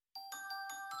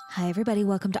Hi, everybody.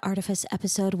 Welcome to Artifice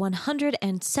episode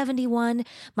 171,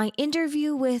 my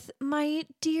interview with my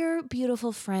dear,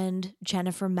 beautiful friend,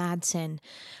 Jennifer Madsen.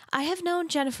 I have known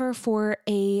Jennifer for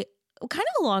a kind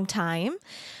of a long time.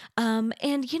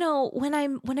 And you know, when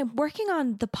I'm working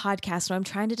on the podcast, when I'm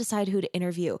trying to decide who to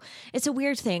interview, it's a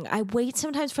weird thing. I wait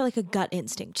sometimes for like a gut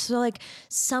instinct. So like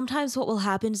sometimes what will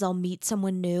happen is I'll meet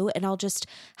someone new and I'll just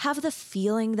have the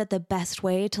feeling that the best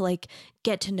way to like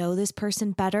get to know this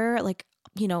person better, like,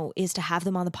 you know, is to have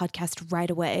them on the podcast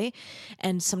right away.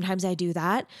 And sometimes I do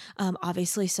that.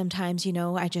 Obviously, sometimes, you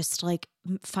know, I just like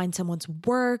find someone's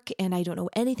work and I don't know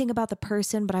anything about the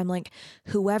person, but I'm like,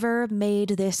 whoever made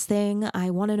this thing, I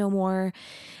want to know more.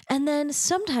 And then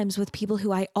sometimes with people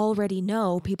who I already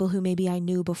know, people who maybe I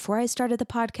knew before I started the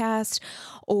podcast,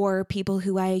 or people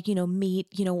who I, you know, meet,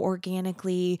 you know,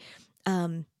 organically,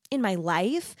 in my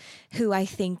life, who I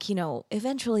think, you know,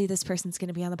 eventually this person's going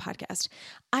to be on the podcast.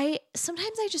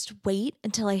 Sometimes I just wait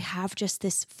until I have just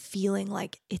this feeling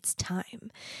like it's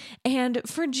time. And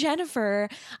for Jennifer,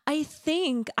 I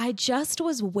think I just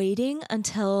was waiting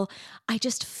until I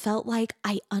just felt like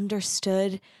I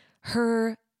understood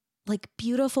her like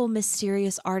beautiful,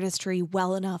 mysterious artistry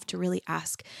well enough to really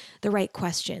ask the right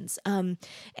questions.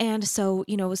 And so,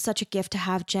 you know, it was such a gift to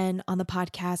have Jen on the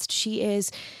podcast. She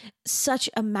is such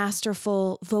a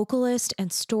masterful vocalist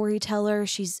and storyteller.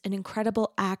 She's an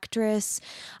incredible actress.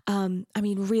 I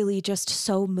mean, really just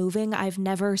so moving. I've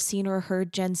never seen or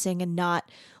heard Jen sing and not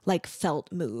like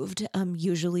felt moved,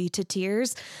 usually to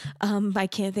tears. I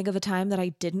can't think of a time that I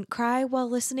didn't cry while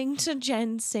listening to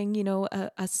Jen sing, you know,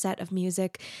 a set of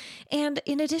music. And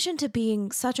in addition to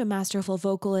being such a masterful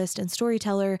vocalist and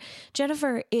storyteller,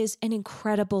 Jennifer is an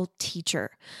incredible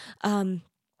teacher.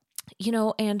 You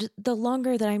know, and the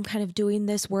longer that I'm kind of doing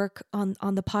this work on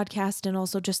the podcast and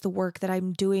also just the work that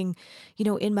I'm doing, you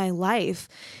know, in my life,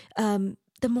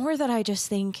 the more that I just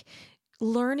think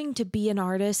learning to be an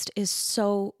artist is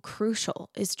so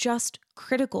crucial, is just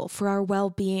critical for our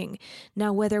well-being.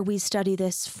 Now, whether we study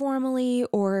this formally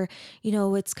or, you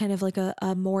know, it's kind of like a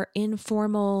more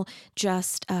informal,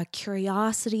 just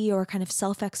curiosity or kind of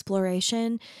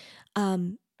self-exploration,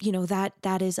 you know,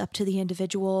 that is up to the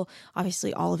individual.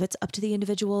 Obviously, all of it's up to the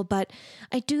individual, but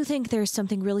I do think there's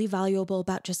something really valuable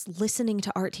about just listening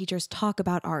to art teachers talk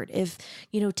about art. If,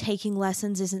 you know, taking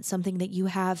lessons isn't something that you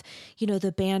have, you know,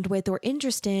 the bandwidth or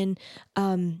interest in,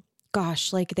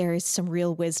 gosh, like there is some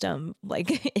real wisdom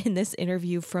like in this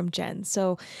interview from Jen.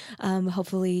 So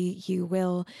hopefully you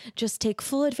will just take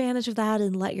full advantage of that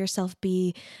and let yourself,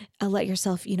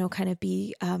 you know, kind of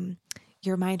be,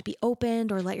 your mind be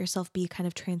opened or let yourself be kind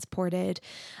of transported.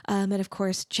 And of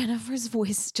course, Jennifer's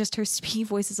voice, just her speaking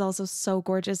voice is also so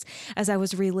gorgeous. As I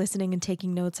was re-listening and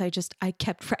taking notes, I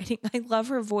kept writing. I love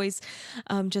her voice.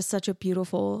 Just such a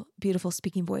beautiful, beautiful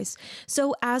speaking voice.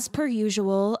 So as per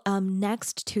usual,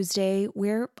 next Tuesday,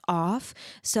 we're off.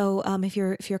 So if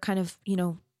you're kind of, you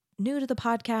know, new to the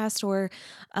podcast or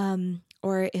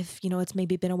if, you know, it's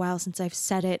maybe been a while since I've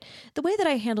said it, the way that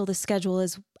I handle the schedule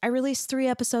is I release 3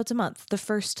 episodes a month, the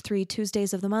first 3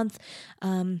 Tuesdays of the month.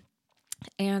 And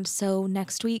so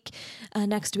next week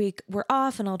we're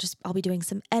off and I'll be doing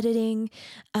some editing.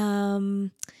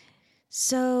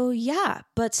 So yeah,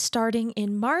 but starting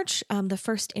in March, the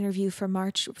first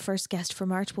guest for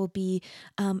March will be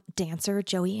dancer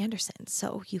Joey Anderson.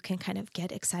 So you can kind of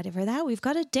get excited for that. We've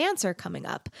got a dancer coming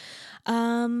up.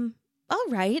 All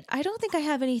right. I don't think I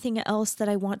have anything else that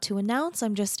I want to announce.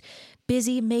 I'm just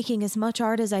busy making as much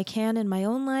art as I can in my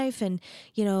own life and,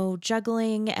 you know,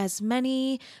 juggling as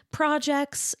many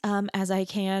projects as I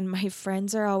can. My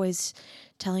friends are always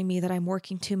telling me that I'm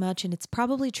working too much, and it's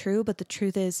probably true, but the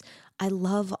truth is I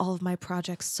love all of my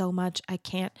projects so much. I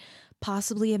can't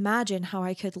possibly imagine how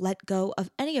I could let go of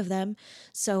any of them.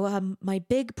 So my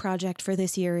big project for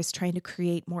this year is trying to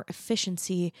create more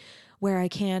efficiency where I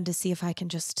can, to see if I can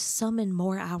just summon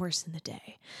more hours in the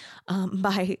day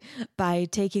by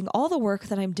taking all the work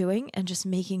that I'm doing and just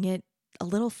making it a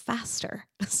little faster.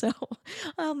 So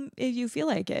if you feel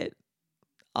like it,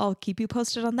 I'll keep you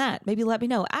posted on that. Maybe let me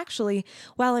know. Actually,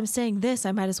 while I'm saying this,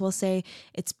 I might as well say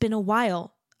it's been a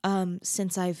while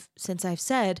since I've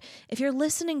said, if you're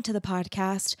listening to the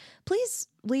podcast, please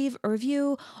leave a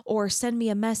review or send me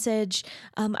a message.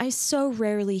 I so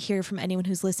rarely hear from anyone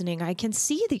who's listening. I can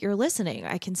see that you're listening.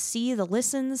 I can see the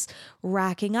listens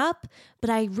racking up,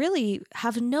 but I really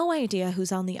have no idea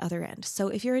who's on the other end. So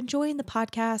if you're enjoying the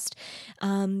podcast,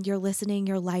 you're listening,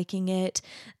 you're liking it,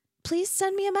 please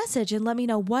send me a message and let me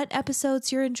know what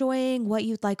episodes you're enjoying, what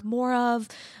you'd like more of.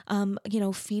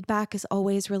 Feedback is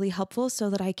always really helpful so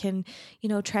that I can,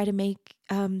 try to make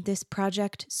this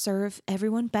project serve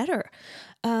everyone better.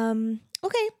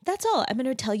 Okay, that's all. I'm going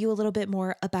to tell you a little bit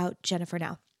more about Jennifer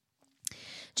now.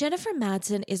 Jennifer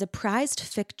Madsen is a prized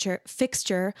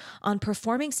fixture on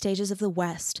performing stages of the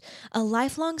West. A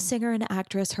lifelong singer and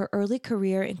actress, her early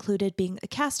career included being a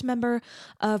cast member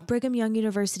of Brigham Young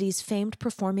University's famed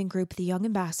performing group, the Young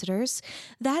Ambassadors.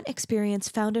 That experience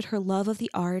founded her love of the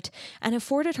art and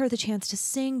afforded her the chance to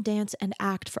sing, dance, and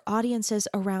act for audiences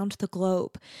around the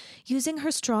globe. Using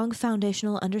her strong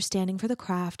foundational understanding for the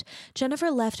craft,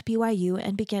 Jennifer left BYU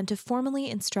and began to formally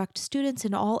instruct students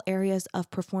in all areas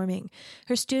of performing.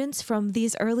 Her students from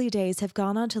these early days have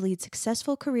gone on to lead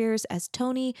successful careers as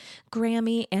Tony,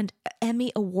 Grammy, and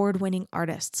Emmy Award-winning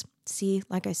artists. See,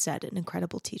 like I said, an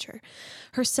incredible teacher.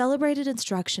 Her celebrated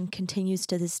instruction continues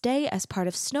to this day as part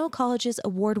of Snow College's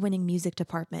award-winning music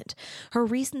department. Her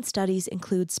recent studies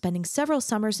include spending several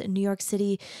summers in New York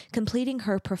City, completing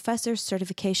her professor's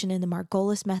certification in the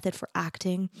Margolis Method for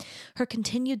acting. Her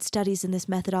continued studies in this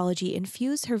methodology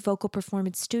infuse her vocal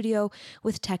performance studio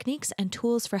with techniques and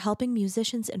tools for helping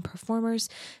musicians and performers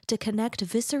to connect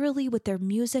viscerally with their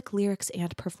music, lyrics,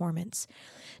 and performance.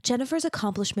 Jennifer's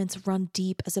accomplishments run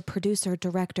deep as a producer,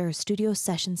 director, studio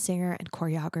session singer, and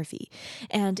choreography.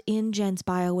 And in Jen's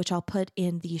bio, which I'll put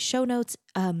in the show notes,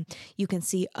 you can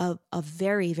see a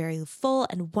very, very full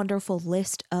and wonderful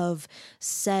list of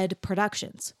said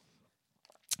productions.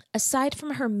 Aside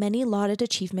from her many lauded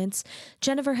achievements,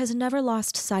 Jennifer has never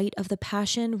lost sight of the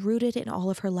passion rooted in all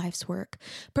of her life's work,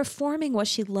 performing what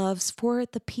she loves for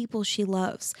the people she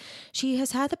loves. She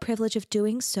has had the privilege of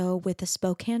doing so with the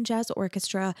Spokane Jazz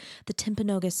Orchestra, the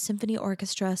Timpanogos Symphony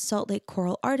Orchestra, Lake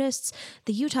Choral Artists,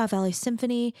 the Utah Valley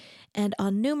Symphony, and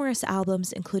on numerous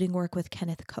albums, including work with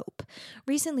Kenneth Cope.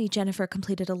 Recently, Jennifer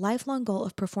completed a lifelong goal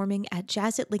of performing at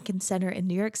Jazz at Lincoln Center in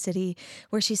New York City,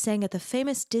 where she sang at the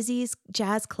famous Dizzy's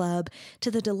Jazz Club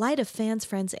to the delight of fans,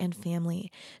 friends, and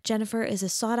family. Jennifer is a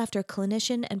sought-after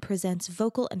clinician and presents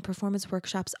vocal and performance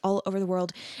workshops all over the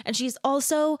world. And she's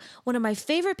also one of my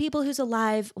favorite people who's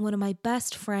alive, one of my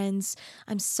best friends.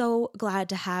 I'm so glad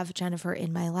to have Jennifer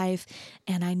in my life,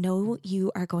 and I know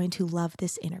you are going to love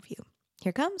this interview.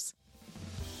 Here comes.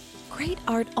 Great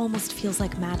art almost feels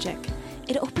like magic.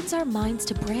 It opens our minds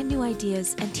to brand new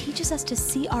ideas and teaches us to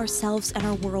see ourselves and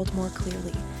our world more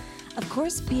clearly. Of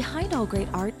course, behind all great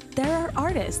art, there are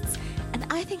artists, and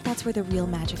I think that's where the real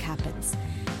magic happens.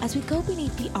 As we go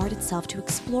beneath the art itself to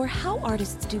explore how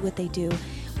artists do what they do,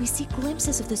 we see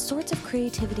glimpses of the sorts of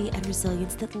creativity and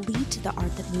resilience that lead to the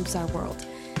art that moves our world.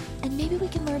 And maybe we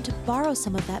can learn to borrow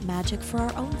some of that magic for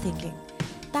our own thinking.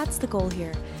 That's the goal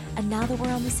here. And now that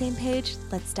we're on the same page,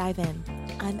 let's dive in.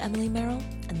 I'm Emily Merrill,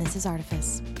 and this is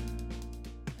Artifice.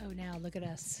 Oh, now look at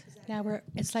us. Now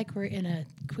it's like we're in a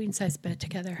queen-size bed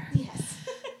together. Yes.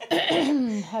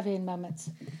 Having moments.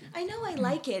 I know, I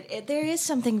like it. There is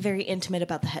something very intimate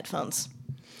about the headphones.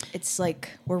 It's like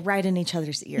we're right in each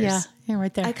other's ears. Yeah,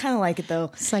 right there. I kind of like it,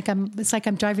 though. It's like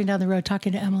I'm driving down the road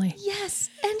talking to Emily. Yes,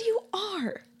 and you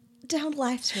are. Down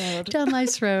life's road. Down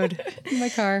life's road in my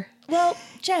car. Well,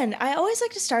 Jen, I always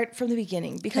like to start from the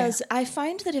beginning because I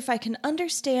find that if I can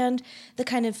understand the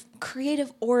kind of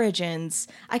creative origins,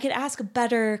 I could ask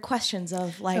better questions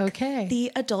of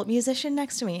the adult musician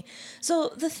next to me.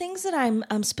 So the things that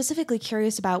I'm specifically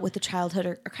curious about with the childhood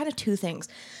are kind of two things.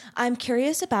 I'm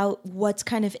curious about what's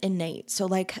kind of innate. So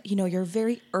your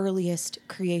very earliest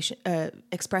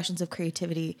expressions of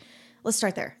creativity. Let's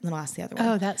start there, and then I'll ask the other one.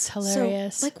 Oh, that's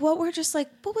hilarious. So, what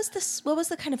was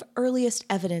the kind of earliest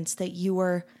evidence that you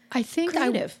were I think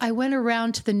I went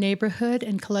around to the neighborhood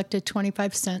and collected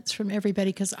 25 cents from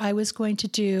everybody because I was going to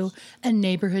do a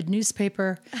neighborhood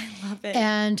newspaper. I love it.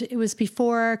 And it was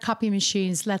before copy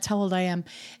machines. That's how old I am.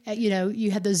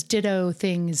 You had those ditto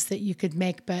things that you could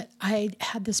make, but I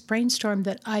had this brainstorm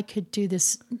that I could do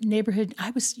this neighborhood.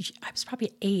 I was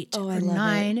probably 8 or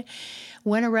 9. It.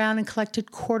 Went around and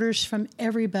collected quarters from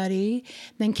everybody,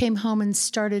 then came home and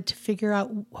started to figure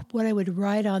out what I would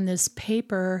write on this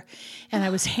paper. And I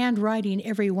was handwriting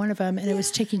every one of them, and it was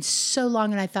taking so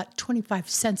long. And I thought 25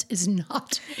 cents is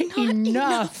not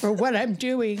enough for what I'm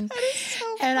doing. That is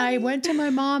so funny. And I went to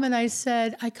my mom and I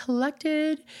said, I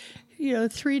collected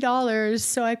 $3,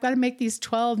 so I've got to make these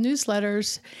 12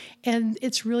 newsletters. And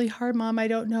it's really hard, Mom. I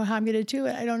don't know how I'm going to do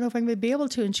it. I don't know if I'm going to be able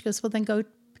to. And she goes, well, then go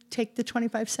take the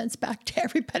 25 cents back to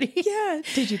everybody. Yeah.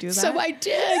 Did you do that? So I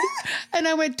did. And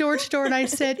I went door to door and I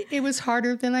said, it was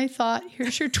harder than I thought.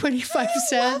 Here's your 25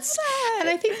 cents. And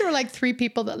I think there were like 3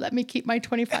 people that let me keep my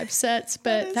 25 cents,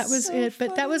 but that was so it.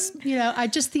 But that was, I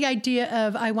just the idea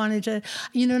of I wanted to,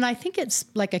 and I think it's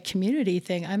like a community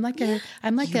thing. I'm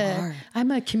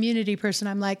a community person.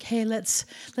 I'm like, hey, let's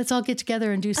all get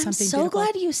together and do something. I'm so beautiful.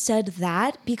 glad you said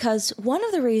that, because one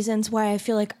of the reasons why I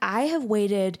feel like I have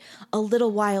waited a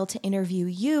little while to interview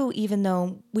you, even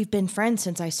though we've been friends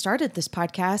since I started this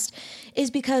podcast,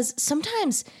 is because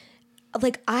sometimes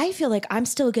like I feel like I'm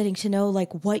still getting to know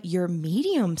like what your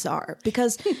mediums are,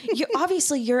 because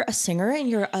you're a singer and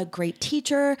you're a great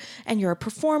teacher and you're a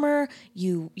performer.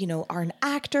 You are an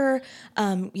actor,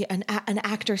 an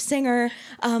actor singer,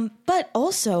 but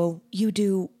also you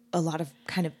do a lot of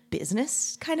kind of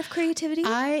business kind of creativity.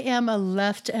 I am a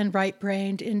left and right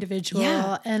brained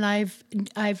individual, and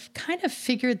I've kind of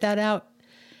figured that out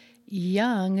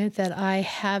young, that I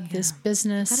have this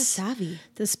business,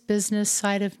 this business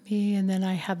side of me, and then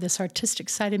I have this artistic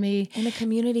side of me. And the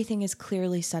community thing is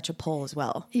clearly such a pull as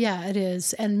well. Yeah, it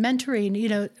is. And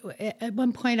mentoring, at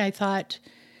one point I thought,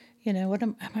 what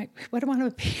do I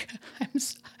want to be?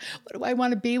 What do I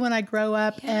want to be when I grow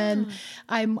up? Yeah. And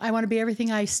I want to be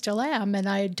everything I still am, and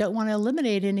I don't want to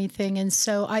eliminate anything. And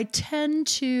so I tend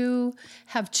to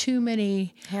have too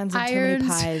many hands irons, and too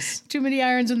many pies, too many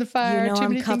irons in the fire. Too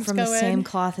I'm many cut things from going. the same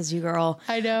cloth as you, girl.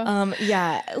 I know.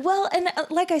 Yeah. Well, and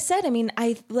like I said, I mean,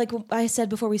 like I said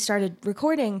before we started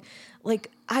recording,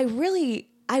 like I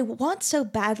want so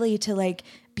badly to like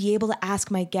be able to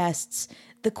ask my guests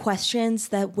the questions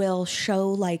that will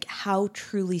show like how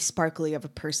truly sparkly of a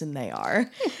person they are.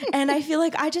 And I feel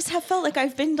like I just have felt like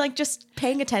I've been like just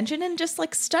paying attention and just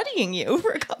like studying you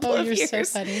for a couple of years. You're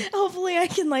so funny. Hopefully I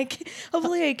can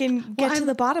get to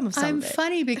the bottom of something. I'm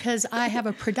funny because I have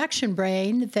a production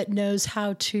brain that knows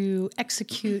how to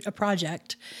execute a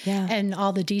project and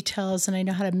all the details, and I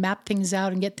know how to map things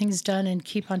out and get things done and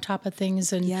keep on top of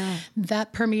things. And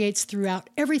that permeates throughout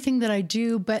everything that I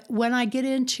do. But when I get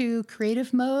into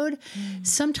creative mode,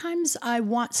 sometimes I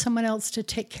want someone else to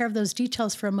take care of those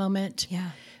details for a moment.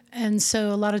 Yeah. And so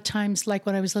a lot of times, like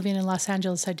when I was living in Los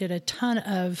Angeles, I did a ton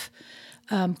of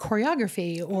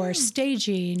choreography or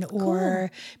staging or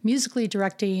musically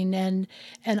directing. And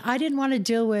I didn't want to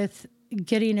deal with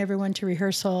getting everyone to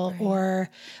rehearsal or,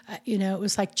 it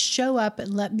was like, show up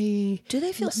and let me. Do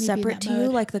they feel separate to you?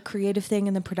 Like the creative thing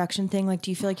and the production thing? Like, do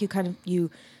you feel like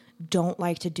you don't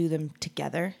like to do them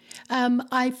together?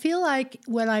 I feel like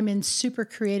when I'm in super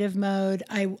creative mode,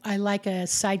 I like a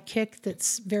sidekick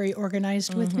that's very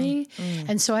organized with me.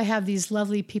 And so I have these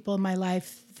lovely people in my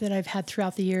life that I've had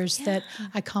throughout the years that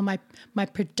I call my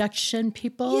production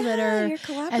people that are, your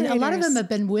collaborators. And a lot of them have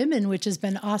been women, which has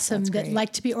been awesome, that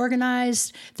like to be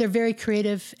organized. They're very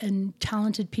creative and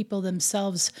talented people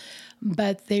themselves,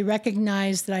 but they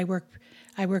recognize that I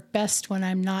work best when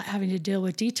I'm not having to deal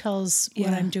with details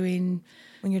when I'm doing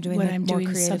when you're doing more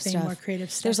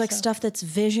creative stuff. There's like stuff that's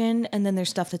vision, and then there's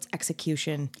stuff that's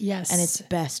execution. Yes, and it's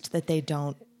best that they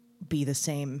don't be the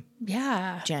same. And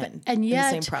yet, the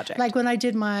same project. Like when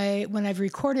I've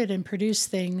recorded and produced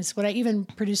things, when I even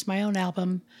produced my own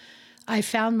album, I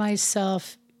found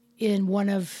myself in one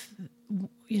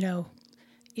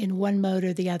mode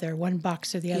or the other, one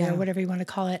box or the other, whatever you want to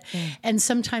call it. And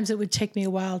sometimes it would take me a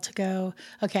while to go,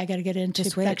 okay, I got to get into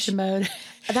production mode.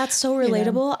 That's so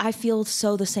relatable. I feel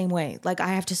so the same way. Like I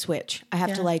have to switch. I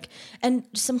have to and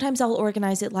sometimes I'll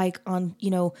organize it like on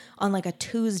like a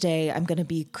Tuesday, I'm going to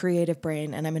be creative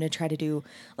brain and I'm going to try to do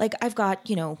like, I've got,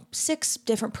 6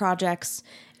 different projects,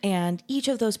 and each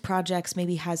of those projects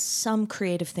maybe has some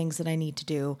creative things that I need to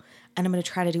do. And I'm going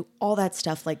to try to do all that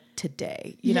stuff like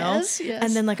today, you know? Yes.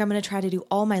 And then like, I'm going to try to do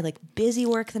all my like busy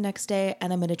work the next day.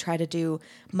 And I'm going to try to do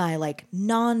my like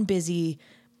non-busy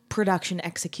production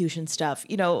execution stuff.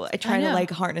 I try to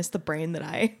like harness the brain that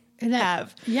I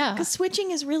have. Yeah. Because switching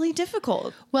is really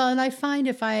difficult. Well, and I find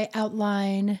if I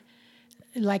outline,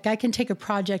 like I can take a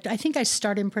project, I think I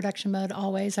start in production mode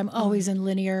always. I'm always in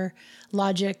linear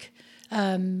logic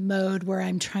mode where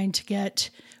I'm trying to get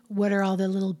what are all the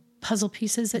little puzzle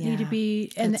pieces that need to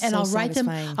be, and I'll write them.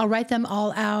 I'll write them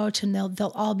all out, and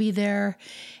they'll all be there,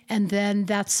 and then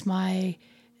that's my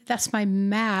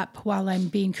map while I'm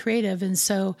being creative. And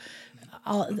so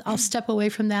I'll step away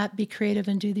from that, be creative,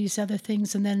 and do these other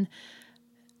things, and then.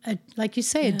 Like you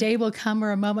say, a day will come or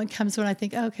a moment comes when I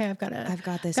think, okay, I've got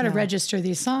to register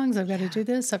these songs. I've got to do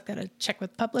this. I've got to check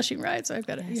with publishing rights. I've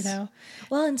got to,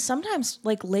 Well, and sometimes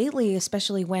like lately,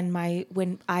 especially when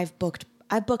I've booked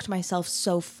myself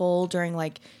so full during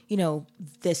like,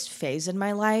 this phase in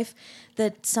my life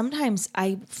that sometimes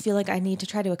I feel like I need to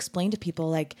try to explain to people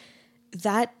like,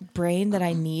 that brain that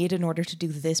I need in order to do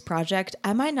this project,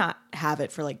 I might not have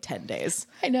it for like 10 days.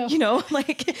 I know. You know,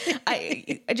 like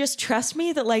I just trust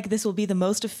me that like this will be the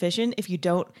most efficient if you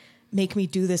don't make me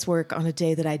do this work on a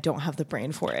day that I don't have the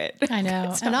brain for it. I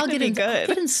know. And I'll get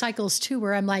in cycles too,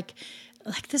 where I'm like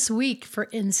this week, for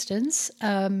instance,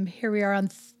 here we are on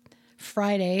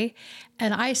Friday,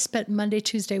 and I spent Monday,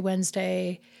 Tuesday,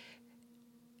 Wednesday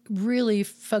really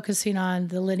focusing on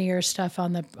the linear stuff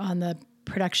on the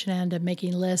production end of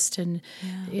making lists and,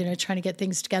 trying to get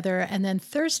things together. And then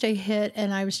Thursday hit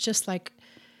and I was just like,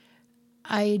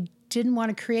 I didn't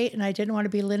want to create and I didn't want to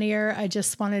be linear. I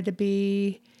just wanted to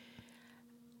be,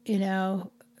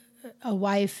 a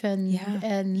wife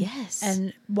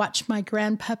and watch my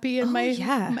grand puppy and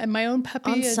my own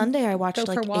puppy. On Sunday, I watched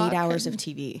like 8 hours of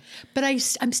TV. But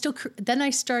I'm still, then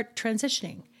I start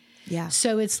transitioning. Yeah.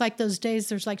 So it's like those days,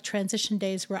 there's like transition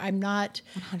days where I'm not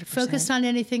 100%. Focused on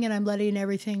anything and I'm letting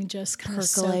everything just kind of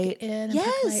soak in. And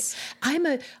yes.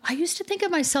 percolate. I used to think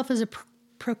of myself as a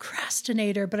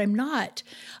procrastinator, but I'm not.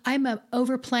 I'm an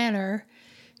over planner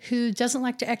who doesn't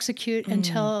like to execute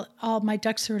until all my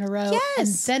ducks are in a row. Yes. And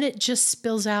then it just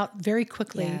spills out very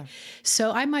quickly. Yeah.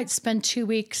 So I might spend 2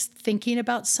 weeks thinking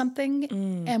about something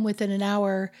and within an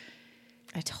hour,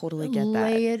 I totally get that.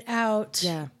 Lay it out.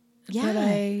 Yeah.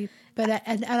 Yeah. But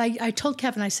I told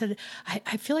Kevin, I said,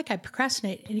 I feel like I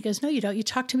procrastinate. And he goes, no, you don't. You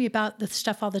talk to me about the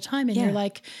stuff all the time. And you're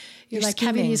like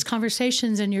having these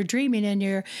conversations and you're dreaming and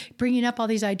you're bringing up all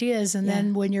these ideas. And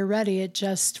then when you're ready, it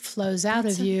just flows out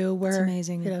of you. That's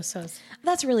amazing. So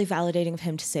that's really validating of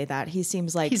him to say that. He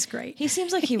seems like he's great. He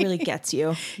seems like he really gets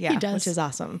you. Yeah. He does. Which is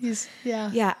awesome.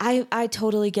 Yeah. I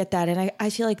totally get that. And I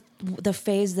feel like the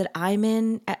phase that I'm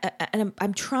in and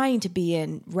I'm trying to be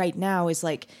in right now is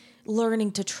like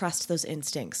learning to trust those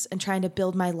instincts and trying to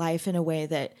build my life in a way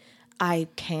that I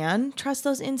can trust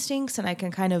those instincts and I can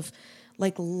kind of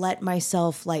like let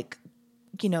myself like,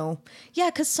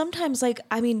 because sometimes like,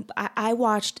 I mean, I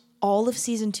watched all of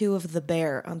season 2 of The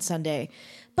Bear on Sunday,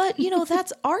 but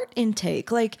that's art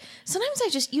intake. Like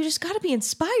sometimes you just got to be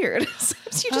inspired.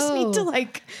 Sometimes you just need to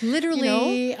like,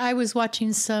 literally I was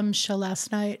watching some show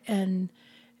last night and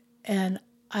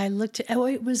I looked at,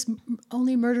 it was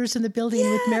Only Murders in the Building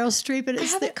with Meryl Streep. And I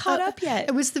haven't caught up yet.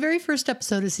 It was the very first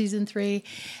episode of season 3.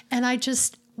 And I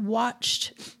just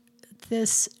watched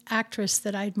this actress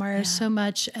that I admire so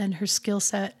much and her skill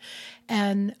set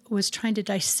and was trying to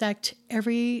dissect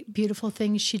every beautiful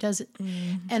thing she does.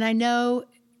 And I know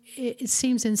it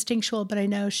seems instinctual, but I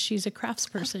know she's a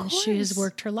craftsperson. She has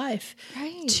worked her life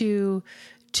to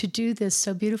do this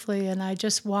so beautifully. And I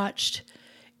just watched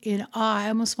in awe. I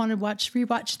almost want to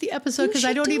rewatch the episode because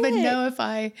I don't even know if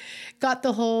I got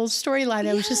the whole storyline.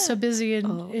 I was just so busy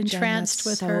and entranced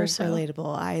with her. So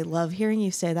relatable. I love hearing you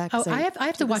say that. I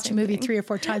have to watch a movie 3 or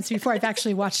 4 times before I've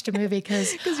actually watched a movie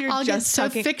because I'll get so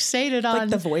fixated on like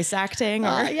the voice acting, or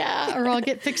I'll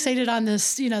get fixated on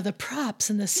this, the props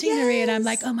and the scenery, and I'm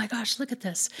like, oh my gosh, look at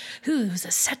this. Who's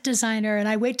the set designer? And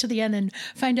I wait till the end and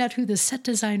find out who the set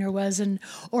designer was,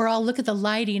 or I'll look at the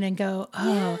lighting and go,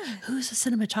 who's the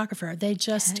cinematographer? They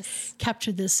just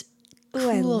captured this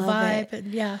cool vibe.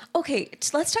 And okay,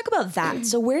 so let's talk about that.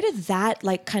 So where did that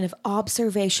like kind of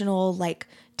observational, like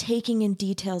taking in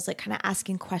details, like kind of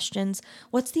asking questions,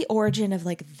 what's the origin of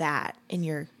like that in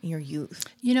your youth?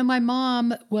 My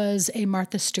mom was a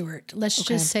Martha Stewart. Let's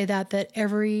just say that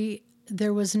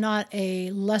there was not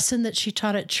a lesson that she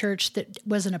taught at church that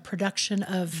wasn't a production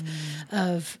of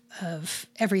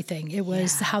everything. It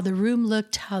was how the room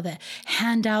looked, how the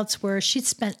handouts were. She'd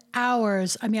spent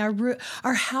hours. I mean,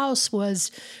 our house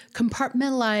was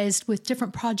compartmentalized with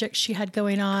different projects she had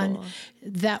going on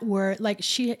that were like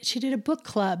she did a book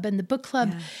club, and the book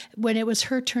club when it was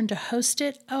her turn to host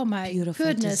it, oh my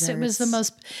goodness, it was the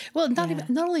most not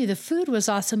only the food was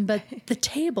awesome, but the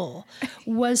table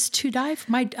was to die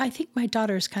for. I think my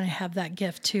daughters kind of have that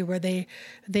gift too, where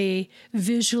they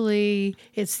visually,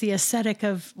 it's the aesthetic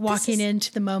of walking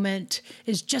into the moment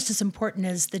is just as important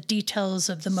as the details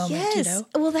of the moment. Yes.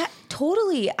 Well, that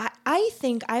totally. I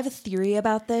think I have a theory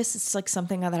about this. It's like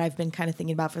something that I've been kind of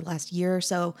thinking about for the last year or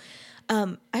so.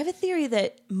 I have a theory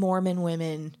that Mormon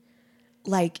women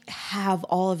like have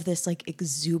all of this like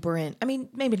exuberant, I mean,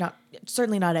 maybe not,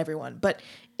 certainly not everyone, but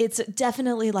it's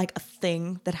definitely like a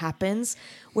thing that happens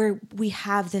where we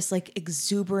have this like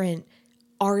exuberant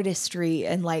artistry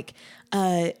and like,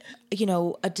 a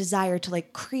desire to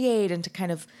like create and to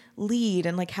kind of lead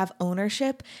and like have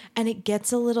ownership. And it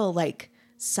gets a little like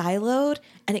siloed,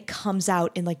 and it comes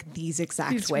out in like these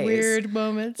exact ways. Weird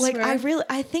moments. Like right?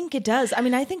 I think it does. I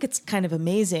mean, I think it's kind of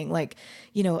amazing. Like,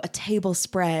 you know, a table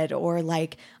spread or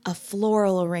like a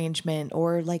floral arrangement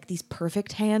or like these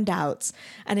perfect handouts.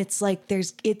 And it's like,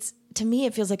 to me,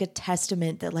 it feels like a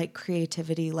testament that like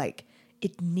creativity, like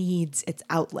it needs its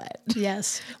outlet.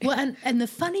 Yes. Well, and the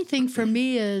funny thing for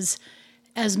me is,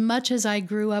 as much as I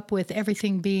grew up with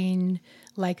everything being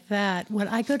like that, when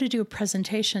I go to do a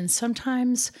presentation,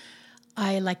 sometimes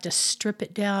I like to strip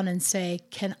it down and say,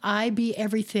 can I be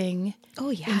everything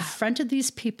in front of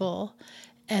these people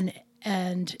and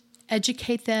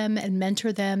educate them and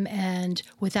mentor them, and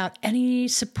without any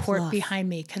support behind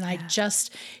me? Can it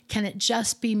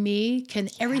just be me? Can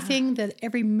everything that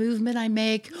every movement I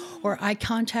make or eye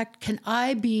contact, can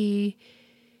I be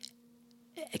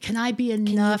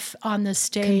enough on the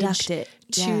stage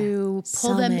to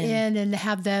pull them in and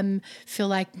have them feel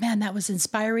like, man, that was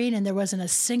inspiring, and there wasn't a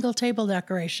single table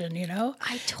decoration, you know?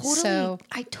 I totally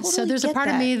So there's a part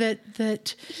of me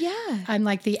that I'm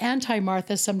like the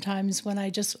anti-Martha sometimes, when I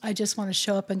just want to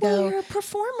show up and go. You're a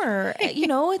performer. You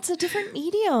know, it's a different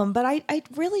medium, but I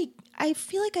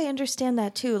feel like I understand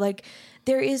that too. Like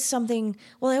there is something,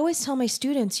 I always tell my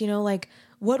students, you know, like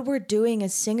what we're doing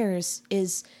as singers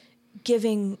is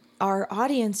giving our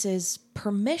audiences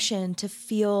permission to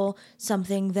feel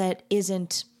something that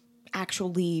isn't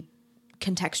actually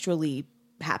contextually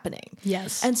happening.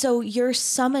 Yes. And so you're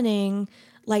summoning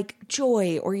like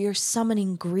joy, or you're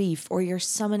summoning grief, or you're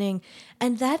summoning,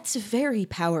 and that's very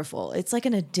powerful. It's like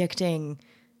an addicting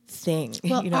thing.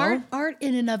 Well, you know? art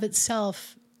in and of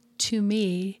itself, to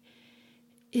me,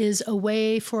 is a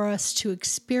way for us to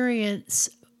experience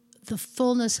the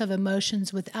fullness of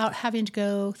emotions without having to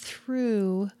go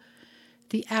through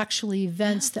the actual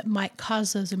events that might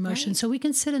cause those emotions. Right. So we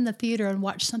can sit in the theater and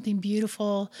watch something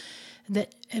beautiful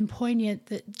and poignant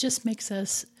that just makes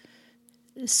us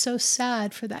so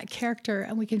sad for that character,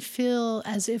 and we can feel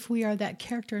as if we are that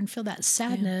character and feel that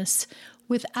sadness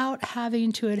without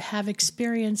having to have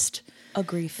experienced a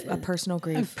personal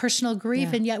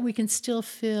grief. And yet we can still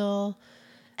feel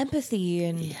empathy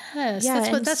and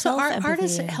that's what art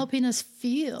is helping us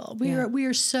feel. We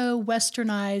are so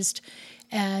westernized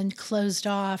and closed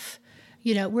off.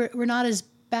 You know, we're not as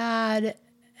bad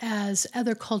as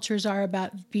other cultures are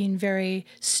about being very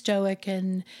stoic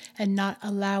and not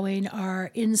allowing our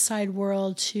inside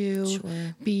world to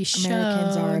be shown.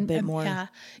 Americans are a bit more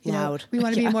loud. We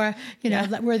want to be more,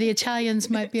 where the Italians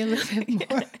might be a little bit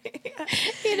more,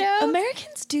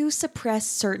 Americans do suppress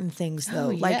certain things though.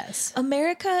 Yes.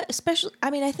 America, especially,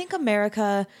 I think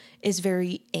America is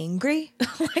very angry.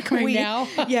 now.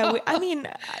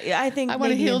 I think I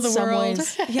want to heal the world.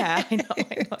 I know.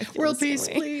 World peace,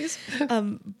 please.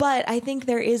 But I think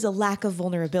there is a lack of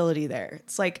vulnerability there.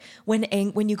 It's like when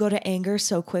you go to anger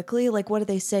so quickly, like what do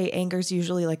they say? Anger's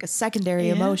usually like a secondary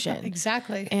emotion.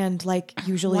 Exactly. And like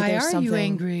usually there's something. Why are you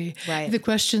angry? Right. The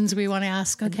questions we want to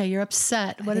ask. Okay, you're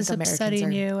upset. What is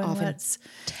upsetting you? And what's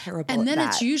terrible? And then at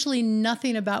that. It's usually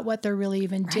nothing about what they're really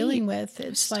even dealing with.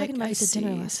 It's like I see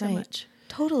dinner last night. Much.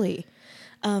 Totally.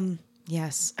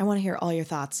 Yes, I want to hear all your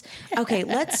thoughts. Okay,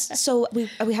 so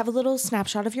we have a little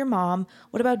snapshot of your mom.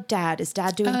 What about dad? Is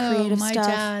dad doing creative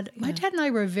stuff? My dad and I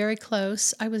were very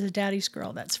close. I was a daddy's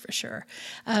girl, that's for sure.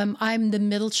 I'm the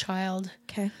middle child.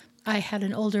 Okay. I had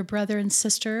an older brother and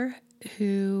sister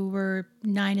who were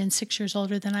 9 and 6 years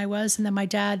older than I was. And then my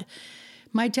dad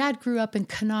grew up in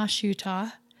Kanash,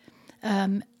 Utah,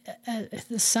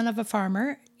 the son of a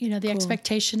farmer. You know, the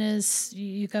expectation is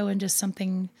you go into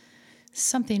something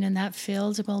in that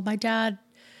field. Well, my dad,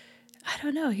 I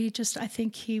don't know. I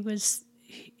think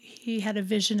he had a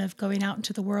vision of going out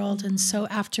into the world. Mm-hmm. And so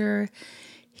after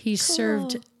he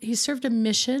served a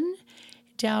mission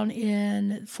down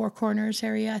in Four Corners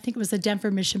area. I think it was the Denver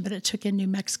mission, but it took in New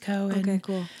Mexico and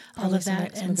all of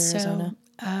that. And so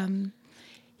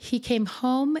he came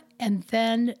home and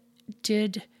then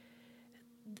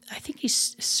I think he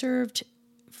served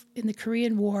in the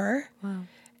Korean War. Wow.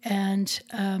 And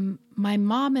my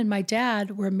mom and my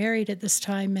dad were married at this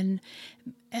time, and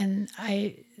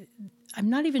I'm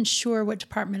not even sure what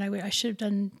department I should have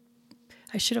done.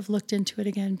 I should have looked into it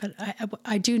again, but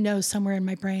I do know somewhere in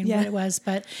my brain what it was.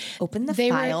 But open the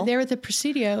file. They were at the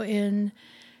Presidio in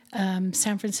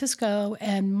San Francisco,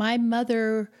 and my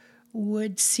mother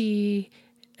would see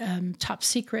top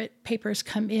secret papers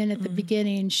come in at the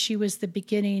beginning. She was the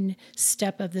beginning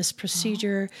step of this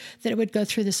procedure that it would go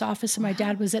through this office, and my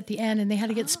dad was at the end, and they had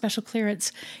to get special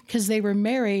clearance because they were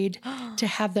married to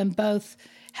have them both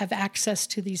have access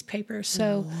to these papers.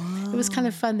 So it was kind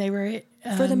of fun. They were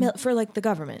for like the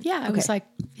government. Yeah, it was like,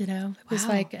 it was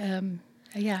like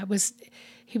Yeah,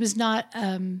 he was not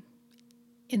in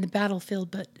the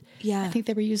battlefield, but I think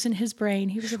they were using his brain.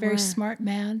 He was a very smart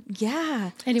man.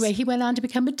 Yeah. Anyway, he went on to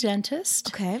become a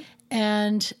dentist. Okay.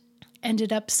 And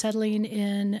ended up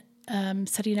setting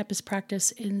up his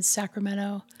practice in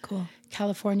Sacramento,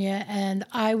 California. And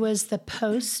I was the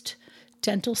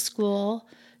post-dental school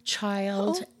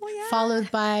child, followed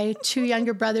by 2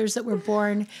 younger brothers that were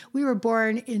born. We were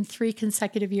born in 3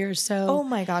 consecutive years. So, oh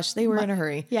my gosh, they were in a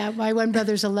hurry. Yeah, my one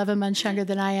brother's 11 months younger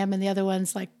than I am, and the other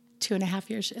one's like 2.5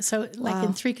 years. So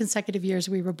in 3 consecutive years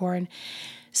we were born.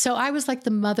 So I was like the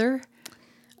mother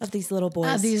of these little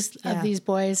boys. Of these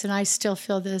boys, and I still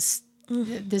feel this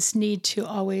need to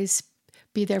always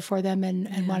be there for them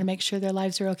and want to make sure their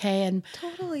lives are okay. And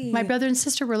totally, my brother and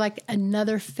sister were like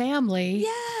another family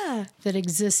that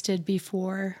existed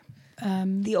before.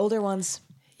 The older ones.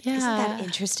 Yeah. Isn't that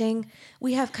interesting?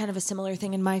 We have kind of a similar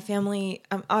thing in my family.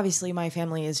 Obviously, my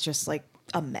family is just like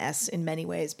a mess in many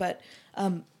ways, but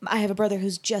I have a brother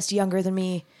who's just younger than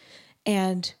me.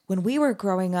 And when we were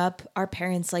growing up, our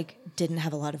parents like didn't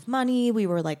have a lot of money. We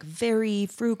were like very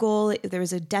frugal. There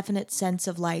was a definite sense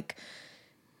of like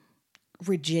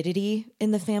rigidity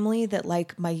in the family that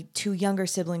like my 2 younger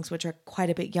siblings, which are quite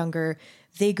a bit younger,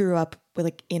 they grew up with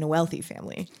like in a wealthy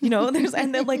family,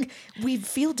 and then like we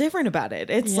feel different about it.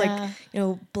 It's like,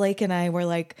 Blake and I were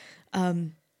like,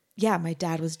 my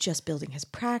dad was just building his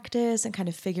practice and kind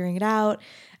of figuring it out.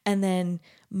 And then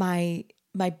the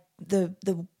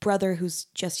brother who's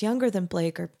just younger than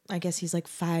Blake, or I guess he's like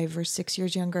 5 or 6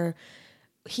 years younger,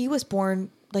 he was born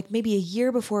like maybe a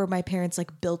year before my parents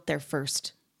like built their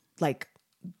first like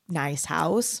nice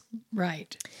house.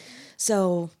 Right.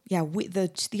 So yeah,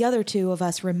 the other 2 of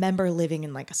us remember living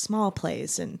in like a small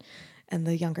place, and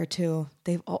the younger 2,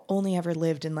 they've only ever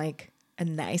lived in like a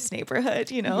nice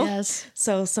neighborhood, Yes.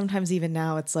 So sometimes even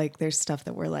now it's like there's stuff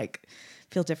that we're like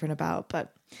feel different about,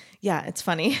 but yeah, it's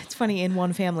funny. It's funny, in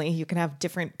one family you can have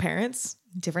different parents,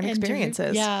 different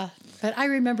experiences. Yeah. But I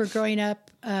remember growing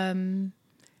up and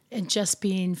just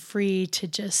being free to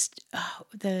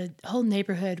the whole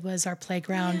neighborhood was our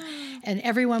playground, and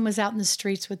everyone was out in the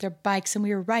streets with their bikes, and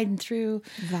we were riding through,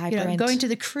 going to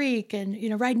the creek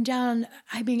and, riding down.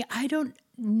 I mean, I don't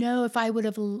know if I would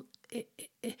have,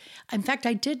 in fact,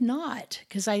 I did not,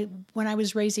 because when I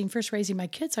was first raising my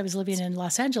kids, I was living in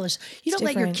Los Angeles. You don't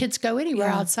let your kids go anywhere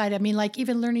outside. I mean, like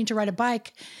even learning to ride a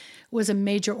bike was a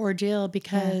major ordeal,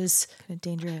 because kind of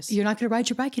dangerous. You're not going to ride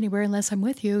your bike anywhere unless I'm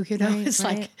with you. It's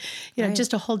like,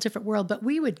 just a whole different world. But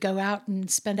we would go out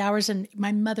and spend hours, and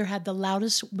my mother had the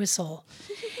loudest whistle,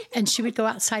 and she would go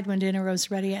outside when dinner was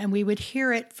ready, and we would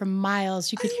hear it from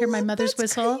miles. You could hear my mother's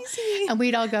whistle, crazy. And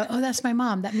we'd all go, "Oh, that's my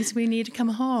mom. That means we need to come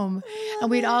home."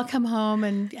 And we'd all come home,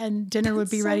 and dinner would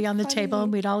be ready on the table,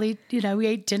 and we'd all eat. We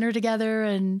ate dinner together,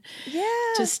 and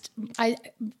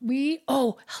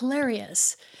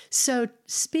hilarious. So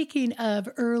speaking of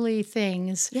early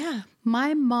things,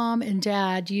 my mom and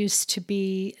dad used to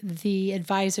be the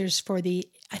advisors for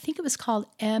I think it was called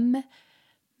Men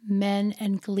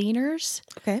and Gleaners.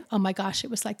 Okay. Oh my gosh, it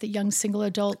was like the young single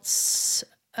adults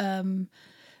thing.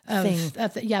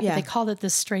 But they called it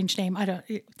this strange name.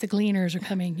 The Gleaners are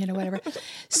coming, whatever.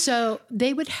 So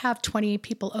they would have 20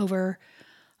 people over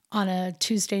on a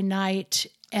Tuesday night,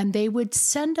 and they would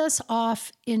send us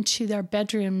off into their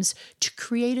bedrooms to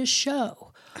create a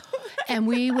show. And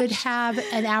we would have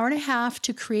an hour and a half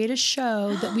to create a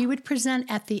show that we would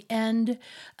present at the end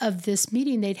of this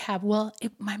meeting they'd have. Well,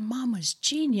 my mom was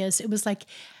genius. It was like,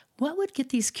 what would get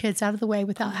these kids out of the way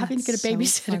without having to get a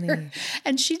babysitter?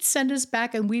 And she'd send us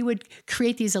back, and we would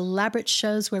create these elaborate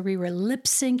shows where we were lip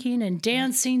syncing and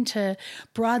dancing to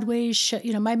Broadway show.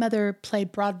 My mother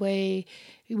played Broadway.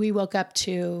 We woke up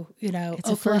to, it's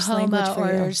Oklahoma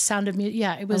or Sound of Music.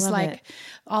 Yeah, it was like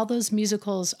all those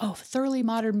musicals. Oh, Thoroughly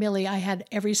Modern Millie. I had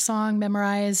every song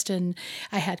memorized, and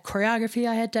I had choreography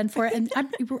I had done for it. And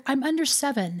I'm under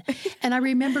 7, and I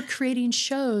remember creating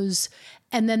shows.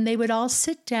 And then they would all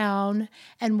sit down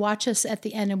and watch us at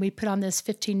the end, and we'd put on this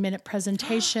 15-minute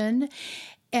presentation.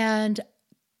 And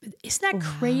isn't that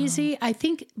crazy? I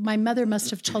think my mother must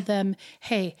have told them,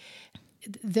 hey,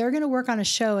 they're going to work on a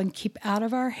show and keep out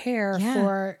of our hair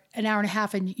for an hour and a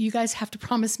half, and you guys have to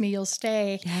promise me you'll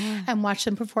stay and watch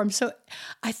them perform. So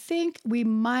I think we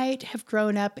might have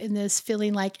grown up in this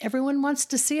feeling like everyone wants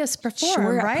to see us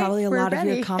perform, right? Probably We're lot ready.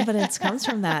 Of your confidence comes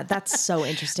from that. That's so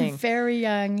interesting. Very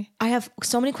young. I have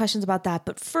so many questions about that,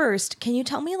 but first, can you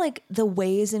tell me like the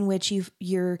ways in which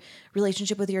your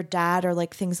relationship with your dad, or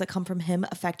like things that come from him,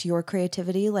 affect your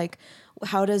creativity? Like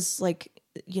how does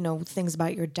things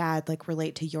about your dad like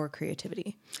relate to your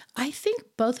creativity? I think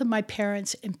both of my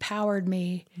parents empowered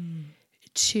me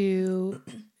to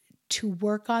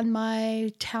work on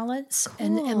my talents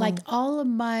and like all of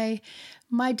my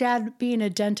dad being a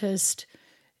dentist,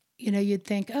 you'd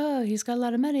think, oh, he's got a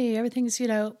lot of money, everything's,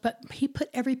 but he put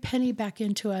every penny back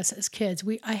into us as kids.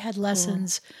 I had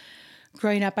lessons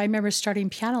growing up. I remember starting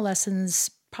piano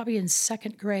lessons probably in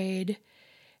second grade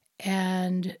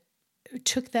and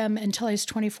took them until I was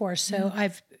 24. So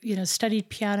I've, studied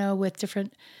piano with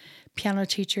different piano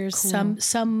teachers.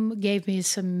 Some gave me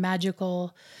some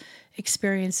magical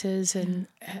experiences, and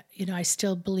I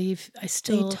still believe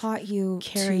they taught you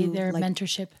carry to, their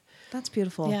mentorship. That's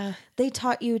beautiful. Yeah, they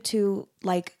taught you to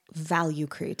value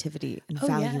creativity and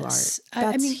value art.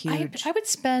 That's huge. I would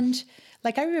spend,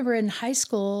 I remember in high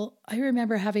school, I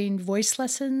remember having voice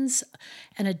lessons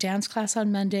and a dance class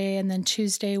on Monday, and then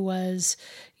Tuesday was,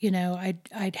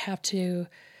 I'd have to,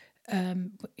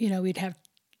 we'd have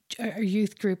a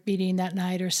youth group meeting that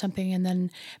night or something.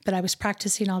 But I was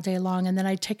practicing all day long. And then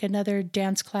I'd take another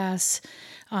dance class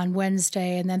on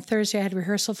Wednesday. And then Thursday I had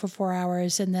rehearsal for 4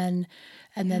 hours. And then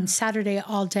Saturday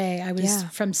all day, I was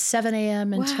from 7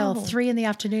 a.m. until 3 in the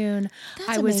afternoon. That's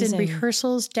I was amazing. in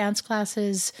rehearsals, dance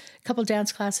classes, a couple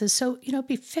dance classes. So, it'd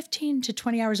be 15 to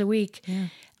 20 hours a week. Yeah.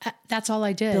 That's all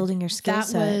I did. Building your skill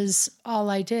set. That was all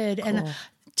I did. Cool. And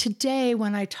today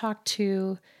when I talk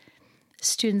to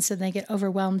students and they get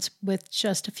overwhelmed with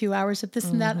just a few hours of this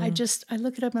and that, I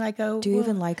look at them and I go, do you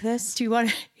even like this? Do you want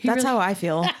to? That's how I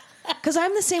feel. Because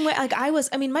I'm the same way.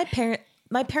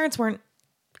 My parents weren't,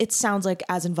 it sounds like,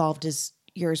 as involved as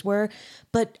yours were,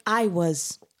 but I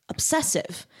was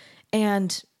obsessive.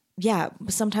 And yeah,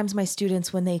 sometimes my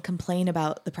students, when they complain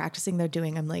about the practicing they're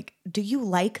doing, I'm like, do you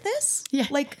like this? Yeah.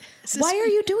 Why are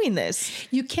you doing this?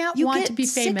 You can't want to be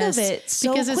famous sick of it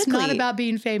so because it's quickly. not about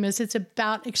being famous. It's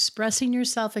about expressing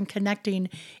yourself and connecting.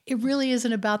 It really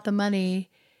isn't about the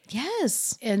money.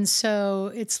 Yes. And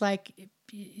so it's like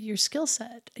your skill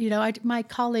set. My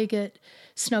colleague at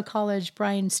Snow College,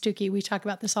 Brian Stuckey, we talk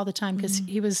about this all the time because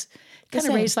he was kind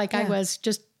of raised like I was,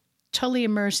 just totally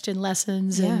immersed in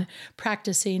lessons and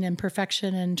practicing and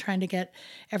perfection and trying to get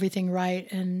everything right.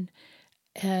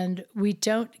 And we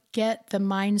don't get the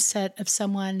mindset of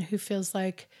someone who feels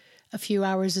like a few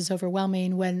hours is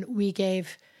overwhelming when we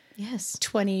gave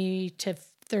 20 to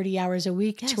 30 hours a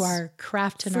week to our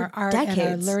craft and our art and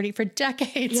our learning for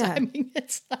decades. Yeah. I mean,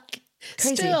 it's like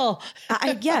crazy. Still.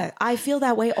 I feel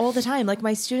that way all the time. Like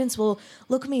my students will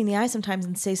look me in the eye sometimes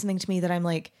and say something to me that I'm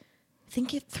like,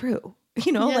 think it through.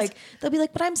 Like they'll be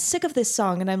like, but I'm sick of this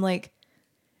song. And I'm like,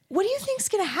 what do you think's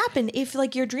going to happen if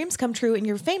your dreams come true and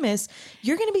you're famous?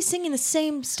 You're going to be singing the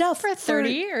same stuff for 30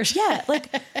 years. Yeah.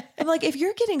 I'm like, if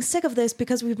you're getting sick of this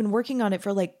because we've been working on it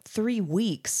for 3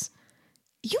 weeks,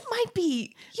 you might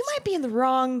be in the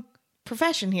wrong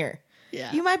profession here.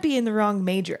 Yeah. You might be in the wrong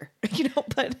major,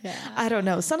 but I don't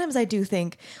know. Sometimes I do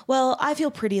think, I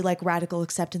feel pretty radical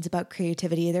acceptance about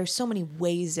creativity. There's so many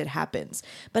ways it happens,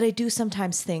 but I do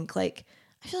sometimes think I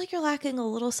feel like you're lacking a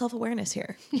little self-awareness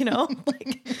here,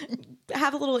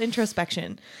 have a little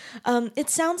introspection. It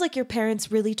sounds like your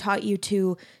parents really taught you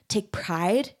to take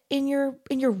pride in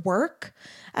your work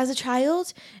as a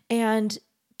child and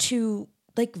to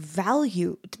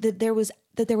value that there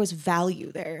was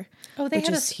value there. Oh, they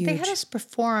had us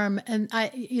perform, and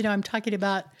I'm talking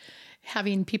about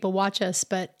having people watch us,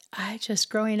 but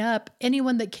growing up,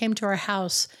 anyone that came to our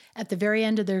house at the very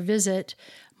end of their visit,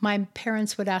 my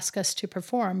parents would ask us to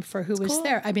perform for who was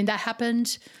there. I mean, that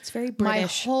happened. It's very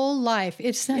British. My whole life.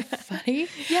 It's not funny.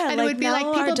 Yeah, and it would be like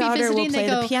people our daughter be visiting. Will play they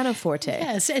go, the pianoforte.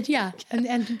 Yes,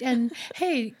 and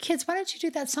hey, kids, why don't you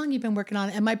do that song you've been working on?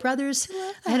 And my brothers,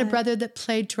 I had a brother that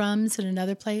played drums and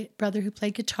another brother who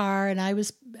played guitar, and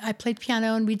I played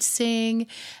piano, and we'd sing,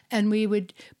 and we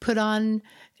would put on.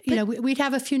 We'd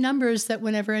have a few numbers that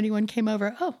whenever anyone came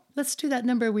over, let's do that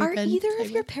number. Are either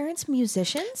of your parents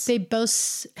musicians? They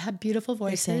both have beautiful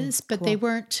voices, but they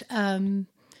weren't, they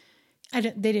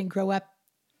didn't grow up,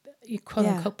 quote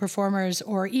unquote, performers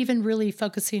or even really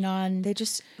focusing on. They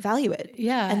just value it.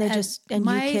 Yeah. And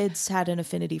you kids had an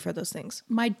affinity for those things.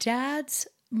 My dad's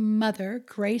mother,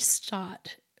 Grace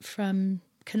Stott from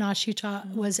Kanash, Utah,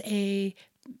 was a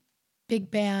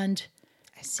big band.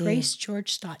 Grace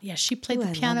George Stott. Yes, she played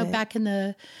the piano back in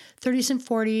the 30s and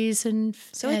 40s, and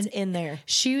it's in there.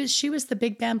 She was the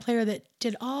big band player that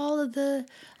did all of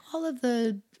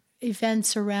the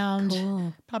events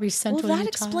around probably Central Utah. Well, that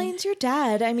explains your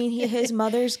dad. I mean, his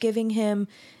mother's giving him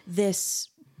this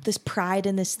pride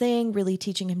in this thing, really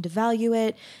teaching him to value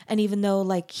it, and even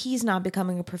though he's not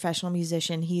becoming a professional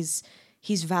musician, he's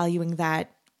valuing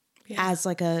that as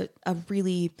a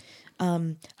really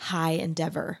high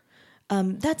endeavor.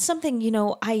 that's something,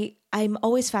 I'm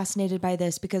always fascinated by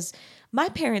this because my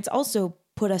parents also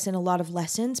put us in a lot of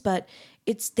lessons, but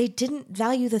they didn't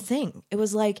value the thing. It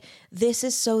was like, this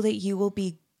is so that you will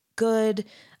be good,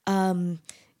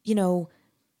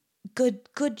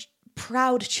 good,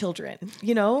 proud children,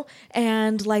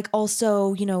 and like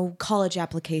also, college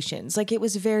applications. Like it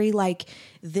was very like,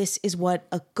 this is what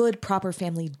a good, proper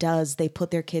family does. They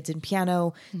put their kids in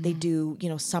piano, they do,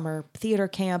 summer theater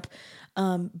camp.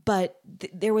 But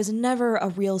there was never a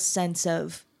real sense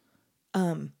of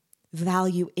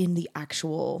value in the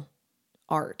actual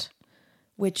art,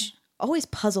 which always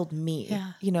puzzled me.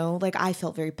 Yeah. Like I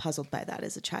felt very puzzled by that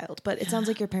as a child. But it sounds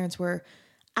like your parents were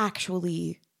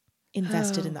actually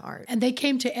invested in the art. And they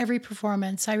came to every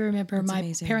performance. I remember That's my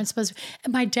amazing. parents was,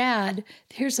 and my dad,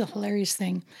 here's a hilarious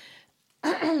thing.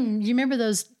 You remember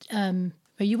those, well,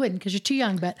 you wouldn't because you're too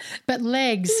young, but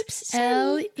legs,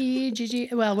 Legg,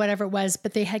 well, whatever it was,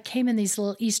 but they came in these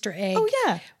little Easter egg. Oh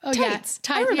yeah. Tights.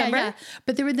 I remember. Yeah.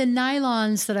 But they were the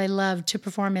nylons that I loved to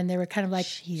perform in. They were kind of like,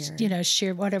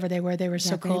 sheer, whatever they were. They were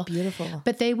so cool. Beautiful.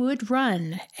 But they would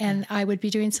run and I would be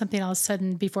doing something all of a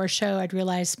sudden before a show. I'd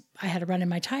realize I had to run in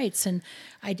my tights and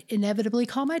I'd inevitably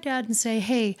call my dad and say,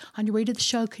 hey, on your way to the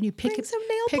show, can you pick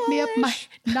me up my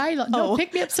nylon? No,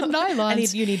 pick me up some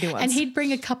nylons. You need new ones. And he'd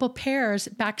bring a couple pairs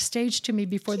backstage to me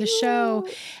before the show.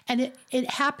 And it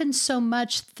happened so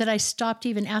much that I stopped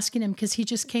even asking him because he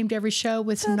just came to every show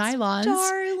with some nylons.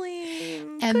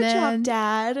 Darling. And Good then job,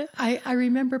 Dad. I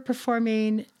remember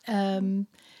performing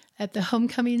at the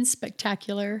Homecoming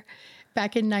Spectacular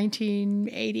back in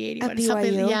 1980, 81, at BYU.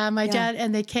 Something. Yeah, my dad,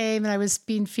 and they came and I was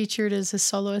being featured as a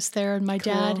soloist there. And my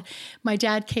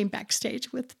dad came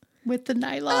backstage with the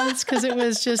nylons because it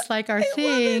was just like our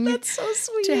thing. That's so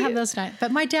sweet to have those nylons.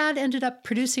 But my dad ended up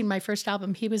producing my first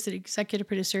album. He was the executive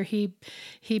producer. He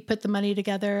put the money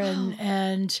together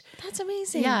and that's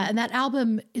amazing. Yeah, and that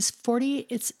album is 40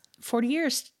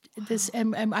 years.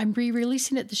 And I'm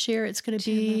re-releasing it this year. It's going to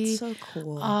be that's so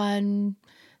cool. on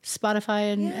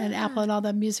Spotify and Apple and all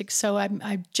that music. So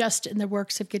I'm just in the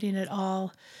works of getting it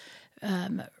all,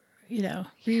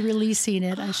 re-releasing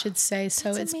it, I should say.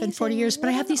 So it's been 40 years, but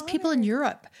I have these people in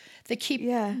Europe that keep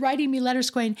writing me letters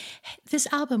going, hey, this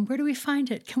album, where do we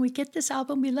find it? Can we get this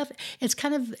album? We love it. It's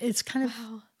kind of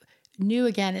new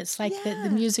again. It's like the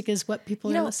music is what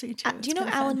people are listening to. Do you know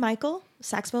Alan Michael,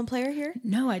 saxophone player here?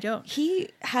 No, I don't.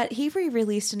 He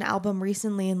re-released an album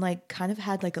recently and like kind of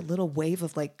had like a little wave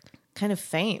of like kind of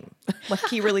fame. Like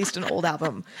he released an old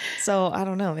album. So I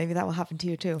don't know. Maybe that will happen to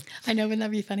you too. I know, wouldn't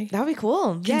that be funny? That would be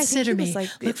cool. Consider me. Like,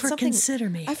 Look for Consider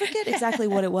Me. I forget exactly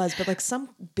what it was, but like some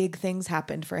big things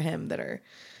happened for him that are.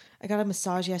 I got a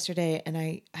massage yesterday and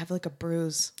I have like a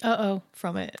bruise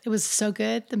from it. It was so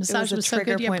good. The massage was so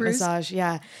good. Trigger point massage.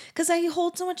 Yeah. Because I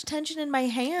hold so much tension in my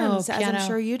hands, as I'm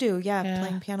sure you do. Yeah.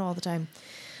 Playing piano all the time.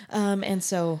 And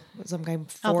so it was like my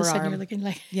forearm. All of a sudden you're looking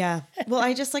like. Yeah. Well,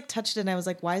 I just like touched it and I was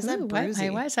like, why is that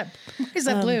bruisey? Why is that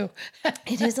blue?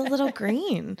 It is a little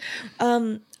green.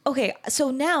 Okay. So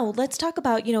now let's talk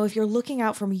about, if you're looking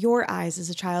out from your eyes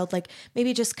as a child, like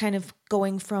maybe just kind of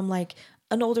going from like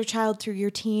an older child through your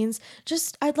teens,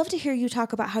 I'd love to hear you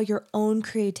talk about how your own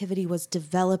creativity was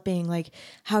developing, like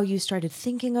how you started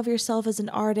thinking of yourself as an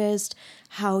artist,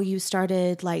 how you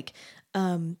started like,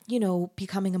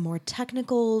 becoming a more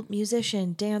technical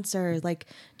musician, dancer, like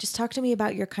just talk to me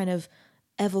about your kind of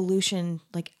evolution,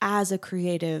 like as a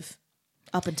creative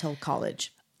up until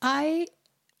college. I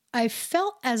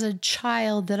felt as a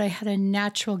child that I had a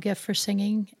natural gift for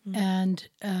singing and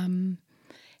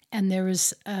there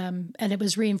was, and it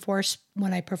was reinforced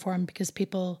when I performed because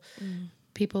people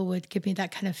would give me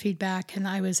that kind of feedback. And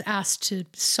I was asked to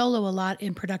solo a lot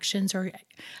in productions, or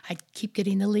I'd keep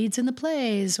getting the leads in the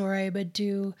plays, or I would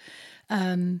do,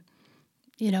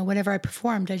 whenever I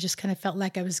performed, I just kind of felt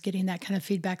like I was getting that kind of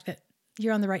feedback that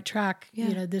you're on the right track.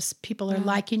 Yeah. People are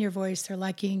liking your voice. They're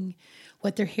liking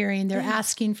what they're hearing. They're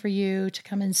asking for you to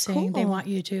come and sing. Cool. They want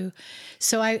you to.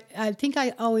 So I think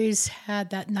I always had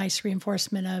that nice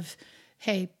reinforcement of,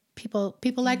 hey, people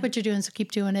like what you're doing, so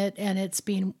keep doing it. And it's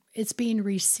being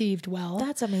received well.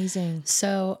 That's amazing.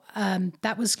 So I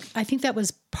think that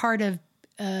was part of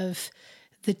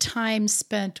the time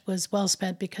spent was well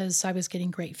spent because I was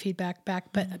getting great feedback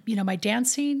back. But, my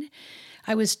dancing,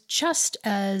 I was just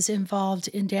as involved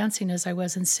in dancing as I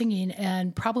was in singing,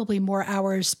 and probably more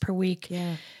hours per week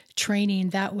training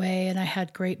that way. And I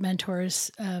had great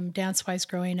mentors dance-wise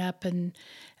growing up and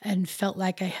felt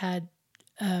like I had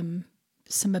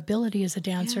some ability as a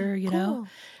dancer, know.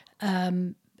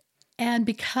 And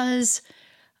because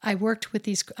I worked with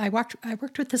this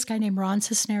guy named Ron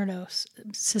Cisneros.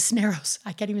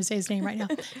 I can't even say his name right now.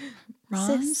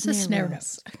 Ron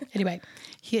Cisneros. Anyway,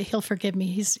 he'll forgive me.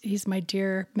 He's my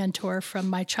dear mentor from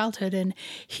my childhood, and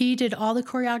he did all the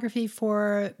choreography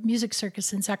for Music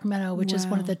Circus in Sacramento, which is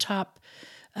one of the top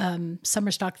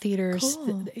summer stock theaters,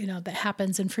 that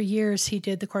happens. And for years, he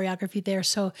did the choreography there.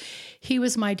 So he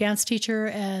was my dance teacher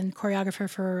and choreographer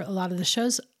for a lot of the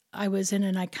shows I was in,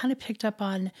 and I kind of picked up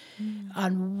on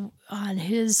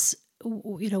his,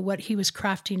 what he was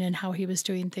crafting and how he was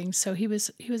doing things. So he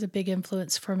was a big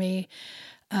influence for me.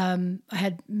 I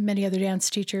had many other dance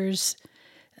teachers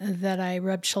that I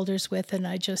rubbed shoulders with, and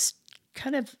I just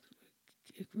kind of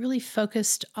really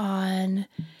focused on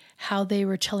how they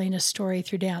were telling a story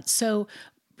through dance. So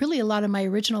really a lot of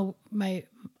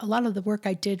a lot of the work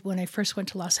I did when I first went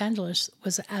to Los Angeles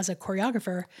was as a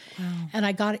choreographer. Wow. And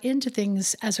I got into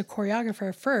things as a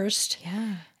choreographer first.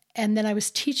 Yeah. And then I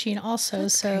was teaching also.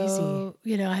 That's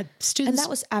crazy. I had students. And that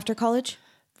was after college?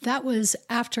 That was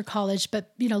after college.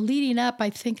 But, leading up, I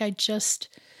think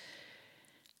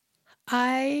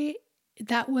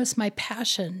that was my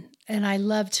passion. And I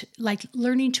loved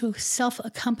learning to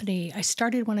self-accompany. I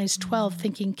started when I was 12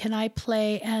 thinking, can I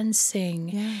play and sing?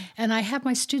 Yeah. And I have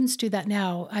my students do that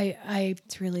now.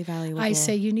 It's really valuable. I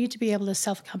say, you need to be able to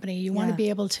self-accompany. You want to be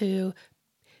able to,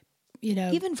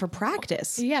 even for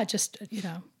practice. Yeah. Just,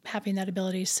 having that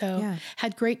ability. So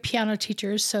had great piano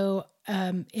teachers. So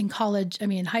in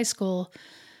high school,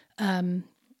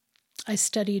 I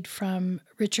studied from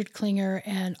Richard Clinger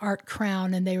and Art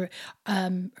Crown, and they were,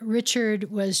 Richard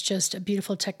was just a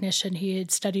beautiful technician. He had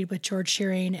studied with George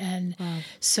Shearing, and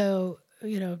so,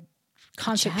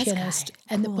 concert pianist.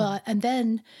 And and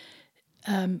then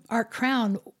Art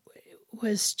Crown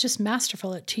was just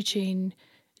masterful at teaching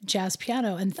jazz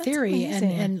piano and theory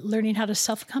and learning how to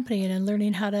self-accompany and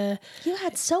learning how to... You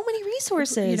had so many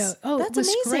resources. That's it was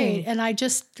amazing. Great. And I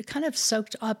just kind of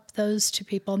soaked up those two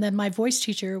people. And then my voice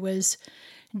teacher was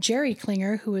Jeri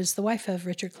Clinger, who was the wife of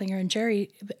Richard Clinger. And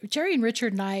Jeri and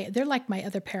Richard and I, they're like my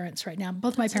other parents right now.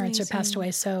 Both my parents are passed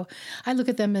away. So I look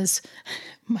at them as...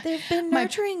 They've been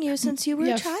nurturing you since you were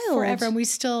a child. Forever.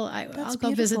 And I'll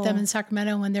go visit them in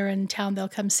Sacramento. When they're in town, they'll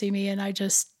come see me. And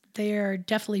they are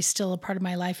definitely still a part of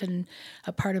my life and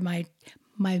a part of my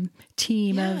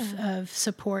team of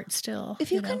support still. If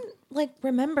you can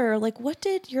remember, what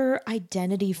did your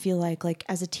identity feel like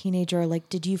as a teenager?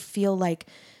 Did you feel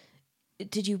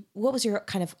what was your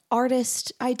kind of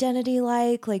artist identity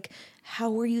like?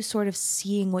 How were you sort of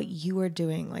seeing what you were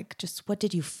doing? Just what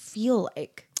did you feel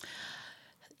like?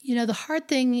 The hard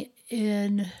thing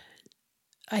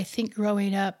I think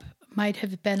growing up might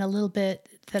have been a little bit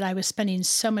that I was spending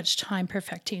so much time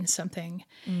perfecting something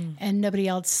and nobody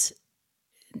else.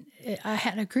 I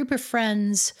had a group of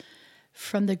friends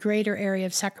from the greater area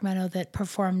of Sacramento that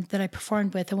I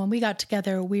performed with. And when we got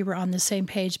together, we were on the same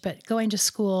page, but going to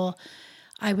school,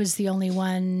 I was the only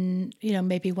one,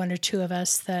 maybe one or two of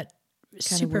us that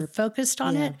super focused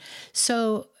on it.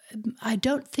 So I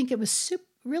don't think it was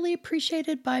really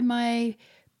appreciated by my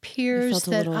peers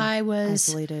that I was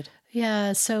isolated.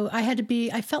 Yeah. So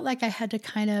I felt like I had to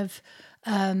kind of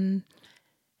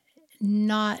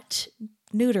not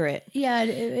neuter it. Yeah.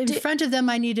 In front of them,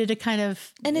 I needed to kind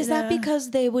of. And is that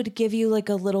because they would give you a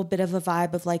little bit of a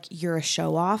vibe of you're a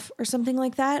show off or something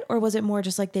like that? Or was it more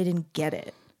just they didn't get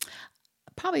it?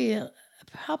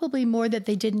 Probably more that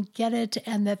they didn't get it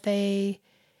and that they,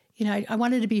 I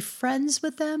wanted to be friends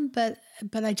with them, but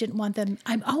I didn't want them.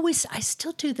 I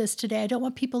still do this today. I don't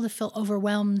want people to feel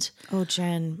overwhelmed. Oh,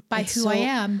 Jen. By who I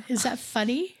am. Is that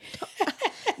funny?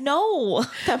 No,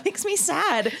 that makes me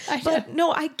sad. But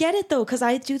no, I get it though, because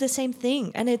I do the same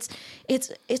thing. And it's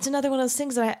another one of those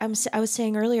things that I was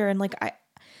saying earlier. And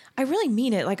I really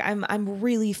mean it. I'm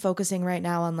really focusing right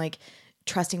now on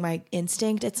trusting my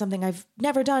instinct. It's something I've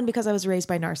never done because I was raised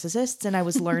by narcissists and I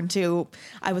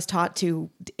was taught to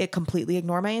completely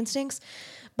ignore my instincts.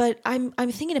 But I'm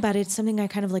thinking about it. It's something I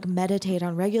kind of meditate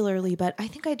on regularly, but I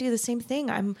think I do the same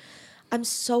thing. I'm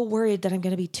so worried that I'm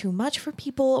going to be too much for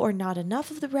people or not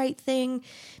enough of the right thing,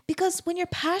 because when you're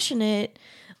passionate,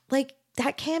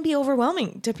 that can be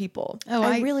overwhelming to people. Oh,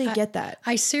 I really get that.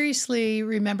 I seriously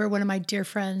remember one of my dear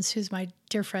friends, who's my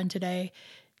dear friend today,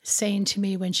 saying to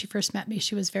me when she first met me,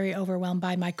 she was very overwhelmed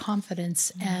by my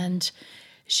confidence and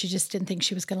she just didn't think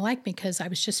she was going to like me because I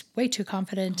was just way too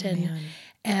confident.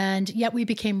 And yet we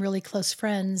became really close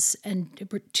friends. And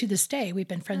to this day, we've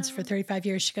been friends for 35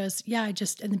 years. She goes, yeah, I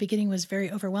just in the beginning was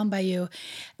very overwhelmed by you.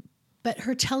 But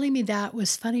her telling me that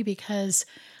was funny because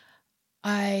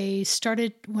I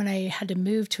started when I had to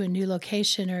move to a new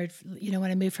location, or, when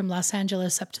I moved from Los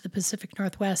Angeles up to the Pacific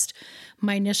Northwest,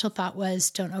 my initial thought was,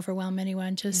 don't overwhelm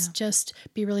anyone. Just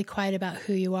be really quiet about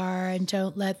who you are, and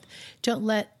don't let,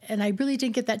 and I really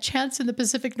didn't get that chance in the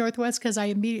Pacific Northwest, because I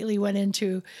immediately went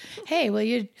into, hey, will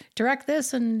you direct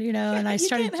this? And, and I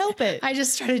started, you can't help it. I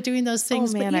just started doing those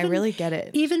things. Oh man, I really get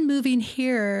it. Even moving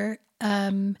here,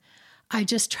 I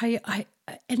just try,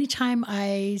 anytime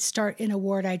I start in a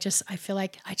ward, I feel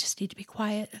like I just need to be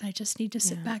quiet, and I just need to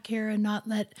sit back here and not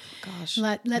let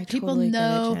people totally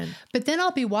know. But then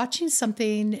I'll be watching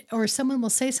something, or someone will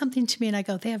say something to me, and I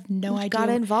go, they have no idea. Got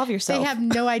to involve yourself. They have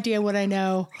no idea what I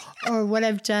know or what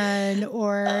I've done,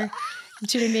 or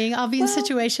do you know what I mean? I'll be in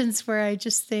situations where I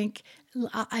just think,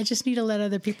 I just need to let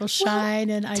other people shine,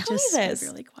 and I just be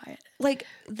really quiet. Like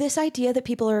this idea that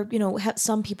people are,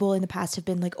 some people in the past have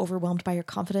been like overwhelmed by your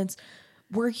confidence.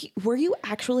 Were you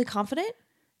actually confident?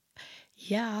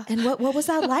 Yeah. And what was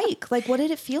that like? Like, what did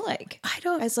it feel like? I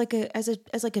don't, as like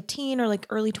a teen or like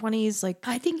early 20s, like.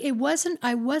 I think I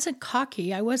wasn't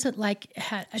cocky. I wasn't like,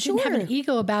 I didn't have an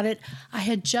ego about it. I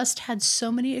had just had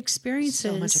so many experiences.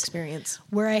 So much experience.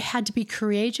 Where I had to be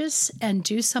courageous and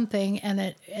do something, and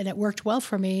it worked well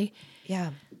for me. Yeah.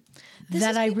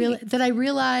 That I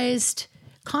realized,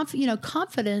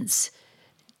 confidence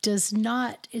is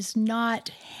not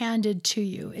handed to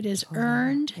you. It is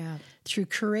earned through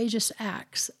courageous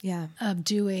acts of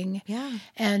doing. Yeah.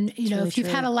 And, if you've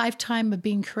had a lifetime of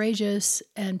being courageous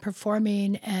and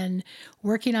performing and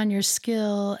working on your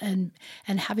skill and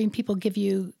having people give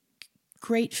you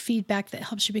great feedback that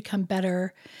helps you become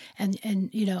better. And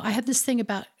I have this thing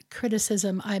about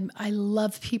criticism. I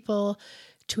love people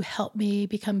to help me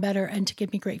become better and to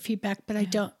give me great feedback, but I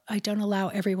don't allow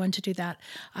everyone to do that.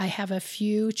 I have a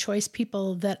few choice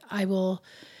people that I will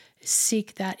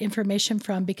seek that information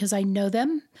from, because I know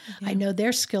them. Yeah. I know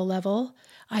their skill level.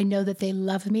 I know that they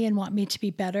love me and want me to be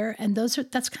better. And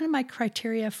that's kind of my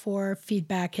criteria for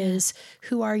feedback is,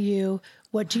 who are you?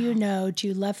 What do you know? Do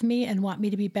you love me and want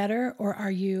me to be better? Or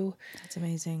are you... That's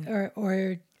amazing.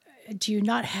 Or do you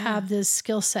not have this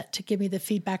skill set to give me the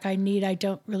feedback I need? I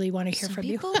don't really want to hear from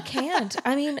you. People can't.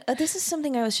 I mean, this is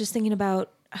something I was just thinking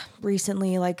about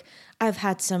recently. Like, I've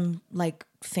had some like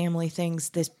family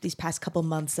things these past couple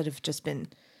months that have just been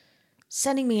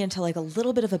sending me into like a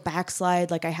little bit of a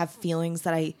backslide. Like, I have feelings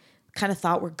that I kind of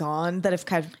thought were gone that have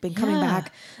kind of been coming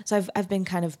back. So I've been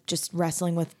kind of just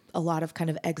wrestling with a lot of kind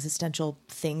of existential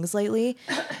things lately.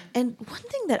 And one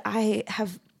thing that I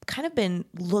have kind of been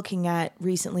looking at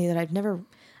recently that I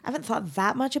haven't thought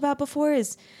that much about before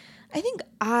is, I think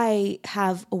I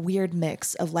have a weird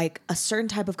mix of like a certain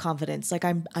type of confidence. Like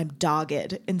I'm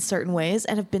dogged in certain ways,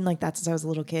 and have been like that since I was a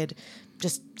little kid,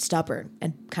 just stubborn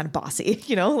and kind of bossy,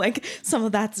 like some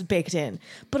of that's baked in,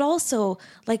 but also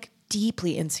like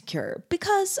deeply insecure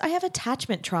because I have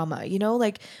attachment trauma,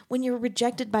 like when you're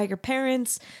rejected by your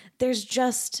parents, there's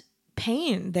just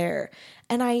pain there.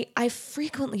 And I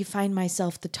frequently find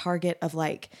myself the target of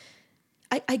like,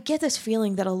 I get this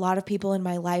feeling that a lot of people in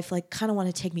my life like kind of want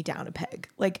to take me down a peg.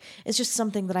 Like it's just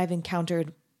something that I've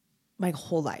encountered my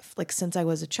whole life, like since I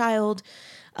was a child,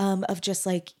 of just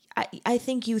like, I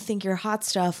think you think you're hot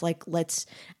stuff, like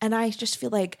and I just feel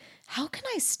like, how can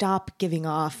I stop giving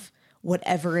off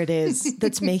whatever it is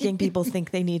that's making people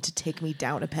think they need to take me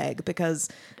down a peg? Because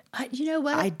you know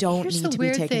what? I don't need to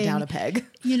be taken down a peg.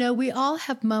 We all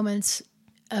have moments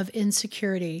of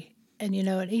insecurity. And,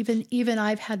 and even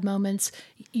I've had moments.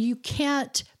 You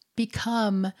can't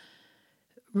become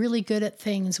really good at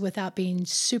things without being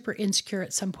super insecure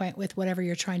at some point with whatever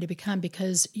you're trying to become,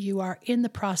 because you are in the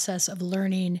process of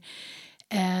learning.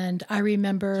 And I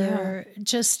remember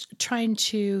just trying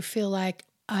to feel like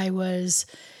I was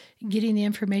getting the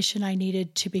information I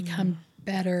needed to become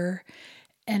better.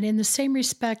 And in the same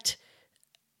respect,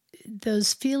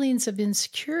 those feelings of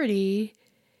insecurity,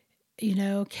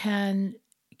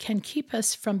 can keep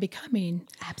us from becoming.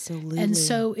 Absolutely. And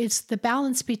so it's the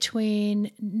balance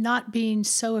between not being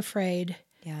so afraid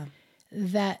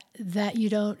that you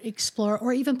don't explore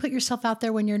or even put yourself out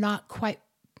there when you're not quite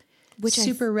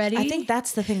super ready. I think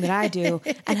that's the thing that I do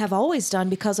and have always done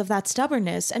because of that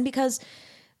stubbornness. And because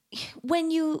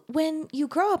when you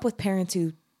grow up with parents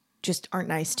who just aren't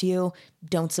nice to you,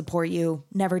 don't support you,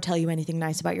 never tell you anything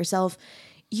nice about yourself,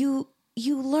 you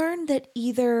learn that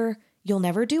either you'll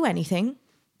never do anything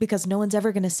because no one's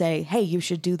ever going to say, hey, you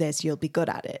should do this, you'll be good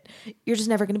at it. You're just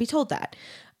never going to be told that.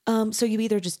 So you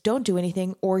either just don't do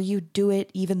anything, or you do it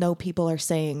even though people are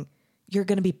saying, you're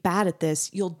going to be bad at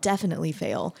this, you'll definitely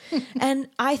fail. And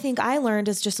I think I learned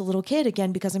as just a little kid,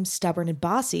 again, because I'm stubborn and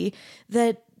bossy,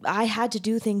 that I had to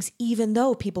do things even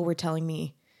though people were telling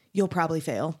me you'll probably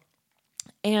fail.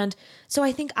 And so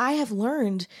I think I have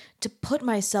learned to put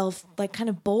myself like kind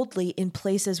of boldly in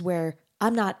places where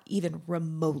I'm not even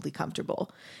remotely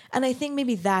comfortable. And I think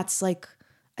maybe that's like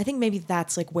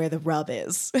where the rub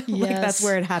is. Like that's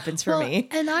where it happens for me.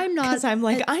 And I'm not, because I'm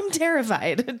like, I'm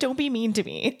terrified. Don't be mean to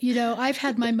me. You know, I've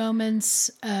had my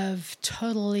moments of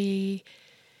totally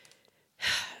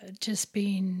just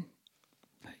being,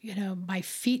 you know, my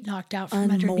feet knocked out from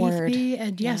underneath me.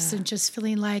 And yes, and just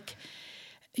feeling like,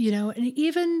 you know, and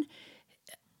even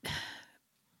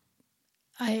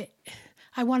I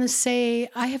want to say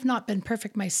I have not been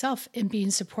perfect myself in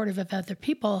being supportive of other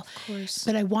people, of course,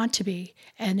 but I want to be.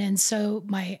 And so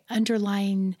my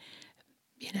underlying,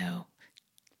 you know,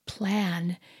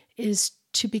 plan is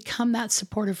to become that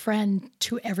supportive friend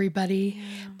to everybody.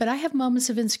 Yeah. But I have moments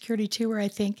of insecurity too, where I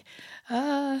think,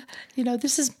 you know,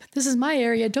 this is my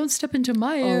area. Don't step into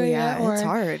my area. Yeah, or, it's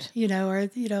hard. You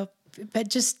know, but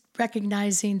just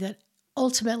recognizing that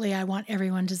ultimately I want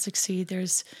everyone to succeed.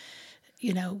 There's,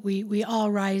 you know, we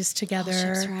all rise together.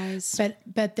 All ships rise.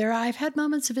 But I've had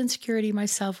moments of insecurity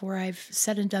myself where I've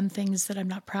said and done things that I'm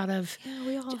not proud of. Yeah,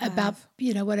 we all about, have.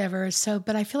 You know, whatever. So,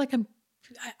 but I feel like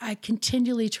I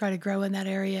continually try to grow in that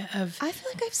area of. I feel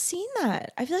like I've seen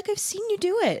that. I feel like I've seen you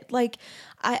do it. Like,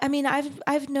 I mean,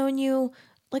 I've known you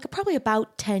like probably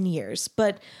about 10 years,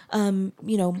 but,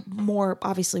 you know, more,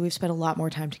 obviously we've spent a lot more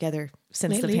time together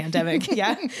since lately. The pandemic.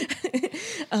 Yeah.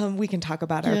 We can talk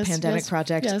about our pandemic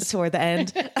project toward the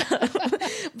end.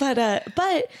 But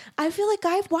I feel like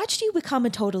I've watched you become a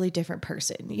totally different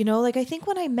person. You know, like I think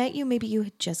when I met you, maybe you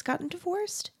had just gotten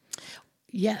divorced.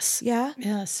 Yes. Yeah.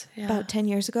 Yes. Yeah. About 10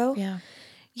 years ago. Yeah.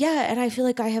 Yeah. And I feel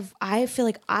like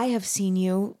I have seen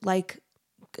you like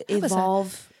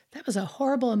evolve. That was a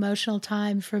horrible emotional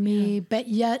time for me, but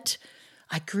yet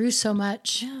I grew so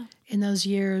much in those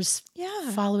years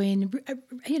following,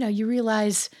 you know, you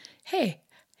realize, hey,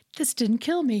 this didn't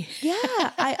kill me. Yeah.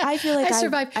 I feel like I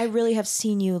survived. I really have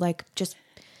seen you like just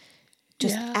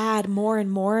add more and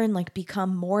more and like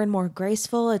become more and more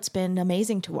graceful. It's been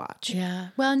amazing to watch. Yeah.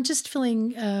 Well, and just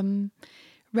feeling,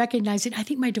 recognizing, I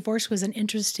think my divorce was an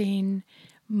interesting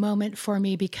moment for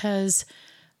me because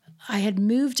I had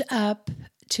moved up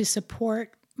to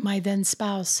support my then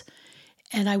spouse.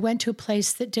 And I went to a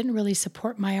place that didn't really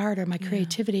support my art or my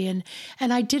creativity. And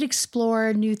I did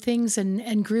explore new things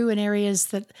and grew in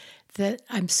areas that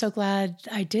I'm so glad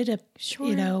I did,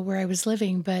 you know, where I was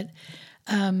living. But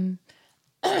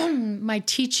my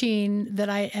teaching that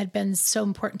had been so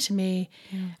important to me,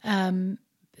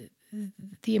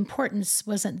 the importance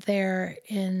wasn't there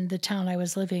in the town I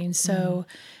was living. So,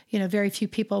 you know, very few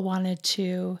people wanted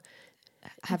to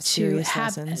have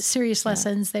serious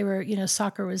lessons. They were, you know,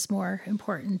 soccer was more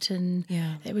important, and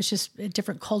it was just a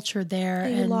different culture there.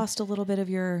 You lost a little bit of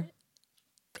your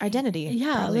identity.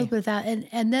 Yeah, probably. A little bit of that.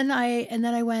 And then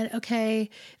I went,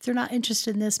 okay, if they're not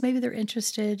interested in this, maybe they're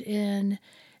interested in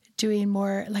doing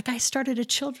more. Like I started a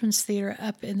children's theater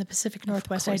up in the Pacific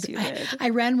Northwest. I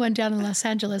ran one down in Los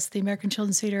Angeles, the American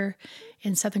Children's Theater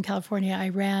in Southern California. I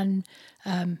ran.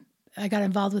 I got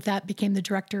involved with that, became the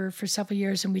director for several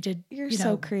years, and we did. You're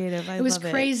so creative. It was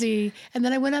crazy. And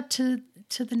then I went up to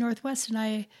the Northwest, and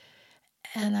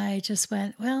I just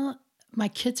went, well, my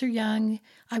kids are young.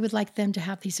 I would like them to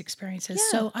have these experiences.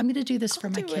 Yeah. So I'm going to do this for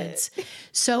my kids.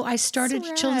 So I started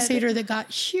a children's theater that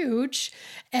got huge.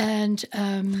 And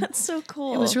that's so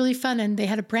cool. It was really fun. And they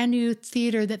had a brand new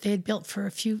theater that they had built for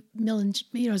a few million,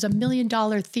 you know, it was $1 million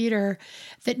theater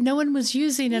that no one was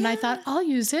using. And I thought, I'll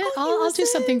use it. I'll do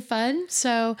something fun.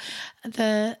 So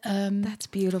that's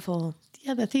beautiful.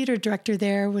 Yeah, the theater director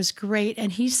there was great.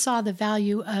 And he saw the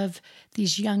value of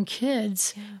these young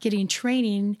kids getting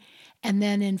training. And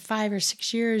then in 5 or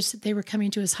 6 years, they were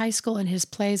coming to his high school, and his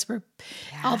plays were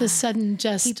all of a sudden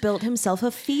just... He built himself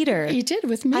a theater. He did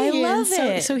with me. I love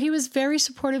it. So he was very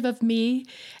supportive of me,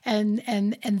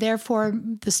 and therefore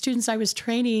the students I was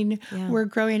training were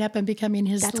growing up and becoming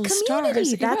his little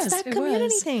stars. That's that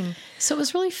community thing. So it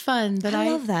was really fun. But I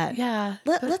love that. Yeah.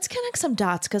 Let's connect some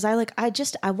dots, because I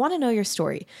want to know your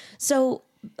story. So...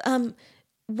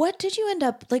 what did you end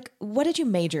up, like, what did you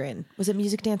major in? Was it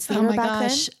music, dance, theater back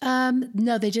then?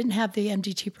 No, they didn't have the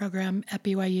MDT program at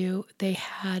BYU. They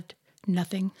had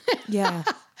nothing. Yeah.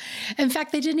 In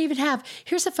fact, they didn't even have,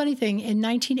 here's the funny thing. In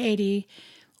 1980,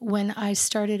 when I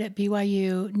started at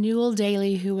BYU, Newell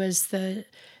Daly, who was the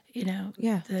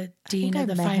dean of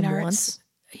the fine arts. Once.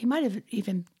 He might have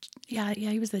even,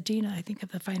 he was the dean, I think,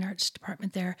 of the fine arts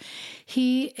department there.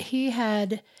 He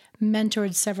had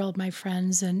mentored several of my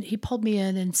friends, and he pulled me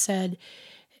in and said,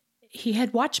 he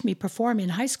had watched me perform in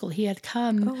high school. He had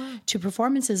come to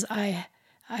performances. I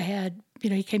had,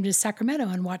 he came to Sacramento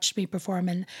and watched me perform,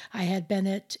 and I had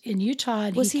been in Utah.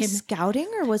 And was he scouting,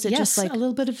 or was it just like a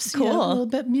little bit of cool, a little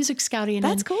bit music scouting?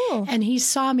 That's cool. And he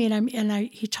saw me, and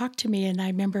he talked to me, and I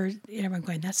remember everyone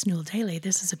going, "That's Newell Daly.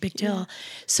 This is a big deal."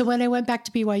 So when I went back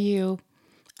to BYU,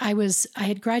 I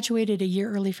had graduated a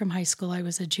year early from high school. I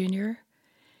was a junior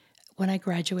when I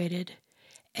graduated,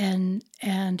 and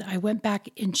I went back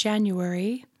in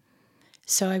January.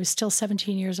 So I was still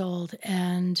 17 years old,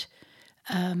 and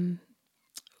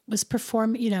was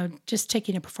just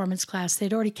taking a performance class.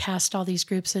 They'd already cast all these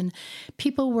groups, and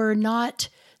people were not.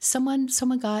 Someone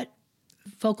got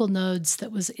vocal nodes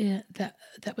that was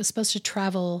supposed to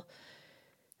travel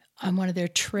on one of their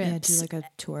trips. Yeah, do like a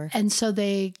tour. And so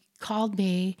they called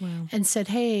me and said,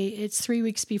 "Hey, it's 3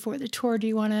 weeks before the tour. Do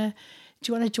you want to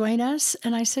join us?"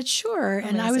 And I said, "Sure." Amazing.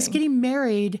 And I was getting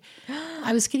married.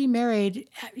 I was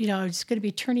going to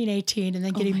be turning 18 and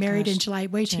then getting married in July.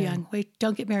 Way too young.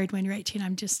 Don't get married when you're 18.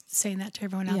 I'm just saying that to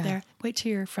everyone out there. Wait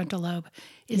till your frontal lobe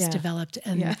is developed,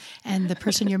 and the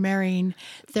person you're marrying,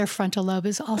 their frontal lobe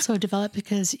is also developed,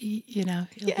 because it'll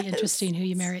be interesting who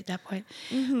you marry at that point.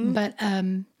 Mm-hmm. But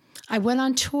I went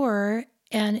on tour.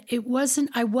 And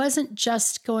I wasn't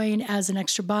just going as an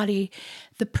extra body.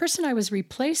 The person I was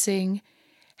replacing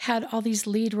had all these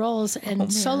lead roles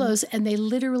and solos, and they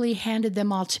literally handed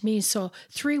them all to me. So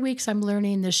 3 weeks I'm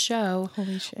learning the show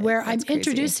where I'm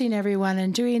introducing everyone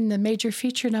and doing the major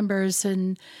feature numbers,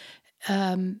 and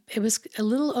it was a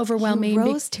little overwhelming. You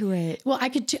rose to it. Well,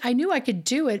 I knew I could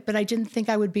do it, but I didn't think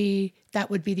that would be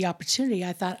the opportunity.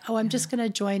 I thought, I'm just going to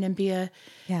join and be a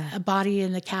body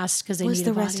in the cast because they need a body.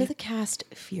 Was the rest of the cast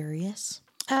furious?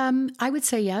 I would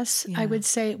say yes. Yeah. I would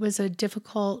say it was a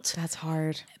difficult. That's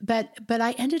hard. But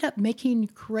I ended up making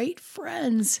great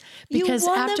friends because you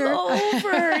won them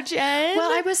over, Jen. Well,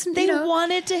 I wasn't. They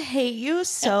wanted to hate you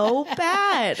so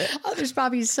bad. There's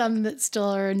probably some that still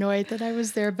are annoyed that I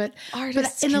was there, but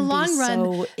artists in the can long be run,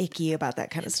 so icky about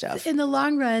that kind of stuff. In the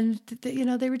long run,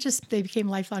 they became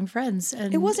lifelong friends,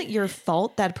 and it wasn't your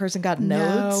fault that person got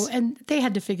nodes. No, and they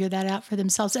had to figure that out for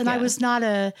themselves. And I was not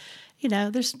a.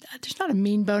 There's not a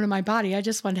mean bone in my body. I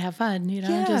just wanted to have fun.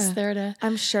 I'm just there to.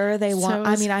 I'm sure they want.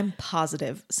 I'm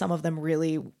positive some of them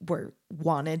really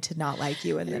wanted to not like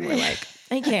you, and then were like,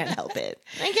 I can't help it.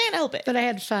 I can't help it. But I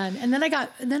had fun, and then I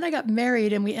got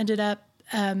married, and we ended up.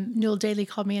 Newell Daly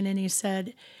called me in, and he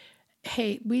said,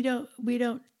 "Hey, we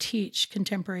don't teach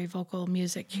contemporary vocal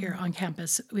music here on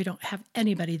campus. We don't have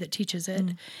anybody that teaches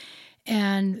it,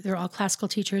 and they're all classical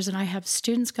teachers. And I have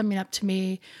students coming up to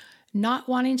me." Not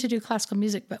wanting to do classical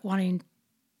music, but wanting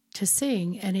to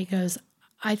sing. And he goes,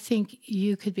 "I think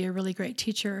you could be a really great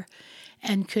teacher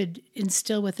and could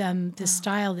instill with them this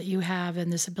style that you have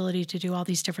and this ability to do all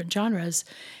these different genres."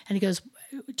 And he goes,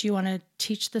 "Do you want to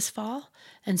teach this fall?"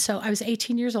 And so I was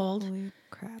 18 years old,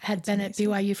 had been at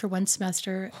BYU for one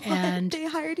semester. And they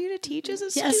hired you to teach as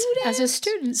a student? Yes, as a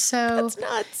student. So that's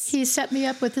nuts. He set me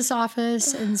up with this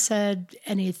office and said,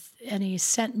 and he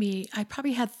sent me, I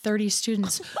probably had 30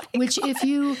 students, which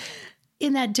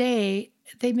in that day,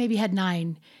 they maybe had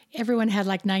 9. Everyone had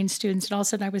like 9 students, and all of a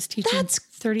sudden I was teaching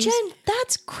 30. Jen,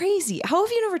 that's crazy. How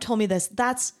have you never told me this?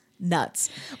 That's nuts.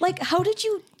 Like, how did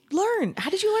you learn? How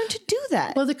did you learn to do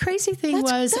that? Well, the crazy thing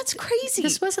that's crazy.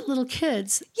 This wasn't little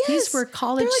kids. Yes, these were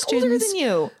college students older than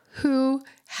you who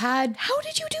had. How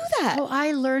did you do that? Oh,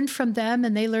 I learned from them,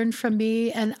 and they learned from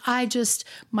me. And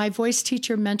my voice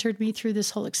teacher mentored me through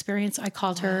this whole experience. I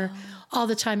called her all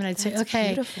the time, and I'd say,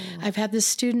 "Okay, beautiful. I've had this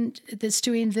student that's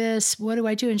doing this. What do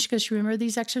I do?" And she goes, "You remember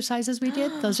these exercises we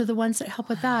did? Those are the ones that help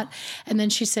with that." And then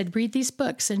she said, "Read these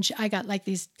books." And I got like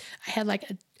these. I had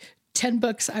like 10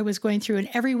 books I was going through, and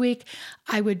every week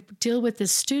I would deal with this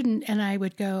student, and I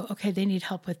would go, "Okay, they need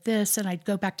help with this." And I'd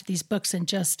go back to these books and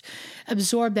just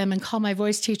absorb them and call my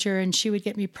voice teacher, and she would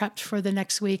get me prepped for the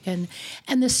next week. And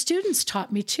the students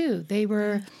taught me too. They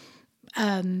were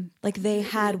like they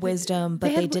had wisdom,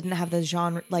 but they didn't have the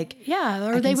genre. Like,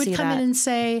 or they would come in and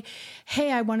say,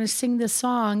 "Hey, I want to sing this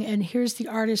song, and here's the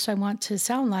artist I want to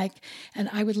sound like." And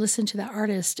I would listen to that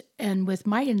artist, and with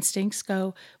my instincts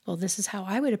go, "Well, this is how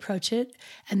I would approach it."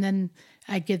 And then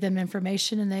I'd give them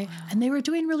information, and they were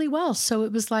doing really well. So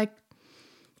it was like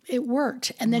it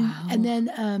worked. And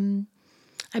then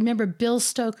I remember Bill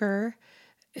Stoker,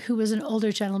 who was an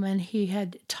older gentleman. He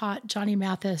had taught Johnny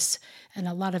Mathis and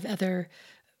a lot of other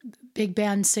big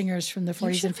band singers from the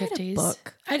 40s and 50s.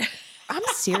 Book. I'm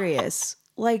serious.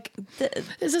 Like,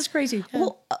 this is crazy.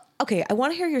 Well, okay, I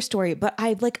want to hear your story, but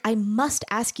I must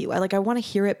ask you. I want to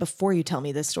hear it before you tell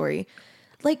me this story.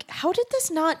 like, how did this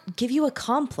not give you a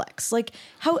complex? Like,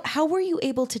 how were you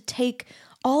able to take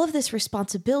all of this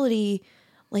responsibility,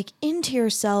 like, into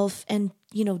yourself and,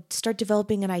 you know, start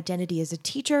developing an identity as a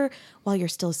teacher while you're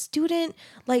still a student?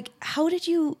 Like, how did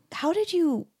you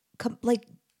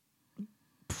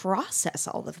process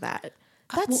all of that?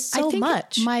 That's so I think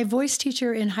much. My voice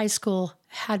teacher in high school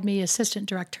had me assistant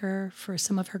director for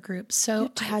some of her groups.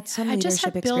 So you had some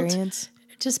leadership experience.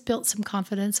 Just built some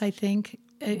confidence, I think.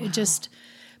 It just,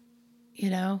 you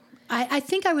know, I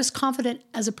think I was confident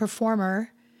as a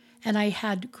performer, and I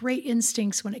had great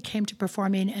instincts when it came to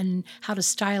performing and how to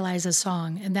stylize a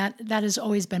song. And that has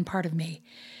always been part of me.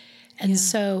 And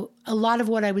so a lot of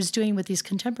what I was doing with these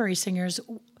contemporary singers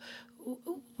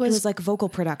was like vocal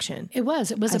production. It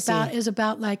was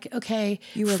about like, okay,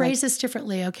 phrase this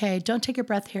differently. Okay, don't take your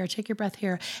breath here. Take your breath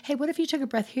here. Hey, what if you took a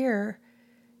breath here?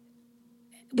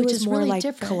 Which was more really like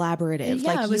different. Collaborative.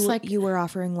 Yeah, like it was like you were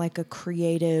offering like a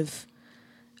creative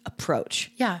approach.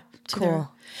 Yeah.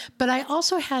 Cool. But I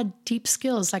also had deep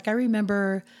skills. Like I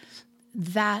remember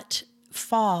that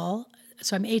fall,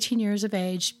 so I'm 18 years of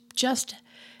age,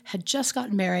 had just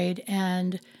gotten married,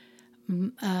 and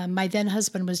my then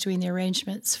husband was doing the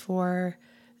arrangements for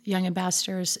Young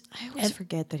Ambassadors. I always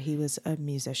forget that he was a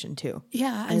musician too.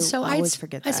 Yeah, and so I always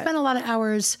forget that. I spent a lot of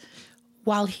hours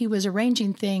while he was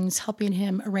arranging things, helping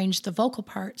him arrange the vocal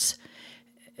parts,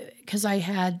 because I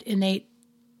had innate.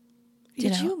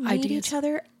 Did you meet ideas. each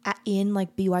other in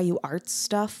like BYU arts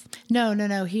stuff?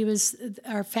 No. He was.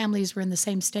 Our families were in the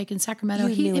same stake in Sacramento.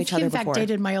 You knew each other in fact, before.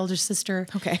 dated my older sister.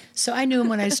 Okay. So I knew him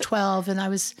when I was 12, and I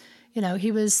was,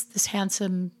 he was this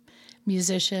handsome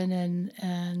musician,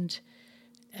 and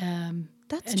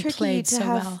that's and tricky played to so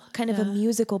have well. kind of a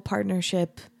musical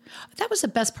partnership. That was the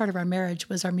best part of our marriage,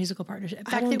 was our musical partnership. In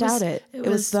fact, I don't doubt it. It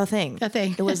was the thing. The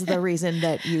thing. It was the reason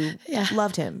that you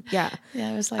loved him. Yeah.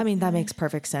 Yeah, it was like. I mean, that makes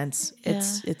perfect sense. Yeah.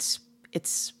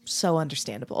 It's so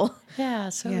understandable. Yeah,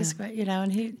 so it was great,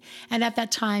 and at that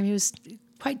time he was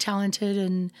quite talented,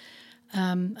 and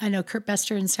I know Kurt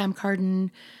Bester and Sam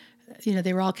Carden,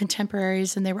 they were all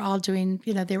contemporaries, and they were all doing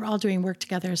work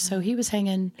together. So he was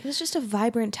hanging. It was just a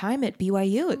vibrant time at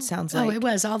BYU. It sounds like. Oh, it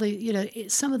was all the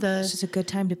some of the. It's just a good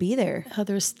time to be there.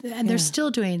 Others, and they're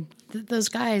still doing those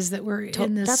guys that were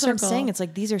in this. That's circle. what I'm saying. It's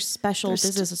like these are special.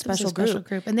 This is a special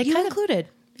group, and they you kind included.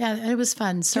 Yeah, and it was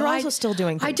fun. So you're also still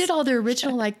doing things. I did all their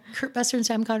original, like Kurt Bester and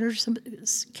Sam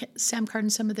Carden,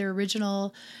 some of their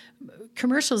original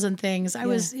commercials and things. I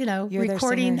was,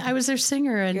 recording. I was their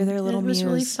singer, and you're their little it was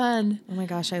muse. really fun. Oh my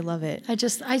gosh, I love it.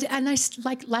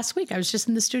 Like last week, I was just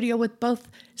in the studio with both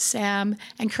Sam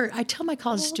and Kurt. I tell my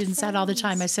college students that all the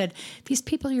time. I said, these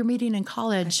people you're meeting in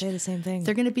college, I say the same thing.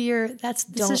 They're going to be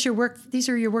this is your work. These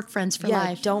are your work friends for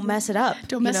life. Don't mess it up.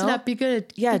 Don't mess it up. Be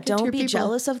good. Yeah, be good don't be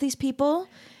jealous of these people.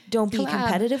 Don't be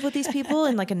competitive with these people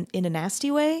in like in a nasty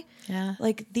way. Yeah.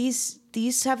 Like these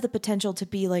have the potential to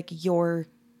be like your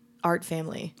art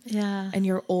family. Yeah. And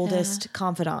your oldest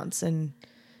confidants. And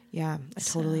I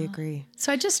totally agree.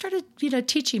 So I just started,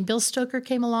 teaching. Bill Stoker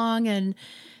came along, and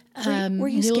were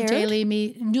you scared?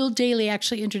 Newell Daly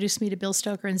actually introduced me to Bill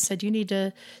Stoker and said, you need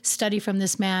to study from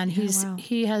this man.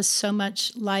 He has so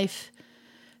much life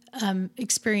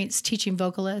experience teaching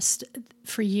vocalists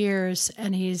for years,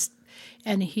 and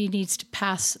he needs to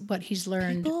pass what he's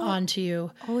learned on to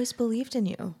you. Always believed in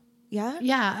you. Yeah?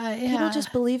 Yeah. People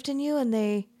just believed in you, and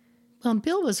they... Well,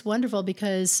 Bill was wonderful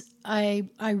because I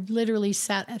literally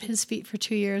sat at his feet for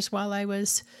 2 years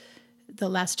the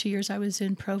last 2 years I was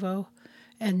in Provo,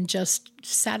 and just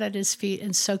sat at his feet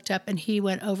and soaked up. And he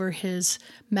went over his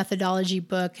methodology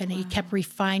book, and he kept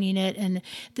refining it. And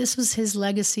this was his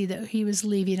legacy that he was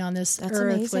leaving on this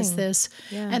earth. Amazing. Was this.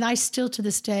 Yeah. And I still, to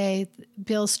this day,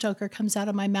 Bill Stoker comes out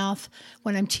of my mouth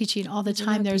when I'm teaching all the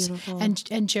time. And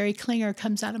Jeri Clinger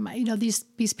comes out of my,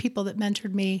 these people that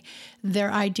mentored me, their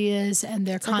ideas and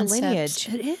their concepts. Like a lineage.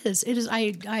 It is.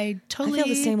 I totally I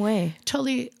feel the same way.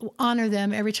 Totally honor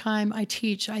them every time I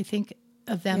teach. I think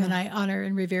of them, and I honor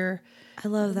and revere. I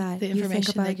love that. The information you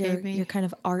think about they gave me. Your kind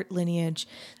of art lineage.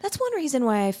 That's one reason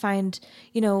why I find,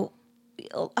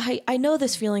 I know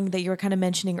this feeling that you were kind of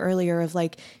mentioning earlier of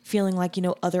like feeling like,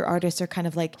 other artists are kind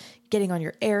of like getting on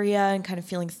your area and kind of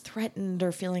feeling threatened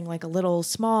or feeling like a little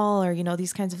small or,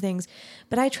 these kinds of things.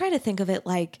 But I try to think of it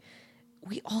like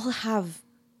we all have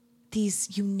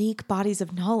these unique bodies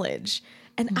of knowledge.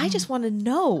 And I just want to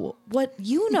know what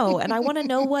you know. And I want to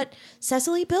know what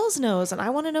Cecily Bills knows. And I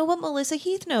want to know what Melissa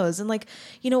Heath knows. And like,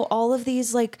 all of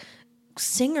these like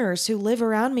singers who live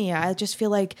around me. I just feel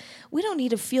like we don't need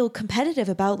to feel competitive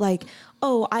about like,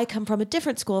 oh, I come from a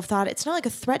different school of thought. It's not like a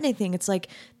threatening thing. It's like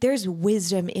there's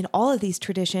wisdom in all of these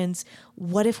traditions.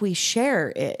 What if we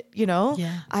share it? You know?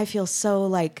 Yeah. I feel so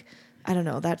like, I don't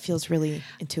know, that feels really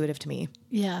intuitive to me.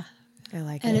 Yeah. I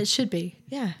like and it. it should be.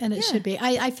 Yeah. And it should be.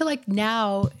 I feel like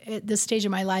now at this stage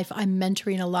of my life, I'm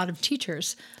mentoring a lot of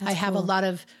teachers. I have a lot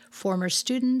of former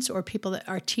students or people that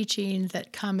are teaching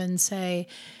that come and say,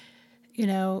 you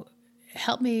know,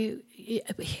 help me.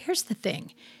 Here's the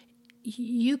thing.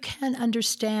 You can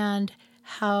understand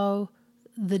how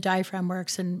the diaphragm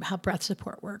works and how breath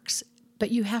support works,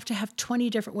 but you have to have 20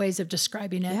 different ways of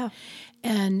describing it. Yeah.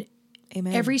 And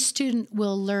Amen. every student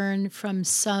will learn from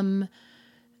some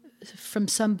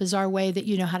bizarre way that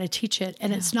you know how to teach it.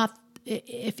 And it's not,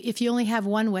 if you only have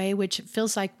one way, which it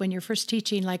feels like when you're first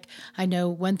teaching, like I know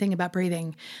one thing about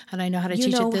breathing and I know how to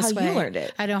teach it this way. You learned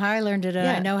it. I know how I learned it and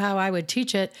I know how I would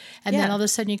teach it. And then all of a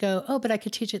sudden you go, oh, but I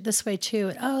could teach it this way too.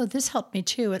 And oh, this helped me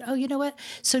too. And oh, you know what?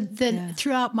 So then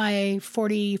throughout my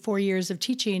 44 years of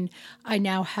teaching, I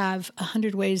now have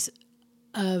 100 ways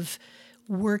of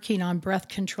working on breath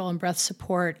control and breath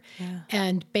support.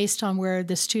 And based on where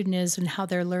the student is and how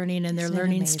they're learning and their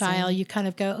learning style, you kind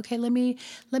of go, okay, let me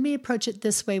approach it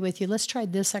this way with you. Let's try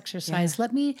this exercise.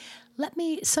 Let me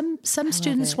some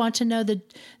students want to know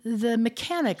the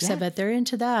mechanics of it. They're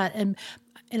into that. And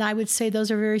I would say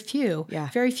those are very few.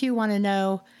 Very few want to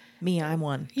know. Me, I'm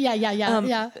one.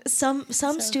 Yeah. Some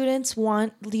students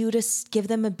want you to give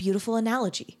them a beautiful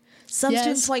analogy. Some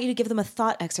students want you to give them a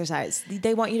thought exercise.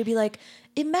 They want you to be like,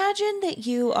 imagine that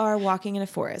you are walking in a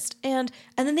forest, and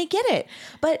then they get it.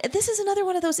 But this is another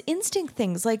one of those instinct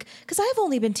things, like, because I've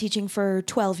only been teaching for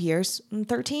 12 years,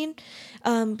 13.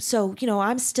 So, you know,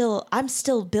 I'm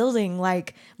still building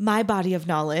like my body of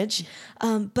knowledge.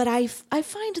 But I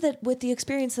find that with the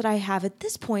experience that I have at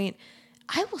this point,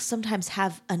 I will sometimes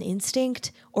have an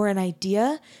instinct or an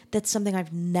idea that's something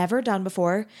I've never done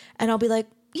before. And I'll be like,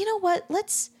 you know what,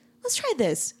 let's try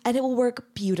this. And it will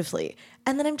work beautifully.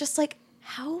 And then I'm just like,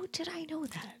 how did I know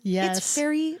that? Yes. It's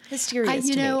very mysterious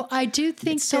to me. I do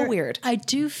think it's so weird. I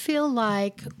do feel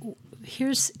like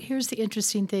here's the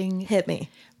interesting thing. Hit me.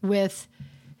 With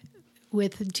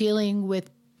dealing with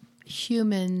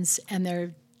humans and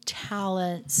their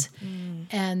talents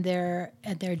and their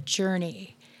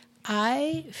journey.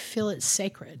 I feel it's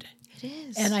sacred. It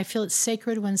is. And I feel it's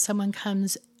sacred when someone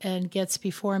comes and gets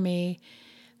before me.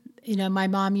 You know, my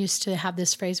mom used to have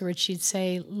this phrase where she'd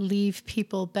say, leave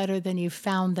people better than you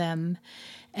found them.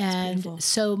 And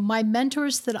so my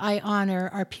mentors that I honor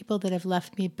are people that have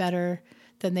left me better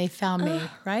than they found me,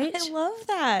 right? I love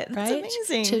that. That's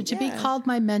amazing. To be called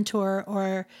my mentor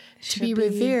or to be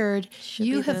revered,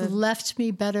 you have left me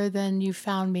better than you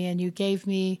found me, and you gave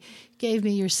me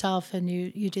yourself, and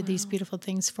you did these beautiful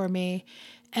things for me.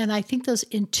 And I think those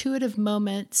intuitive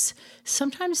moments,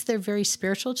 sometimes they're very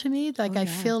spiritual to me. Like I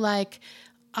feel like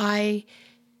I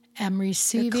am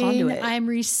receiving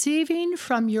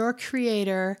from your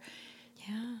creator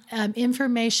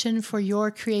information for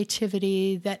your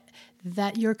creativity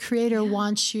that your creator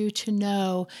wants you to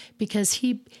know, because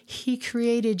he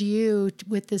created you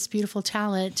with this beautiful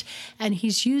talent, and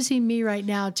he's using me right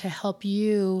now to help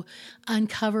you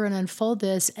uncover and unfold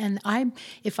this. And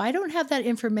if I don't have that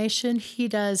information, he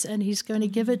does, and he's going to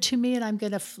give it to me, and I'm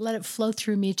going to let it flow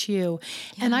through me to you.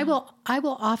 And I will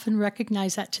often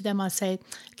recognize that to them. I'll say,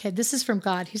 okay, this is from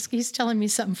God. He's telling me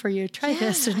something for you. Try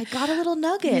this. And I got a little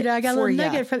nugget. You know, I got a little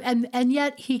nugget from, and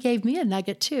yet he gave me a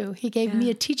nugget too. He gave me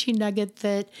a teaching nugget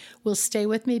that will stay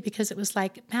with me, because it was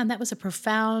like, man, that was a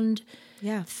profound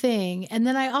thing. And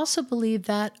then I also believe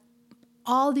that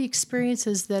all the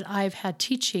experiences that I've had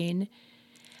teaching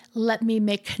let me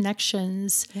make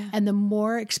connections. And the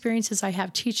more experiences I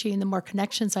have teaching, the more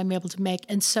connections I'm able to make.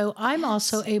 And so I'm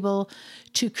also able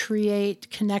to create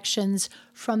connections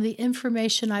from the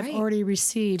information I've already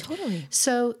received. Totally.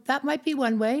 So that might be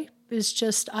one way, is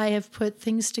just I have put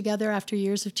things together after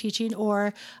years of teaching,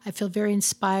 or I feel very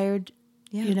inspired,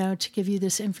 you know, to give you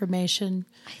this information.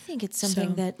 I think it's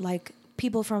something that like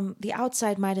people from the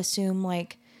outside might assume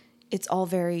like it's all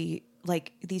very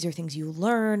like these are things you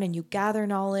learn and you gather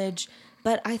knowledge.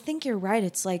 But I think you're right.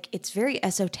 It's like, it's very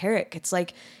esoteric. It's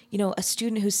like, you know, a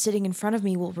student who's sitting in front of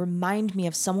me will remind me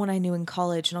of someone I knew in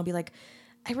college. And I'll be like,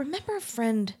 I remember a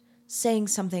friend saying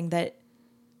something that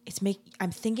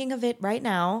I'm thinking of it right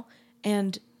now.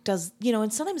 And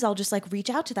and sometimes I'll just like reach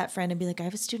out to that friend and be like, I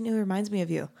have a student who reminds me of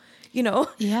you, you know?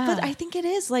 Yeah. But I think it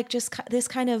is like just this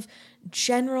kind of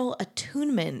general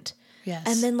attunement. Yes.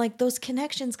 And then like those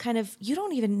connections kind of, you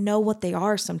don't even know what they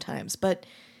are sometimes, but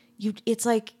it's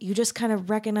like you just kind of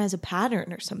recognize a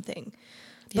pattern or something.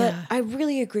 But I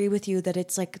really agree with you that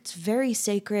it's like, it's very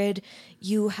sacred.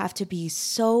 You have to be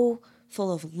so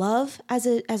full of love as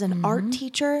an art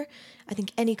teacher. I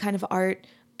think any kind of art,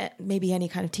 maybe any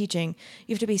kind of teaching,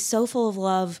 you have to be so full of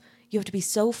love. You have to be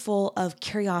so full of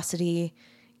curiosity.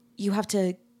 You have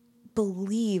to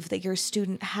believe that your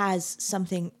student has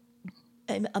something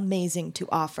amazing to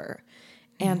offer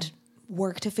and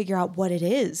work to figure out what it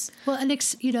is. Well, and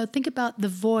think about the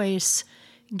voice,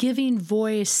 giving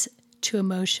voice to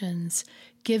emotions,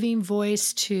 giving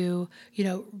voice to,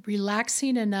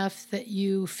 relaxing enough that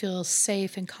you feel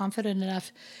safe and confident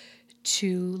enough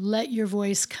to let your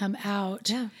voice come out.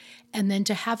 Yeah. And then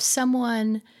to have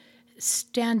someone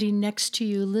standing next to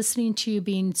you, listening to you,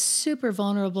 being super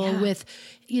vulnerable with,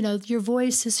 your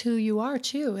voice is who you are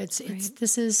too.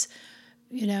 This is,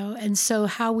 and so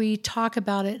how we talk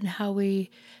about it and how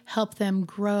we help them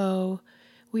grow,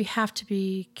 we have to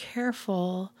be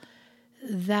careful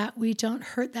that we don't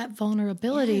hurt that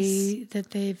vulnerability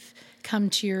that they've come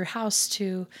to your house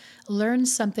to learn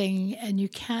something, and you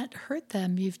can't hurt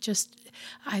them.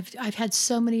 I've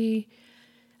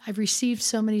received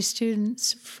so many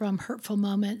students from hurtful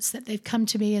moments that they've come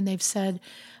to me and they've said,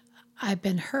 I've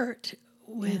been hurt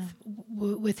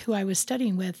with who I was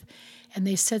studying with, and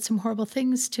they said some horrible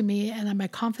things to me, and my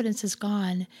confidence is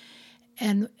gone,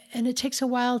 and it takes a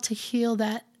while to heal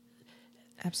that.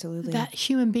 Absolutely. That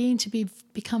human being to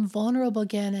become vulnerable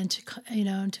again, and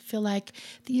to feel like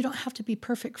you don't have to be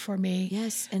perfect for me.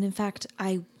 Yes, and in fact,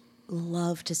 I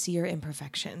love to see your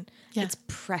imperfection. Yeah. It's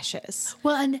precious.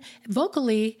 Well, and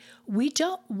vocally, we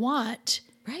don't want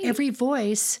every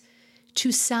voice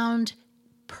to sound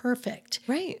perfect.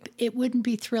 Right. It wouldn't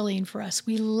be thrilling for us.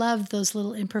 We love those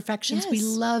little imperfections. Yes. We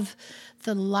love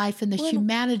the life and the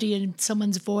humanity in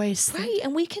someone's voice. Right,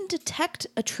 and we can detect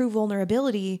a true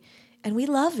vulnerability, and we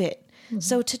love it. Mm-hmm.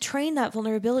 So to train that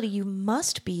vulnerability, you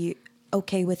must be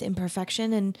okay with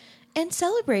imperfection and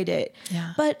celebrate it.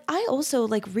 Yeah. But I also,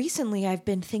 recently I've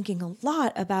been thinking a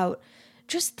lot about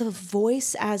just the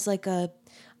voice as a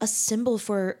symbol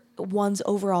for one's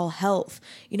overall health.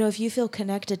 If you feel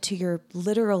connected to your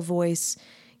literal voice,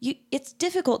 it's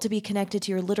difficult to be connected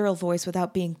to your literal voice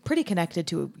without being pretty connected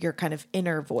to your kind of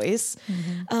inner voice.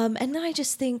 Mm-hmm. And then I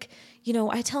just think,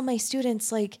 I tell my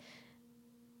students,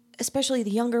 especially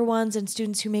the younger ones and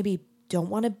students who maybe don't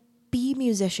want to be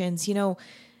musicians,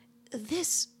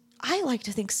 I like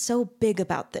to think so big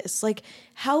about this.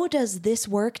 How does this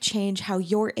work change how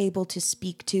you're able to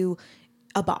speak to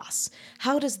a boss?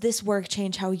 How does this work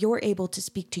change how you're able to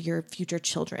speak to your future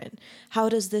children? How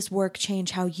does this work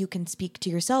change how you can speak to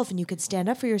yourself and you can stand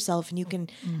up for yourself and you can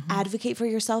advocate for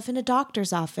yourself in a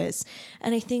doctor's office?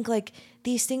 And I think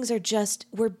these things are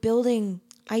we're building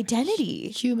identity.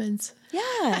 Humans.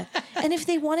 Yeah. And if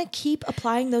they want to keep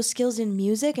applying those skills in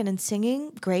music and in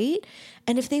singing, great.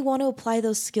 And if they want to apply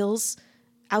those skills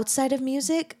outside of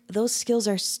music, those skills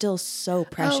are still so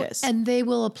precious. And they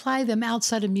will apply them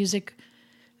outside of music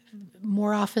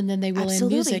more often than they will in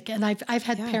music. And I've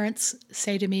had parents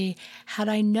say to me, had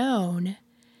I known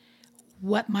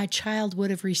what my child would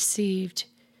have received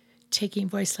taking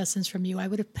voice lessons from you, I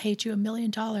would have paid you $1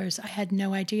 million. I had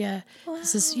no idea. Wow.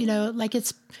 This is,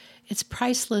 it's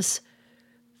priceless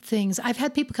things. I've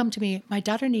had people come to me, my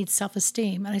daughter needs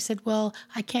self-esteem. And I said, well,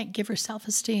 I can't give her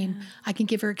self-esteem. Yeah. I can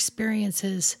give her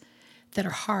experiences that are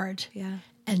hard. Yeah.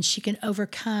 And she can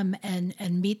overcome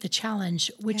and meet the challenge,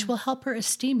 which will help her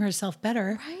esteem herself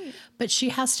better. Right. But she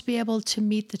has to be able to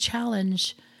meet the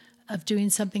challenge of doing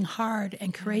something hard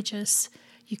and courageous.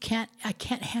 I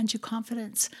can't hand you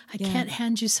confidence. I can't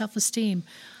hand you self-esteem.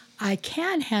 I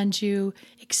can hand you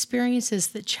experiences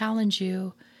that challenge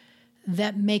you,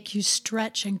 that make you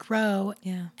stretch and grow.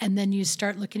 Yeah. And then you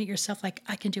start looking at yourself like,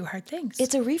 I can do hard things.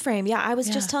 It's a reframe. Yeah. I was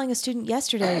just telling a student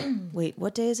yesterday, wait,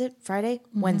 what day is it? Friday?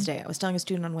 Mm-hmm. Wednesday. I was telling a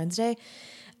student on Wednesday,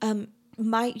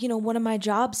 one of my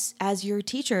jobs as your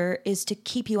teacher is to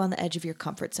keep you on the edge of your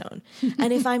comfort zone.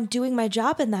 And if I'm doing my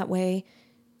job in that way,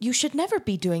 you should never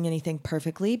be doing anything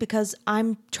perfectly because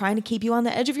I'm trying to keep you on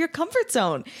the edge of your comfort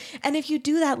zone. And if you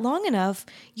do that long enough,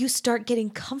 you start getting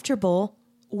comfortable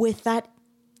with that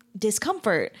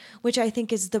discomfort, which I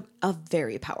think is a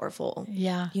very powerful, you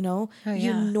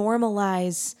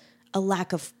normalize a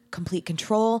lack of complete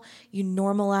control, you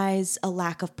normalize a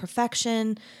lack of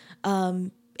perfection,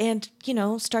 and,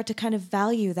 start to kind of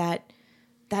value that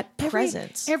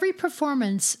presence. Every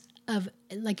performance of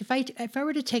if I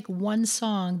were to take one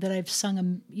song that I've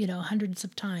sung, hundreds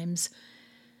of times,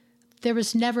 there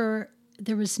was never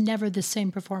there was never the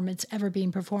same performance ever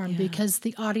being performed because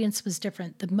the audience was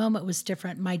different. The moment was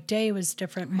different. My day was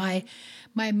different. Right.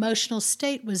 My emotional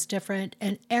state was different.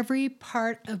 And every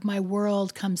part of my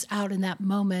world comes out in that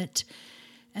moment.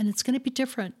 And it's going to be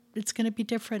different. It's going to be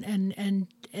different.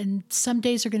 And some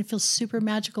days are going to feel super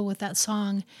magical with that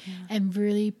song and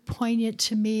really poignant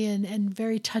to me and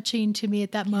very touching to me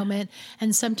at that moment.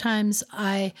 And sometimes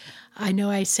I know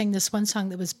I sang this one song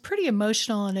that was pretty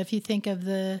emotional. And if you think of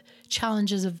the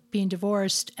challenges of being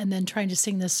divorced and then trying to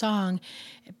sing this song,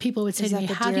 people would say to me,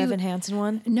 "How do you?" Evan Hansen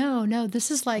one? No.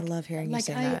 This is like, I love hearing you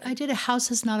sing that. I did A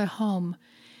House Is Not a Home.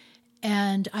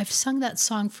 And I've sung that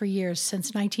song for years.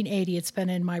 Since 1980, it's been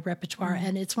in my repertoire.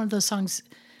 And it's one of those songs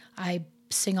I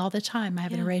sing all the time. I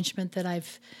have an arrangement that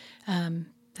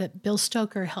that Bill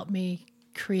Stoker helped me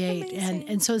create.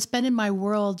 And so it's been in my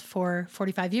world for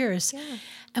 45 years. Yeah.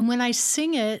 And when I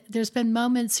sing it, there's been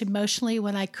moments emotionally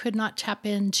when I could not tap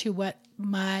into what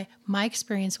my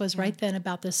experience was right then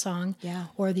about this song,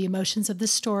 or the emotions of the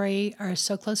story are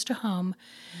so close to home.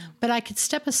 But I could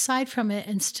step aside from it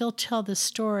and still tell the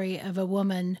story of a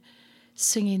woman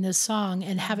singing this song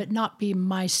and have it not be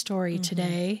my story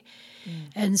today.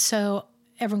 And so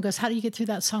everyone goes, "How do you get through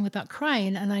that song without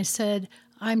crying?" And I said,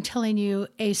 "I'm telling you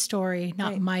a story,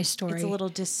 not my story." It's a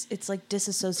little it's like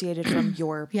disassociated from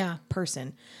your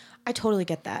person. I totally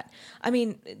get that. I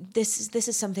mean, this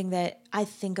is something that I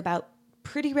think about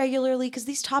pretty regularly because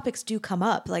these topics do come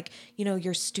up. Like,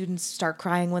 your students start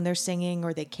crying when they're singing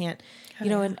or they can't,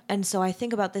 and so I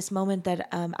think about this moment that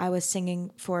I was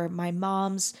singing for my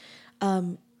mom's.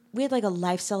 We had like a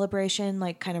life celebration,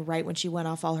 like kind of right when she went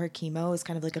off all her chemo. It was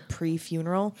kind of like a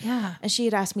pre-funeral. Yeah. And she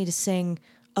had asked me to sing,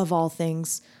 of all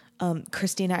things,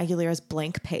 Christina Aguilera's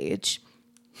Blank Page.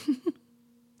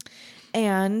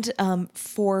 And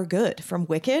For Good from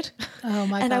Wicked. Oh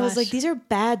my gosh. And I was like, these are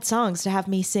bad songs to have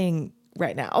me sing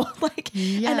right now.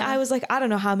 And I was like, I don't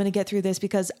know how I'm going to get through this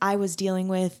because I was dealing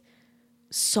with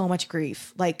so much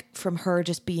grief, like from her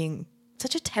just being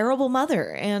such a terrible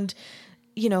mother. And,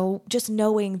 just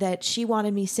knowing that she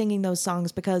wanted me singing those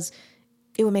songs because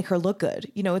it would make her look good.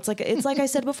 It's like I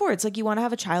said before, it's like you want to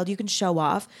have a child, you can show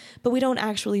off, but we don't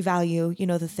actually value,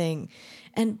 the thing.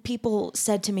 And people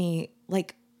said to me,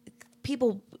 like,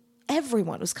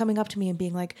 everyone was coming up to me and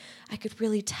being like, I could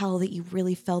really tell that you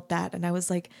really felt that. And I was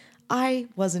like, I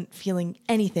wasn't feeling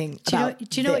anything about this.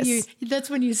 Do you know that's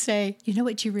when you say,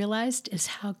 what you realized is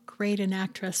how great an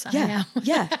actress I am.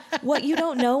 Yeah. What you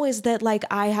don't know is that like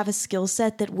I have a skill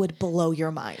set that would blow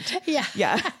your mind. Yeah.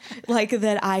 Yeah. Like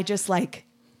that I just like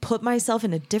put myself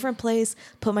in a different place,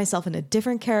 put myself in a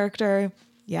different character.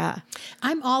 Yeah.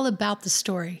 I'm all about the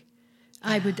story.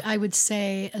 I would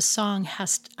say a song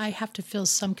I have to feel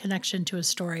some connection to a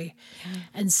story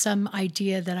and some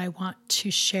idea that I want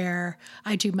to share.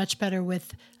 I do much better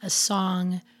with a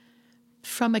song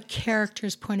from a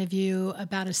character's point of view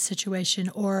about a situation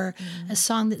or a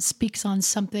song that speaks on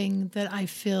something that I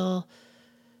feel,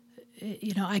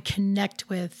 I connect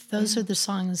with. Those are the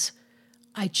songs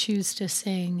I choose to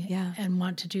sing and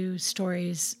want to do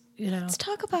stories. Let's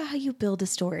talk about how you build a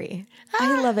story.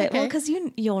 I love it. Okay. Well, because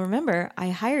you'll remember I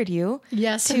hired you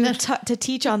to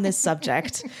teach on this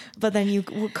subject, but then you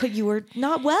were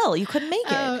not well. You couldn't make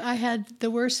it. I had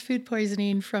the worst food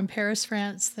poisoning from Paris,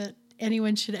 France that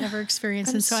anyone should ever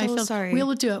experience. And so I feel sorry. We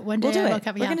will do it one day. We'll do it.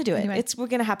 We're going to do it. Anyway. We're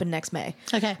going to happen next May.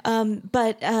 Okay.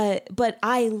 But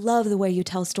I love the way you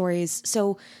tell stories.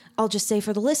 So I'll just say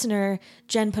for the listener,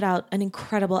 Jen put out an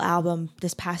incredible album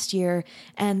this past year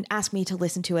and asked me to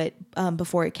listen to it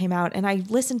before it came out. And I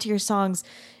listened to your songs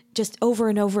just over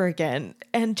and over again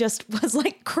and just was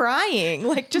like crying,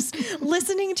 like just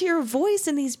listening to your voice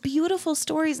and these beautiful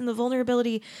stories and the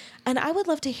vulnerability. And I would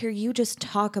love to hear you just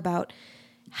talk about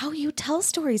how you tell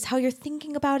stories, how you're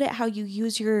thinking about it, how you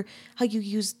use your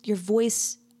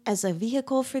voice as a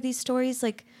vehicle for these stories.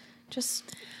 Like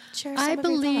just share some of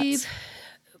your thoughts.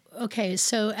 Okay,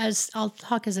 so I'll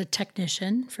talk as a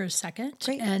technician for a second.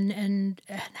 Great. And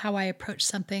how I approach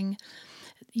something.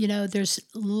 There's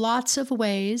lots of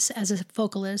ways as a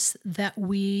vocalist that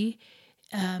we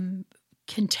can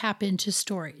tap into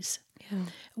stories. Yeah.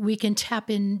 We can tap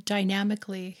in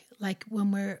dynamically, like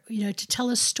when we're, to tell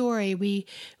a story, we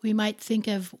might think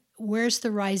of where's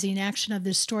the rising action of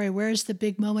this story? Where's the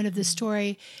big moment of the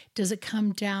story? Does it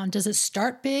come down? Does it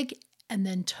start big and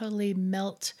then totally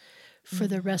melt for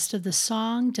the rest of the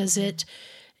song? Is it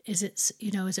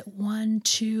 1,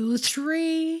 2,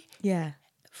 3? Yeah.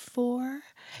 4?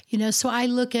 So I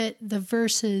look at the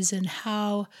verses and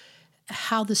how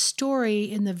the story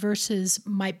in the verses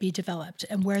might be developed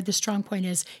and where the strong point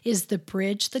is the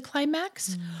bridge the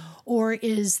climax or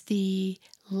is the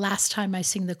last time I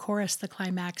sing the chorus, the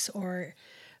climax, or,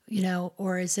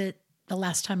 or is it the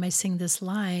last time I sing this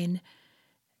line?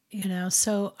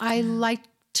 So I like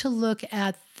to look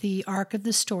at the arc of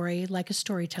the story like a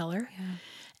storyteller,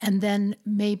 and then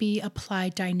maybe apply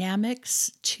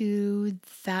dynamics to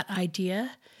that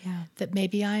idea. Yeah. That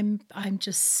maybe I'm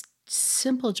just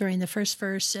simple during the first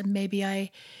verse, and maybe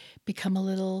I become a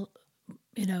little,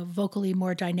 vocally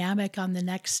more dynamic on the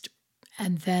next,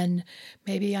 and then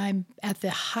maybe I'm at the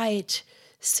height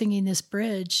singing this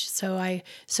bridge. So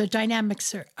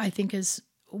dynamics I think is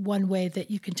one way that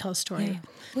you can tell a story. Yeah.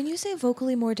 When you say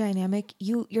vocally more dynamic,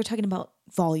 you're talking about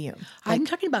volume. I'm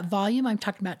talking about volume. I'm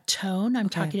talking about tone. I'm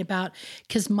talking about,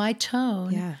 because my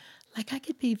tone, like I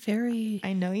could be very.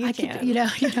 I know you can. I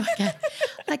can.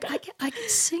 Like I could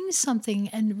sing something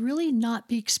and really not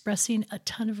be expressing a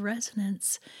ton of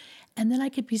resonance, and then I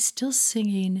could be still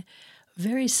singing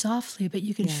very softly, but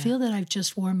you can feel that I've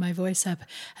just warmed my voice up,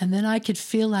 and then I could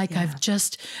feel like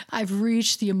I've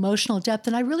reached the emotional depth,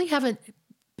 and I really haven't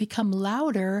become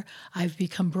louder. I've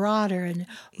become broader, and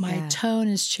my tone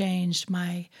has changed.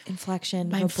 My inflection,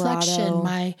 my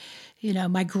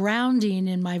grounding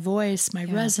in my voice, my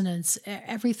resonance,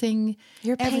 everything.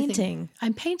 You're painting.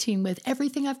 I'm painting with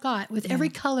everything I've got, with every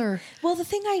color. Well, the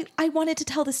thing I wanted to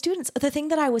tell the students, the thing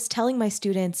that I was telling my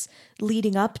students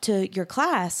leading up to your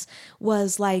class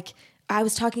was like, I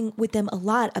was talking with them a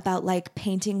lot about like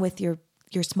painting with your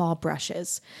small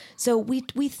brushes. So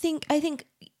I think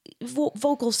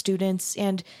vocal students,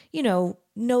 and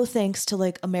no thanks to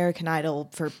like American Idol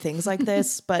for things like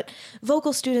this, but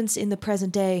vocal students in the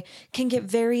present day can get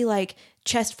very like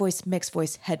chest voice, mixed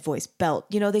voice, head voice, belt.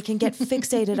 They can get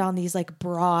fixated on these like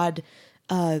broad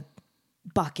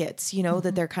buckets,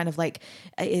 that they're kind of like,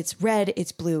 it's red,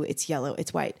 it's blue, it's yellow,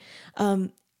 it's white.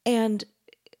 And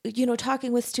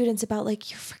talking with students about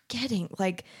like,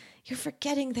 you're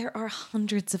forgetting there are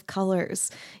hundreds of colors.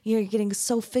 You're getting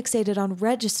so fixated on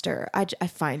register. I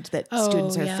find that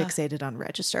students are fixated on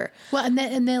register. Well,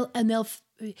 and they'll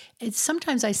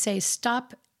sometimes I say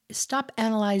stop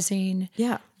analyzing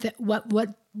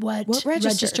what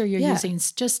register you're using.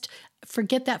 Just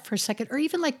forget that for a second. Or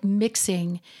even like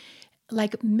mixing.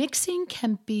 Like mixing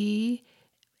can be,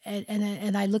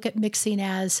 and I look at mixing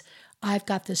as I've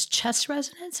got this chest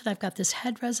resonance and I've got this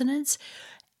head resonance.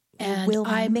 And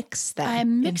I'm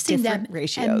mixing in them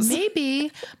ratios.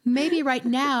 And maybe right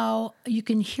now you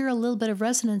can hear a little bit of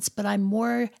resonance, but I'm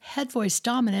more head voice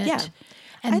dominant. Yeah.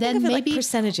 And I then think of maybe it like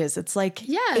percentages. It's like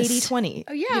 80-20.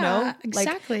 Oh, yeah,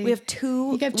 exactly. Like we have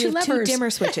two levers. Two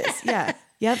dimmer switches. Yeah.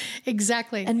 Yep.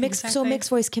 Exactly. And mixed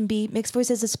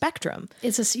voice is a spectrum.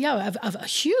 It's of a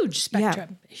huge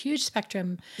spectrum. A huge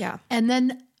spectrum. Yeah. And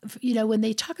then when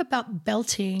they talk about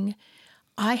belting,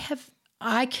 I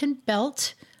can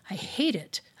belt. I hate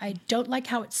it. I don't like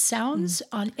how it sounds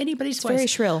on anybody's voice. Very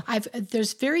shrill.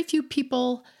 There's very few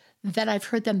people that I've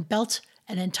heard them belt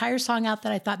an entire song out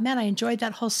that I thought, man, I enjoyed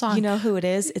that whole song. You know who it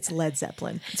is? It's Led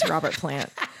Zeppelin. It's Robert Plant.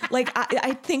 Like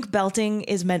I think belting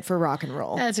is meant for rock and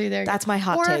roll. That's my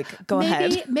hot take. Go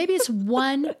ahead. Maybe it's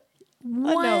one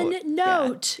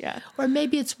note. Yeah. Or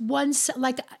maybe it's one So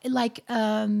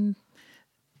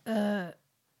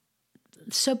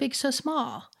Big, So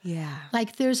Small. Yeah.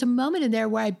 Like there's a moment in there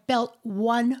where I belt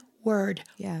one word.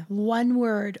 Yeah. One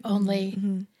word only.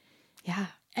 Mm-hmm. Yeah.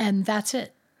 And that's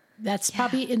it. That's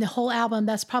probably in the whole album.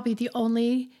 That's probably the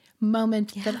only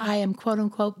moment that I am quote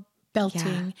unquote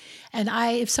belting. Yeah. And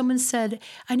if someone said,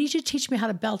 I need you to teach me how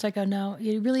to belt, I go, no,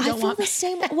 you really don't want me. I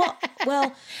feel the same.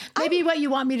 Well, maybe what you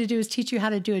want me to do is teach you how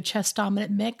to do a chest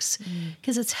dominant mix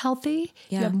because it's healthy.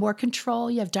 Yeah. You have more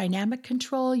control. You have dynamic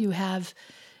control. You have,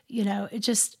 it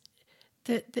just,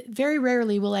 very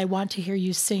rarely will I want to hear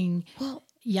you sing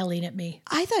yelling at me.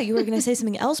 I thought you were going to say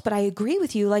something else, but I agree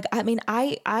with you. Like, I mean,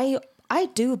 I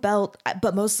do belt,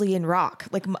 but mostly in rock.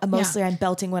 Like mostly I'm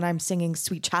belting when I'm singing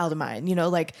Sweet Child of Mine,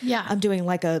 I'm doing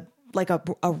like a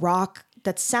rock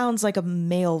that sounds like a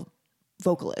male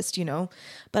vocalist,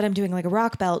 but I'm doing like a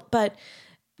rock belt. But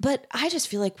I just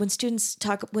feel like when students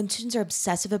are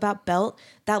obsessive about belt,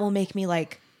 that will make me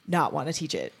like not want to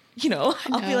teach it.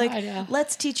 I'll be like,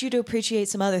 let's teach you to appreciate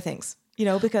some other things,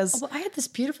 because I had this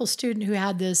beautiful student who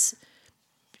had this,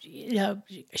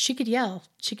 she could yell,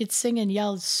 she could sing and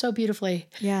yell so beautifully.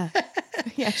 Yeah.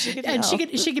 Yeah. She could and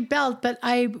she could belt, but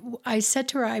I said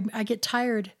to her, I get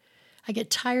tired. I get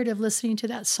tired of listening to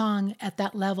that song at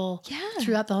that level. Yeah.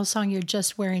 Throughout the whole song, you're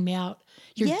just wearing me out.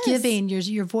 You're giving,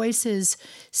 your voice is,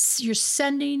 you're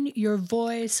sending your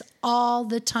voice all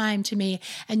the time to me,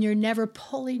 and you're never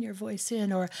pulling your voice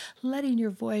in or letting your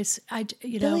voice,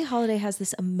 Billie Holiday has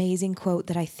this amazing quote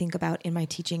that I think about in my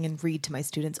teaching and read to my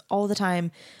students all the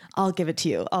time. I'll give it to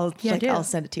you. I'll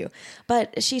send it to you.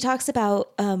 But she talks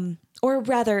about, or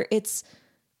rather it's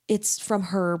from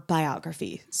her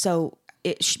biography. So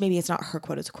maybe it's not her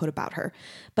quote, it's a quote about her.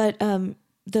 But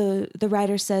the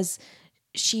writer says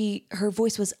her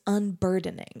voice was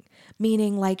unburdening,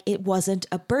 meaning like it wasn't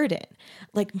a burden,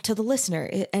 like to the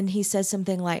listener. And he says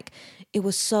something like, it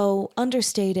was so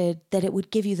understated that it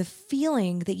would give you the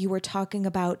feeling that you were talking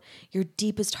about your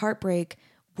deepest heartbreak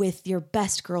with your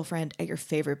best girlfriend at your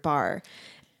favorite bar.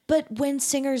 But when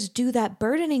singers do that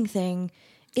burdening thing,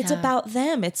 it's about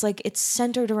them. It's like it's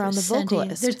centered around the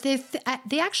vocalist.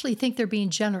 They actually think they're being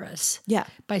generous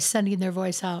by sending their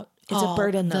voice out. It's a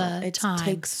burden, though. It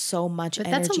takes so much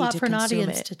energy. That's a lot for an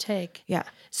audience it. to take. Yeah.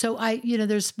 So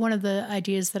there's one of the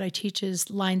ideas that I teach is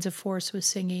lines of force with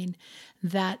singing,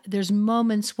 that there's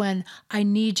moments when I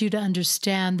need you to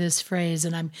understand this phrase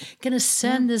and I'm going to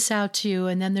send this out to you.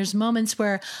 And then there's moments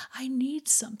where I need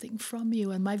something from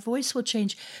you and my voice will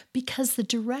change because the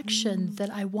direction that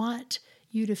I want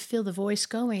you to feel the voice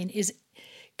going is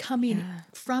coming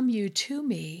from you to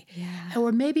me. Yeah.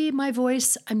 Or maybe my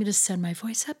voice, I'm going to send my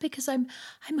voice up because I'm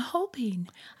hoping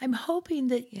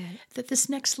that this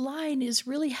next line is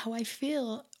really how I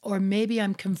feel. Or maybe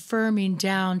I'm confirming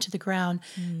down to the ground,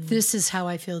 this is how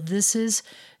I feel. This is,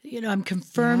 I'm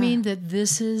confirming that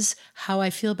this is how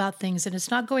I feel about things. And it's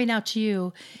not going out to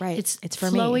you. Right. It's for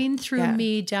flowing me. through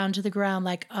me down to the ground.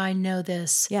 Like, I know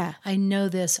this. Yeah. I know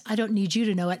this. I don't need you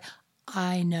to know it.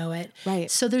 I know it.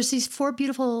 Right. So there's these 4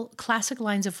 beautiful classic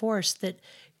lines of force that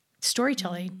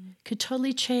storytelling could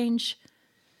totally change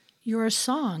your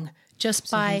song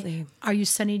just by, are you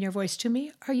sending your voice to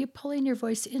me? Are you pulling your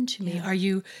voice into me? Are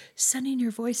you sending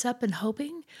your voice up and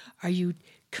hoping? Are you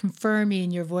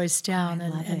confirming your voice down?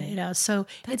 So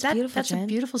that's beautiful, that's Jen. a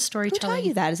beautiful storytelling. Who taught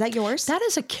you that? Is that yours? That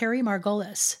is a Carrie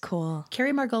Margolis. Cool.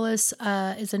 Carrie Margolis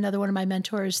is another one of my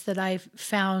mentors that I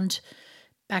found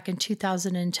back in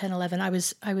 2010, 11, I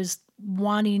was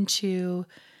wanting to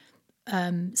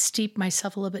steep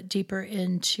myself a little bit deeper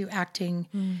into acting.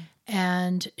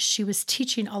 And she was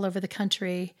teaching all over the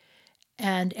country.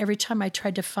 And every time I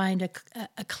tried to find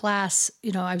a class,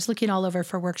 I was looking all over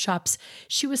for workshops.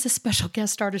 She was a special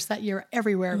guest artist that year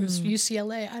everywhere. It was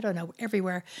UCLA, I don't know,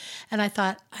 everywhere. And I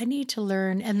thought, I need to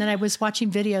learn. And then I was watching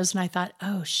videos and I thought,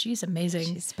 oh, she's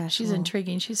amazing. She's special. She's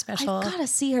intriguing. She's special. I've got to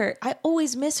see her. I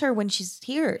always miss her when she's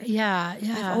here. Yeah.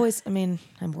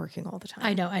 I'm working all the time.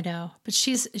 I know. But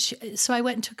so I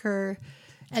went and took her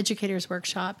educator's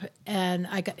workshop, and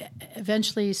I got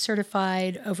eventually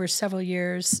certified over several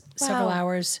years, several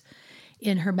hours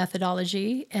in her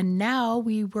methodology. And now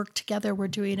we work together. We're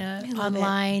doing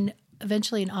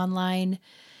eventually an online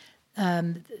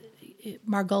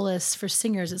Margolis for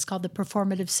singers. It's called the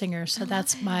Performative Singer. So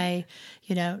that's my,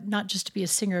 not just to be a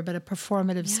singer, but a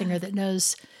performative singer that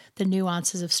knows the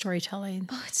nuances of storytelling.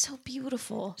 Oh, it's so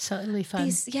beautiful. So it'll be fun.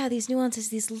 These nuances,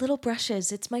 these little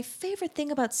brushes. It's my favorite thing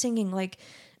about singing, like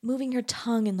moving your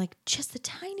tongue in like just the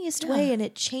tiniest way, and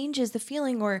it changes the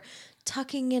feeling, or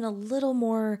tucking in a little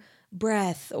more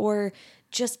breath, or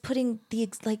just putting we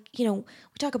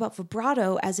talk about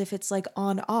vibrato as if it's like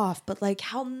on off, but like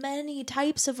how many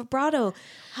types of vibrato?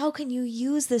 How can you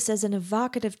use this as an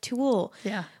evocative tool?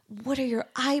 Yeah. What are your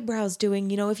eyebrows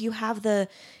doing? If you have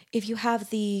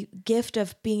the gift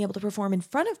of being able to perform in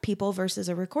front of people versus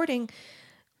a recording,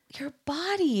 your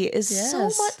body is so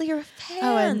much, your hands.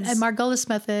 Oh, and Margolis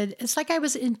Method, it's like I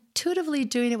was intuitively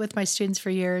doing it with my students for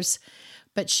years,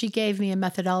 but she gave me a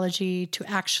methodology to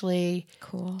actually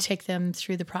take them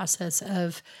through the process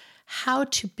of how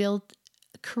to build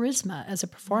charisma as a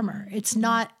performer. It's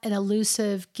not an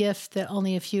elusive gift that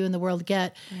only a few in the world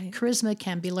get. Right. Charisma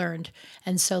can be learned.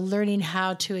 And so learning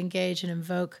how to engage and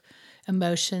invoke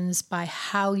emotions by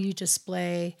how you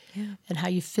display and how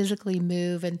you physically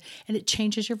move, and it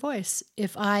changes your voice.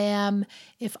 If I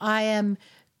am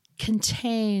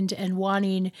contained and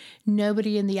wanting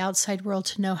nobody in the outside world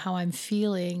to know how I'm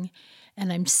feeling,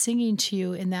 and I'm singing to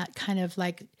you in that kind of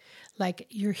like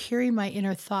you're hearing my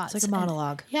inner thoughts. It's like a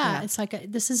monologue. It's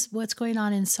like this is what's going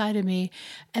on inside of me.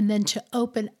 And then to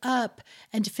open up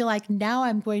and to feel like now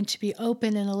I'm going to be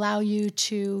open and allow you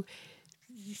to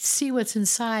see what's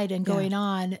inside and going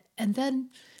on. And then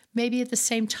maybe at the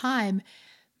same time,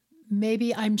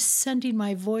 maybe I'm sending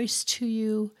my voice to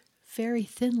you very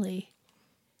thinly.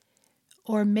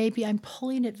 or maybe I'm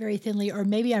pulling it very thinly, or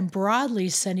maybe I'm broadly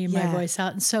sending my voice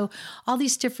out. And so all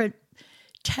these different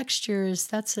textures,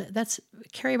 that's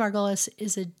Carrie Margolis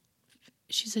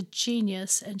she's a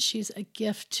genius, and she's a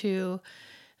gift to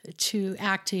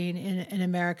acting in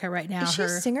America right now. Is she a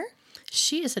singer?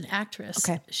 She is an actress.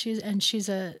 Okay.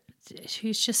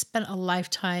 She's just spent a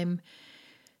lifetime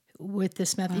with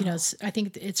this method. You know, I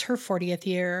think it's her 40th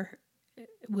year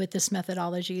with this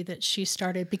methodology that she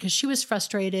started, because she was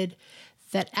frustrated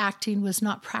that acting was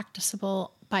not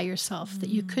practicable by yourself, that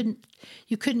you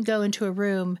couldn't go into a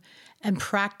room and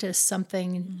practice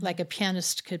something like a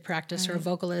pianist could practice, or a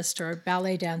vocalist, or a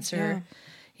ballet dancer,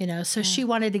 you know. So she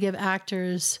wanted to give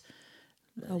actors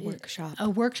a workshop,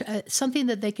 something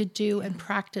that they could do and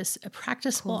practice, a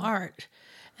practicable art.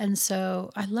 And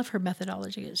so I love her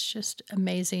methodology. It's just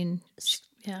amazing.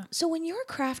 Yeah. So when you're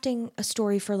crafting a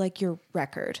story for like your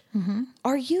record,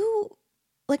 are you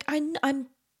like, I'm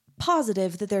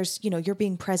positive that there's, you know, you're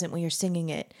being present when you're singing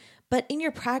it, but in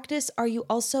your practice, are you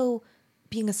also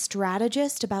being a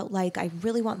strategist about like, I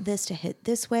really want this to hit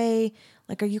this way?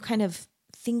 Like, are you kind of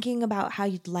thinking about how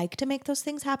you'd like to make those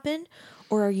things happen?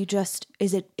 Or are you just,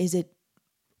 is it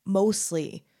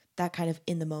mostly that kind of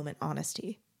in the moment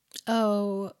honesty?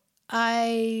 Oh,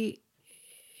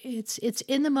 it's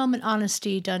in the moment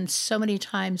honesty done so many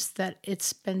times that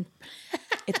it's been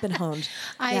honed.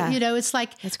 You know, it's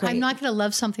like, great. I'm not going to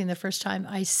love something the first time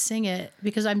I sing it,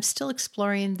 because I'm still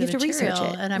exploring the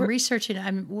material, and I'm researching it.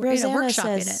 I'm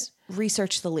workshopping it.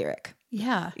 Research the lyric.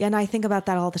 Yeah. And I think about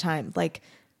that all the time. Like,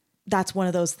 that's one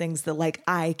of those things that like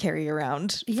I carry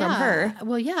around from her.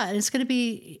 Well, yeah. And it's going to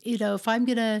be, you know, if I'm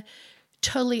going to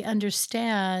totally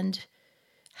understand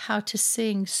how to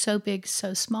sing So Big,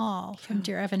 So Small from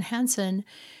Dear Evan Hansen,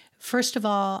 first of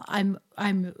all, I'm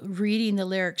reading the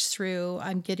lyrics through.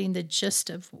 I'm getting the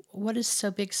gist of what is so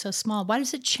big, so small. Why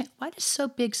does so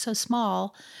big, so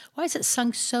small? Why is it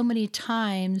sung so many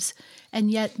times and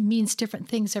yet means different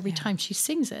things every time she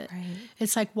sings it? Right.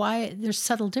 It's like, why there's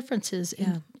subtle differences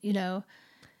in, you know.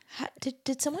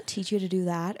 Did someone teach you to do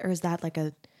that, or is that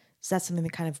something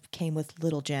that kind of came with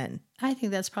little Jen? I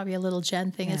think that's probably a little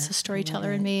Jen thing. It's the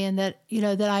storyteller in me, and that, you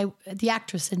know, the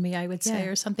actress in me, I would say,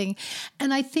 or something.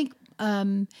 And I think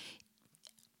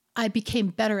I became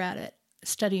better at it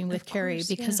studying with Carrie,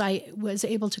 because I was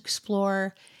able to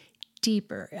explore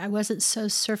deeper. I wasn't so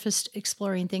surface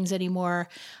exploring things anymore.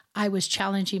 I was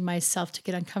challenging myself to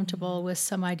get uncomfortable with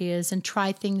some ideas and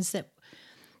try things that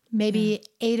maybe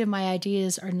 8 of my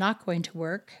ideas are not going to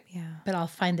work, but I'll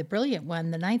find the brilliant one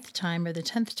the 9th time or the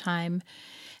 10th time.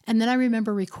 And then I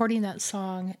remember recording that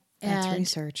song. That's and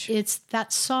research.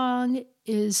 That song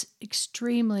is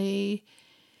extremely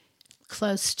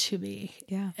close to me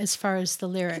as far as the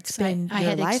lyrics. It's been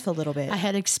your life a little bit. I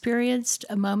had experienced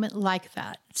a moment like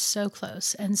that, so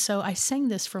close. And so I sang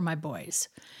this for my boys,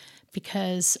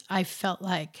 because I felt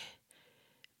like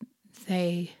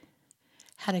they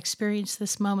had experienced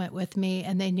this moment with me,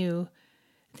 and they knew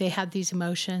they had these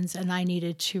emotions, and I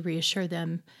needed to reassure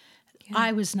them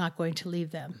I was not going to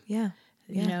leave them. Yeah.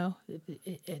 You know,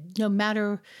 no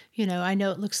matter, you know, I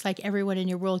know it looks like everyone in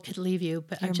your world could leave you,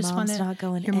 but I just want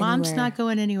to. Your mom's not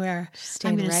going anywhere.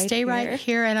 I'm going to stay right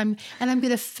here, and I'm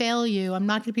going to fail you. I'm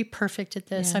not going to be perfect at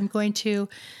this. I'm going to,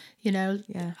 you know,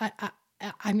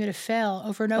 I'm going to fail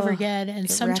over and over again. And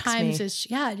sometimes it's,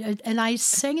 and I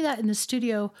sang that in the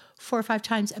studio 4 or 5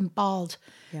 times and bawled.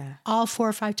 Yeah. All 4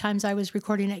 or 5 times I was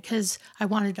recording it, because I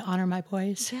wanted to honor my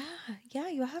boys. Yeah,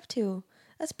 you have to.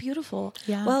 That's beautiful.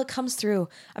 Yeah. Well, it comes through.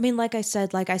 I mean, like I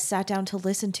said, like I sat down to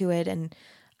listen to it, and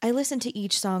I listened to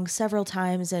each song several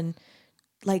times, and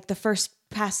like the first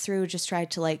pass through just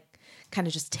tried to like kind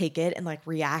of just take it and like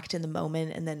react in the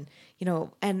moment. And then, you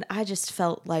know, and I just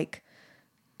felt like,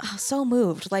 so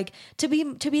moved, like to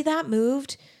be that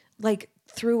moved, like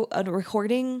through a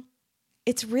recording.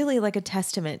 It's really like a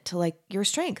testament to like your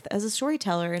strength as a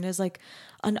storyteller and as like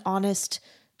an honest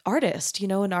artist, you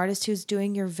know, an artist who's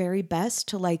doing your very best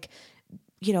to like,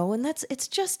 you know, and it's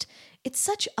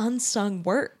such unsung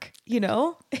work, you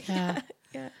know? Yeah.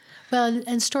 Well,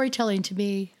 and storytelling to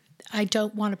me, I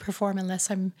don't want to perform unless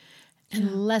I'm in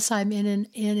an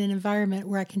environment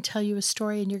where I can tell you a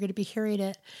story and you're going to be hearing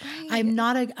it. Right. I'm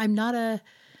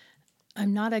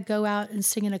not a go out and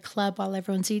sing in a club while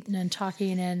everyone's eating and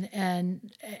talking,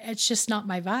 and it's just not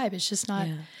my vibe. It's just not.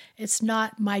 Yeah. It's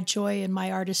not my joy and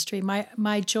my artistry.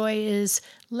 My joy is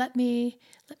let me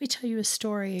tell you a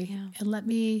story and let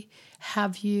me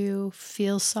have you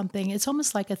feel something. It's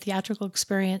almost like a theatrical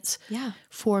experience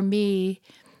for me.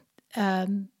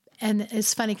 And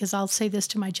it's funny because I'll say this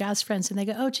to my jazz friends and they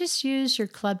go, "Oh, just use your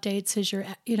club dates as your,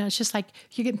 you know, it's just like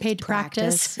you're getting paid to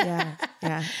practice." Yeah.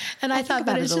 Yeah. And I thought,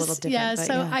 about but it it's a little just, different. But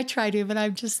so I try to, but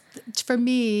I'm just, for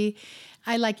me,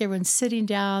 I like everyone sitting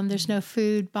down. There's no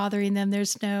food bothering them.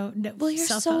 There's no well, you're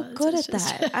cell so phones. good It's at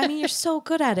just- that. I mean, you're so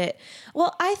good at it.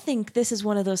 Well, I think this is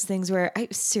one of those things where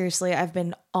I've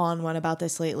been on one about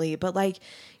this lately, but like,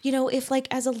 you know, if like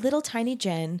as a little tiny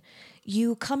Jen,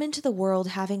 you come into the world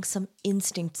having some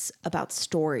instincts about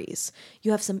stories.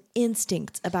 You have some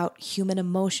instincts about human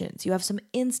emotions. You have some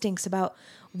instincts about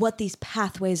what these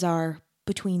pathways are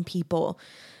between people.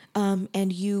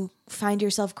 And you find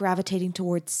yourself gravitating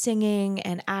towards singing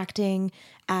and acting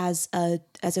as a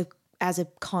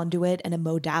conduit and a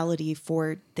modality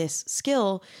for this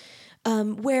skill,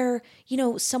 where, you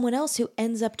know, someone else who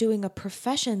ends up doing a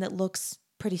profession that looks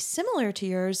pretty similar to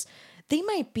yours, they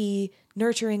might be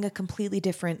nurturing a completely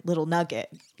different little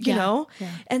nugget, you know?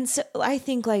 Yeah. And so I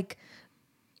think like,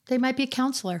 They might be a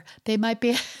counselor. They might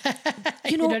be,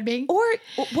 you know what I mean? Or,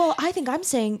 well, I think I'm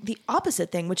saying the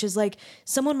opposite thing, which is like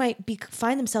someone might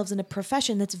find themselves in a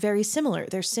profession that's very similar.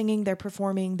 They're singing, they're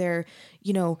performing, they're,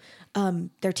 you know,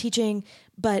 they're teaching,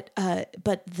 but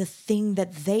the thing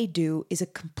that they do is a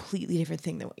completely different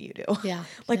thing than what you do. Yeah.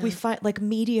 Like we find like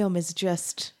medium is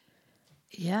just,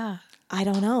 I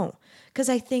don't know. 'Cause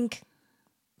I think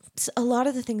a lot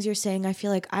of the things you're saying, I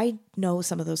feel like I know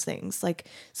some of those things. Like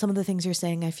some of the things you're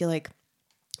saying, I feel like,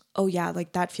 oh yeah,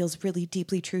 like that feels really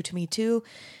deeply true to me too.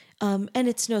 And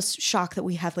it's no shock that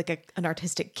we have like an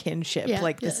artistic kinship. Yeah,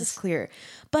 like this is clear.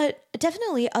 But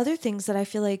definitely other things that I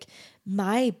feel like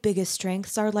my biggest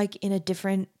strengths are like in a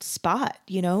different spot,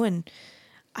 you know? And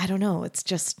I don't know. It's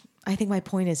just, I think my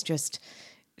point is just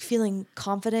feeling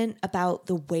confident about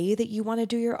the way that you want to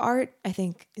do your art, I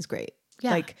think is great.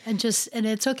 Yeah. Like, and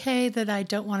it's okay that I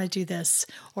don't want to do this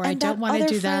or I don't want to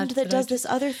do that. That does this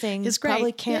other thing is great.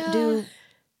 Probably can't do,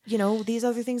 you know, these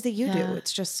other things that you do. Yeah.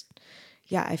 It's just,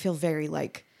 yeah, I feel very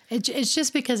like. It's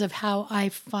just because of how I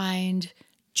find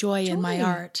joy in my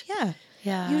art. Yeah.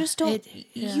 Yeah. You just don't,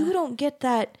 you don't get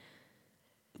that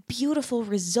beautiful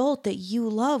result that you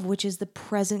love, which is the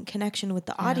present connection with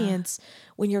the audience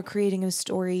when you're creating a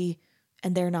story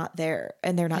and they're not there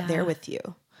and they're not there with you.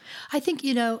 I think,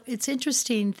 you know, it's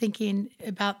interesting thinking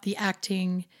about the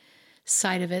acting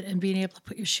side of it and being able to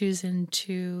put your shoes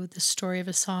into the story of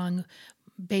a song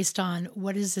based on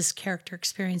what is this character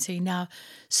experiencing. Now,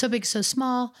 So Big, So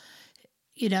Small,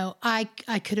 you know, I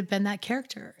could have been that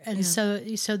character. And so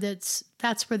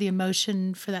that's where the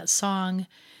emotion for that song,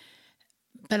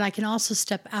 but I can also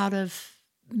step out of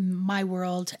my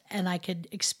world and I could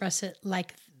express it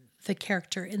like the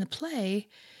character in the play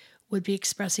would be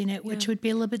expressing it, which would be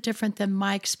a little bit different than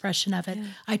my expression of it. Yeah.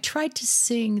 I tried to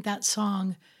sing that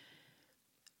song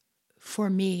for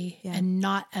me and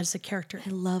not as the character. I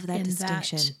love that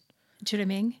distinction. Do you know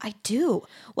what I mean? I do.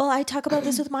 Well, I talk about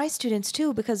this with my students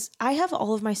too, because I have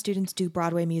all of my students do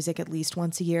Broadway music at least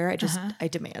once a year. I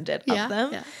demand it of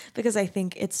them because I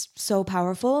think it's so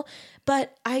powerful.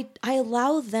 But I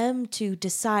allow them to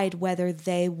decide whether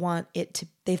they want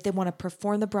if they want to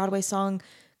perform the Broadway song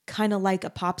kind of like a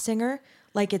pop singer,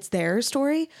 like it's their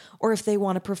story, or if they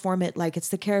want to perform it like it's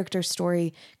the character's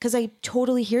story. Because I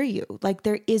totally hear you. Like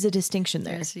there is a distinction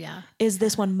there. Is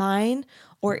this one mine,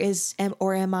 or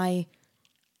am I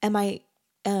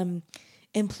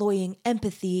employing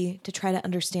empathy to try to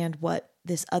understand what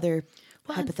this other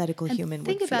hypothetical human would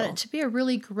feel? Think about it. To be a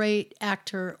really great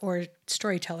actor or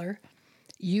storyteller,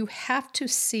 you have to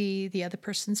see the other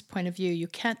person's point of view. You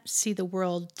can't see the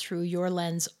world through your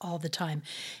lens all the time.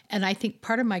 And I think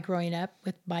part of my growing up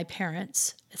with my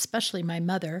parents, especially my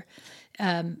mother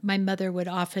would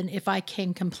often, if I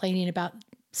came complaining about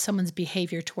someone's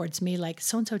behavior towards me, like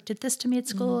so-and-so did this to me at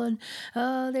school and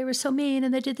oh, they were so mean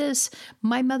and they did this.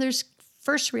 My mother's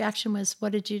first reaction was,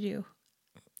 what did you do?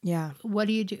 Yeah. What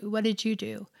do you do? What did you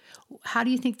do? How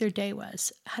do you think their day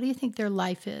was? How do you think their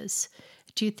life is?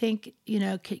 Do you think, you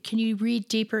know, can you read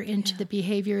deeper into the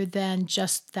behavior than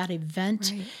just that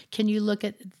event? Right. Can you look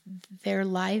at their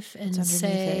life and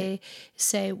say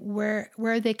where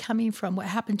are they coming from? What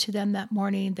happened to them that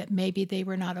morning that maybe they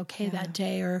were not okay that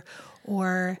day,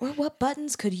 or what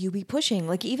buttons could you be pushing?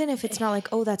 Like, even if it's not like,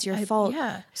 oh, that's your fault.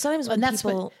 Yeah. Sometimes when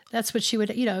that's what she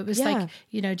would, you know, it was like,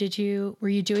 you know, were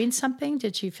you doing something?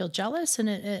 Did you feel jealous?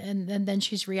 And then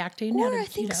she's reacting. Or I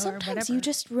think sometimes you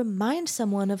just remind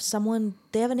someone of someone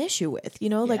they have an issue with, you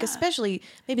know, like especially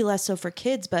maybe less so for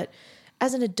kids, but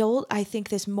as an adult, I think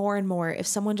this more and more, if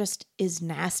someone just is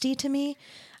nasty to me,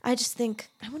 I just think,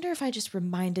 I wonder if I just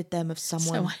reminded them of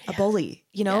someone, a bully,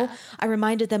 you know? Yeah. I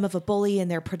reminded them of a bully and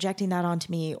they're projecting that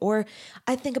onto me. Or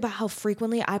I think about how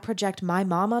frequently I project my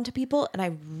mom onto people, and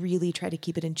I really try to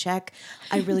keep it in check.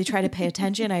 I really try to pay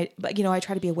attention. I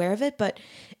try to be aware of it. But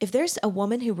if there's a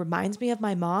woman who reminds me of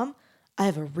my mom, I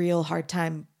have a real hard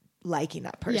time liking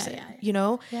that person, you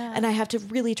know? Yeah. And I have to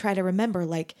really try to remember,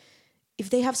 like, if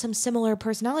they have some similar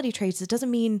personality traits, it doesn't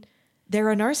mean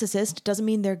they're a narcissist. It doesn't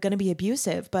mean they're going to be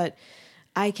abusive, but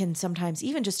I can sometimes,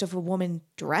 even just if a woman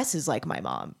dresses like my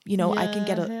mom, you know, I can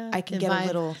get a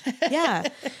little,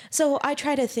 So I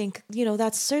try to think, you know,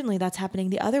 that's happening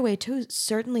the other way too.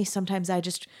 Certainly sometimes I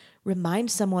just remind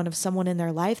someone of someone in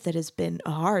their life that has been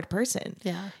a hard person,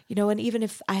 you know, and even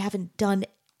if I haven't done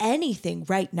anything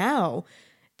right now,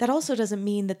 that also doesn't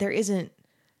mean that there isn't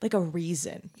like a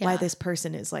reason why this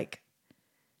person is like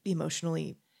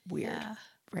emotionally weird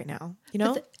right now, you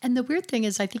know? And the weird thing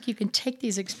is, I think you can take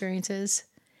these experiences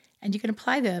and you can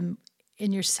apply them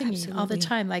in your singing all the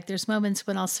time. Like there's moments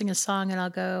when I'll sing a song and I'll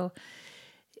go,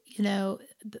 you know,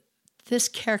 this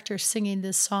character singing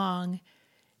this song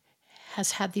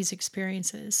has had these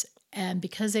experiences. And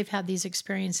because they've had these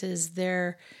experiences,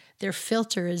 their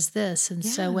filter is this. And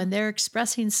so when they're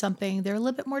expressing something, they're a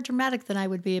little bit more dramatic than I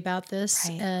would be about this.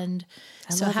 Right. And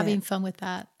so having fun with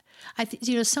that. I think,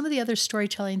 you know, some of the other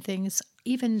storytelling things,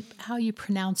 even how you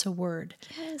pronounce a word,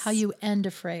 how you end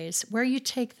a phrase, where you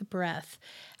take the breath,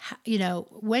 how, you know,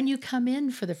 when you come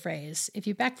in for the phrase, if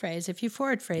you back phrase, if you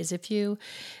forward phrase, if you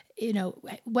know,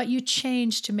 what you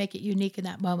change to make it unique in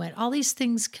that moment. All these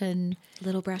things can...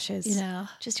 Little brushes. You know.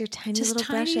 Just your tiny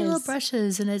little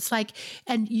brushes. And it's like,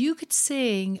 and you could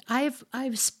sing. I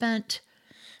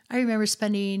remember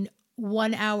spending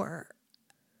 1 hour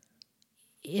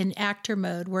in actor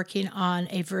mode working on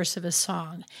a verse of a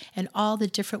song and all the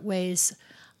different ways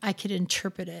I could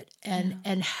interpret it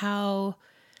and how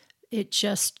it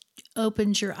just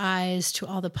opens your eyes to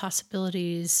all the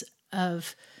possibilities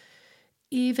of...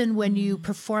 Even when you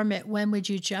perform it, when would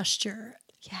you gesture?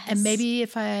 Yes. And maybe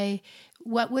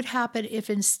what would happen if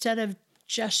instead of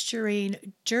gesturing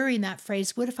during that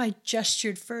phrase, what if I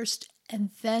gestured first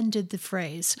and then did the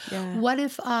phrase? Yeah. What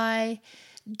if I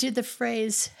did the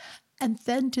phrase and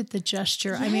then did the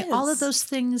gesture? Yes. I mean, all of those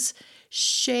things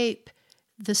shape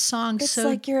the song it's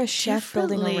like you're a chef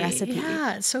building a recipe.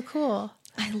 Yeah, it's so cool.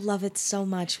 I love it so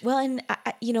much. Well, and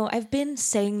I've been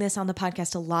saying this on the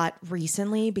podcast a lot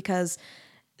recently because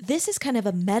this is kind of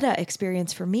a meta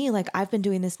experience for me. Like I've been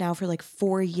doing this now for like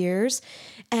 4 years,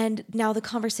 and now the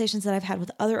conversations that I've had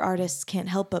with other artists can't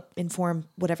help but inform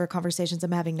whatever conversations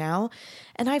I'm having now.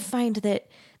 And I find that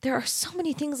there are so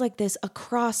many things like this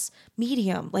across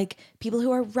medium, like people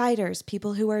who are writers,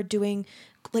 people who are doing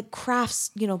like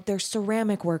crafts, you know, they're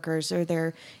ceramic workers or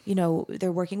they're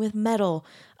working with metal,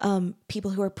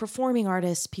 people who are performing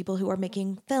artists, people who are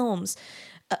making films.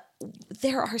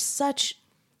 There are such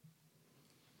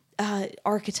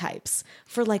archetypes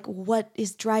for like what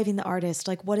is driving the artist,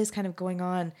 like what is kind of going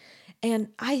on. And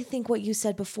I think what you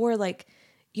said before, like,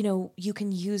 you know, you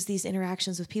can use these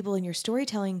interactions with people in your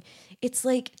storytelling. It's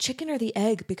like chicken or the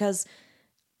egg, because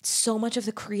so much of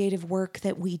the creative work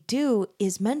that we do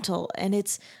is mental, and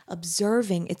it's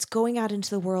observing, it's going out into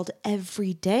the world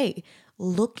every day,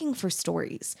 looking for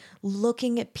stories,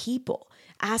 looking at people,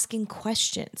 asking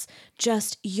questions.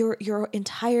 Just your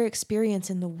entire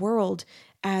experience in the world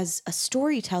as a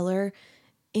storyteller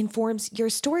informs your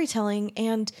storytelling,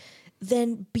 and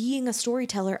then being a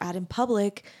storyteller out in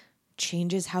public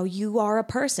changes how you are a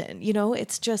person. You know,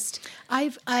 it's just...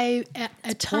 I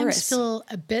at times feel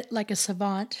a bit like a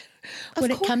savant when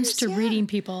it comes to reading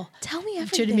people. Tell me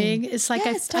everything. Do you know what I mean? It's like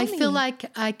I feel like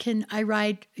I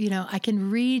can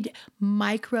read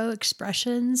micro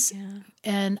expressions,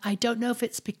 and I don't know if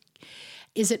it's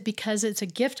is it because it's a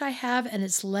gift I have and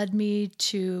it's led me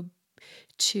to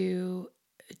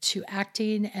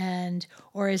acting,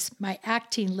 or is my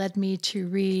acting led me to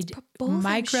read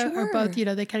micro, or both? You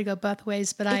know, they kind of go both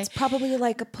ways, but it's probably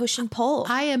like a push and pull.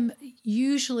 I am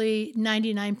usually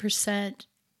 99%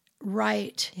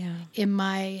 right in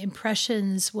my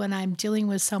impressions when I'm dealing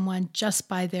with someone just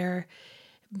by their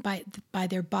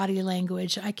body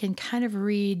language. I can kind of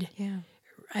read. Yeah.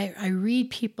 I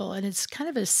read people, and it's kind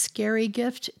of a scary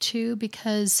gift too,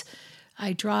 because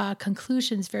I draw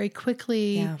conclusions very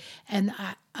quickly, and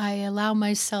I allow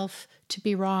myself to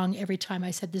be wrong every time.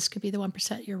 I said, this could be the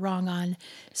 1% you're wrong on.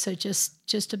 So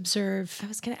just observe. I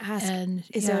was going to ask,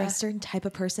 is there a certain type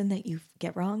of person that you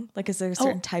get wrong? Like, is there a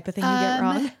certain type of thing you get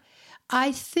wrong?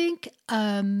 I think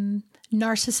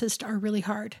narcissists are really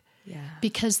hard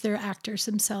because they're actors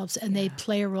themselves, and they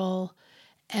play a role,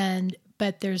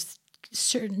 but there's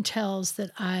certain tells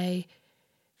that I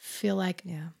feel like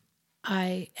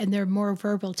and they're more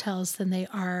verbal tells than they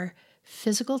are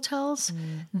physical tells,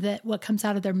 that what comes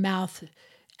out of their mouth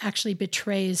actually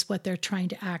betrays what they're trying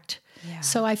to act. Yeah.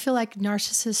 So I feel like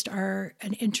narcissists are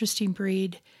an interesting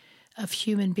breed of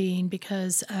human being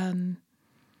because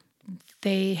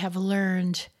they have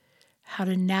learned how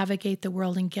to navigate the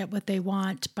world and get what they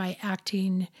want by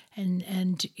acting and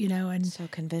so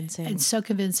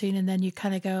convincing. And then you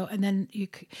kind of go, and then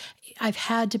I've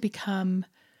had to become,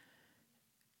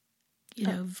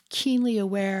 keenly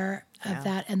aware of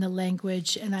that and the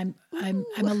language. And I'm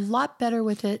a lot better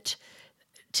with it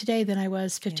today than I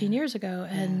was 15 years ago.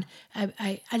 And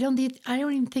I don't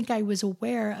even think I was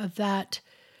aware of that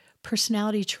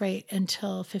personality trait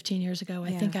until 15 years ago.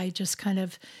 I think I just kind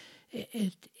of,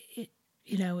 it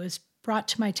was brought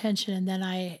to my attention, and then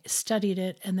I studied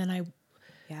it, and then I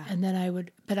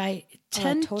would, but I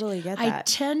tend, I totally get that. I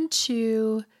tend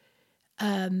to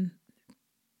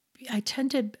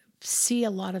see a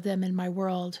lot of them in my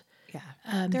world.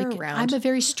 Yeah, they're around. I'm a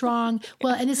very strong,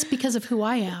 and it's because of who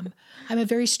I am. I'm a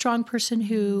very strong person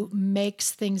who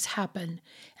makes things happen.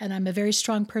 And I'm a very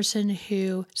strong person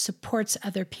who supports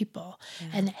other people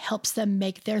and helps them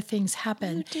make their things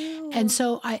happen. And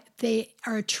so they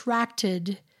are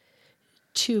attracted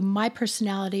to my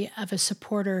personality of a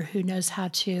supporter who knows how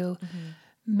to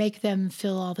make them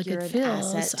feel all the good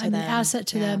feels. I'm an asset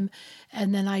to them.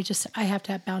 And then I have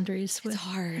to have boundaries. It's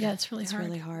hard. Yeah, it's really hard. It's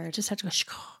really hard. I just have to go,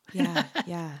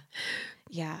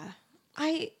 Yeah.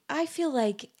 I feel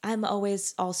like I'm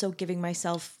always also giving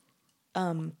myself,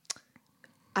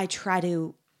 I try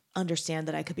to understand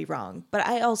that I could be wrong, but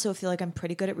I also feel like I'm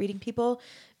pretty good at reading people,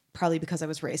 probably because I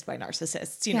was raised by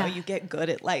narcissists. You know, you get good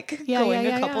at going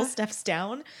a couple steps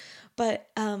down. But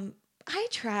I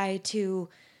try to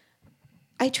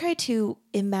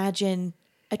imagine,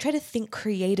 I try to think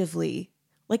creatively,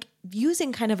 like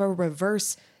using kind of a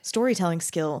reverse storytelling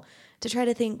skill to try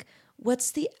to think,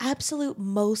 what's the absolute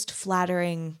most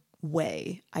flattering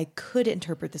way I could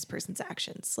interpret this person's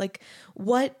actions? Like,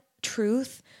 what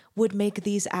truth would make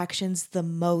these actions the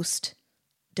most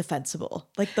defensible,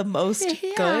 like the most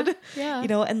good,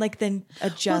 and then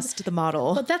adjust the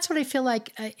model. But that's what I feel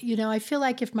like. I feel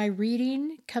like if my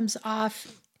reading comes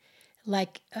off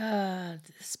like,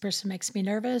 this person makes me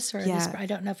nervous, or I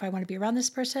don't know if I want to be around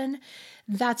this person,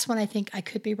 that's when I think I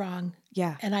could be wrong.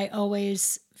 Yeah. And I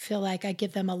always feel like I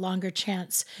give them a longer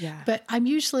chance. Yeah. But I'm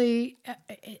usually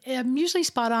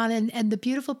spot on, and the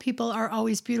beautiful people are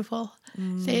always beautiful.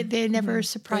 They never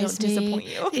surprise me. Disappoint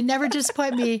you. They never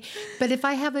disappoint me. But if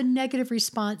I have a negative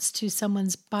response to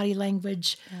someone's body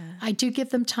language, I do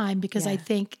give them time, because I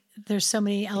think there's so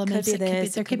many elements.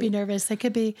 They could be nervous. They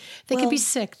could be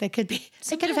sick. They could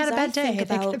have had a bad day.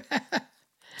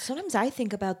 Sometimes I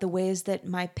think about the ways that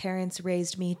my parents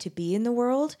raised me to be in the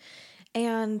world,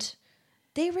 and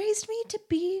they raised me to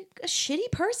be a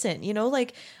shitty person,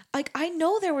 like I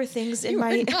know there were things in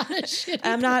my,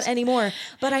 I'm not anymore,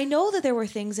 but I know that there were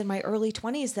things in my early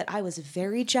 20s that I was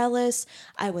very jealous.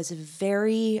 I was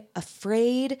very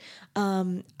afraid.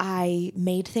 I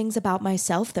made things about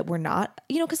myself that were not,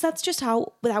 cause that's just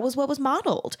that was what was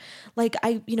modeled. Like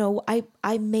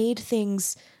I made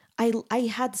things, I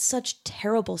had such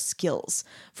terrible skills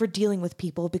for dealing with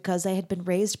people because I had been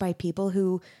raised by people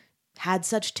who had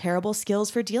such terrible skills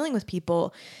for dealing with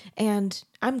people. And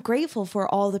I'm grateful for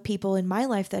all the people in my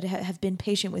life that have been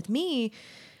patient with me,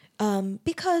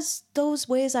 because those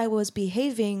ways I was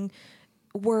behaving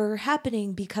were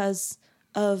happening because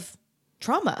of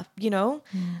trauma,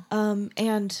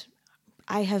 and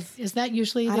I have. Is that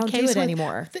usually the case? I don't do it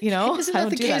anymore. I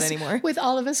don't do that anymore. With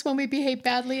all of us, when we behave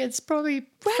badly, it's probably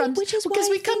which is because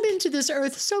we come into this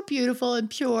earth so beautiful and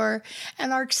pure,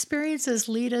 and our experiences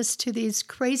lead us to these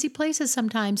crazy places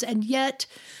sometimes, and yet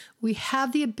we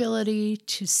have the ability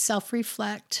to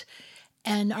self-reflect,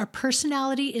 and our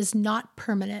personality is not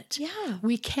permanent. Yeah,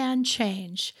 we can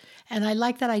change. And I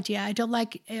like that idea. I don't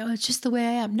like, it's just the way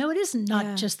I am. No, it isn't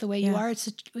not just the way you are.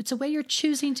 It's a way you're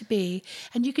choosing to be,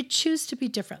 and you could choose to be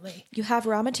differently. You have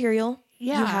raw material.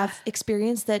 Yeah. You have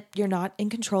experience that you're not in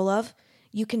control of.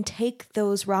 You can take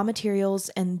those raw materials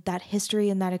and that history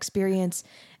and that experience,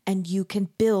 and you can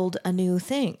build a new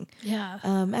thing. Yeah.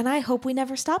 And I hope we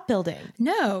never stop building.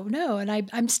 No. And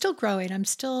I'm still growing. I'm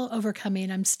still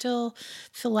overcoming. I'm still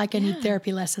feel like I need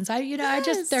therapy lessons. I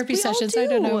just therapy sessions. I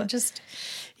don't know.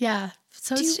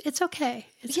 So it's okay.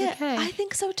 It's okay. I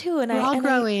think so too. And we're all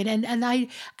growing. And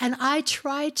I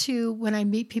try to, when I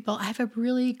meet people, I have a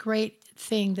really great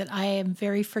thing that I am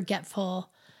very forgetful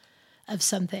of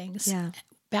some things. Yeah.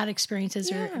 bad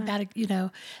experiences or bad,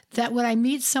 that when I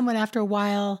meet someone after a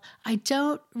while, I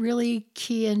don't really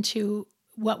key into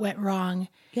what went wrong.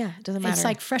 Yeah, it doesn't matter. It's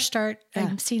like fresh start. Yeah.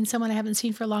 I'm seeing someone I haven't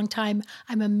seen for a long time.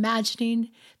 I'm imagining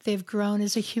they've grown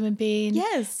as a human being.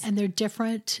 Yes. And they're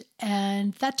different.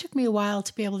 And that took me a while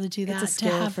to be able to do that. It's a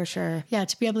skill for sure. Yeah,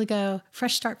 to be able to go,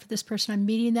 fresh start for this person. I'm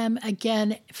meeting them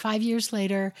again 5 years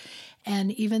later.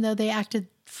 And even though they acted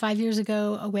 5 years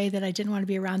ago a way that I didn't want to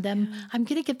be around them, I'm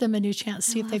going to give them a new chance,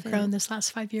 see if they've grown this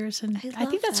last 5 years. And I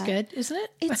think that's good, isn't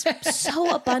it? It's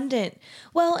so abundant.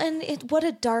 Well, and what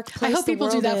a dark place. I hope people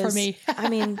do that for me. I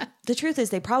mean, the truth is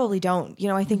they probably don't.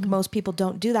 I think most people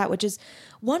don't do that, which is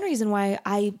one reason why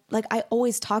I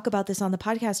always talk about this on the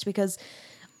podcast, because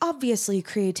obviously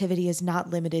creativity is not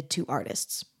limited to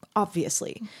artists,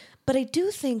 obviously. But I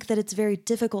do think that it's very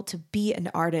difficult to be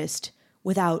an artist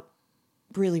without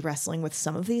really wrestling with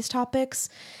some of these topics.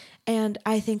 And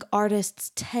I think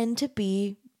artists tend to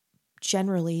be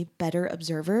generally better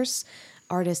observers.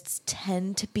 Artists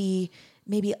tend to be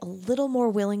maybe a little more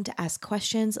willing to ask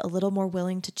questions, a little more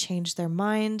willing to change their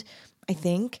mind, I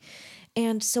think.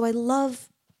 And so I love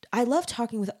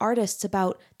talking with artists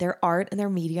about their art and their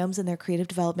mediums and their creative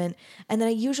development. And then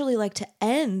I usually like to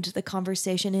end the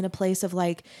conversation in a place of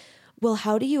like, well,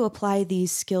 how do you apply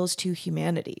these skills to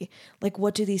humanity? Like,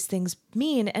 what do these things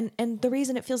mean? And the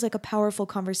reason it feels like a powerful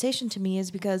conversation to me is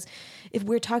because if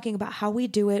we're talking about how we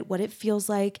do it, what it feels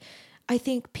like, I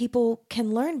think people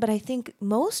can learn. But I think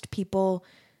most people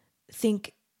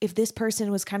think if this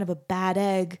person was kind of a bad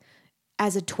egg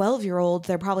as a 12-year-old,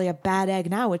 they're probably a bad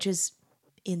egg now, which is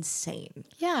insane.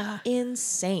 Yeah.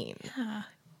 Insane. Yeah.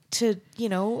 To,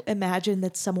 imagine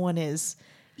that someone is...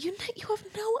 You have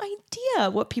no idea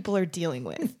what people are dealing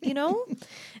with,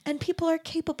 and people are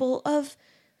capable of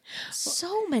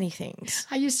so many things.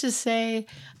 I used to say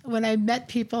when I met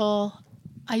people,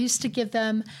 I used to give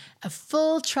them a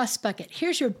full trust bucket.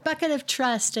 Here's your bucket of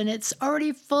trust, and it's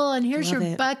already full, and here's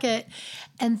your bucket.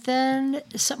 And then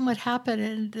something would happen,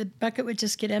 and the bucket would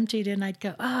just get emptied, and I'd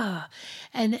go, oh.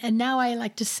 And now I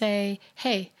like to say,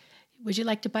 hey, would you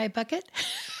like to buy a bucket?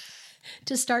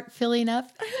 To start filling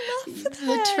up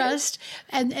the trust.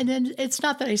 And then it's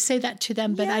not that I say that to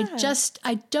them, but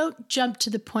I don't jump to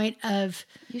the point of...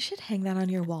 You should hang that on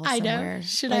your wall I somewhere. know.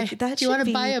 Should I? Do you want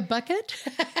to buy a bucket?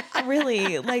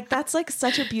 Really? That's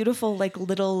such a beautiful,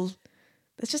 little...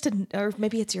 It's just or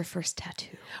maybe it's your first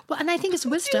tattoo. Well, and I think it's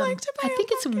wisdom. I think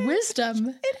it's wisdom.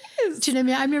 It is. Do you know what I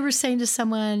mean? I remember saying to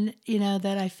someone,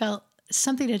 that I felt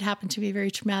something had happened to me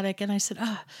very traumatic. And I said,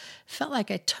 felt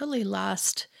like I totally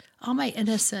lost all my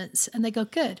innocence. And they go,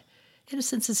 good.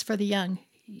 Innocence is for the young.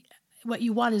 What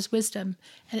you want is wisdom.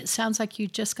 And it sounds like you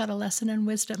just got a lesson in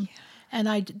wisdom. Yeah.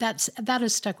 And that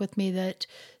has stuck with me, that,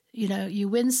 you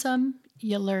win some,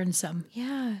 you learn some.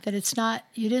 Yeah. That it's not,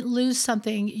 you didn't lose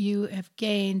something, you have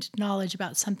gained knowledge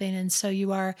about something. And so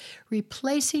you are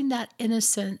replacing that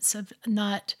innocence of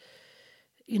not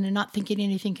thinking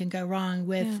anything can go wrong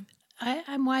with,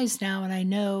 I'm wise now and I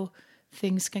know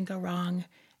things can go wrong.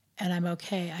 And I'm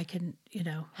okay. I can,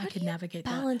 I can navigate that.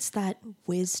 Balance that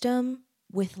wisdom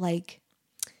with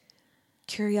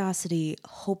curiosity,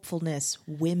 hopefulness,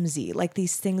 whimsy,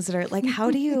 these things that are how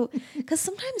do you, because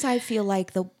sometimes I feel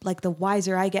the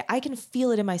wiser I get, I can feel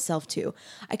it in myself too.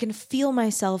 I can feel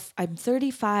myself. I'm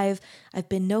 35. I've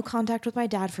been no contact with my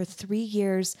dad for 3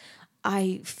 years.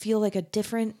 I feel like a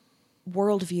different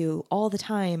worldview all the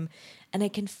time. And I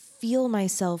can feel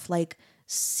myself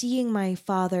seeing my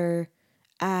father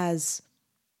as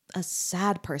a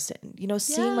sad person,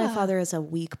 seeing my father as a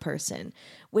weak person,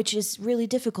 which is really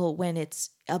difficult when it's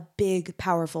a big,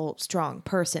 powerful, strong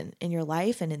person in your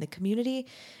life and in the community.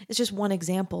 It's just one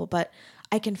example, but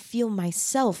I can feel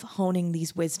myself honing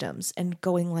these wisdoms and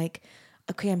going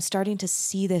okay, I'm starting to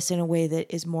see this in a way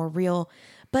that is more real.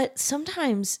 But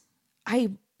sometimes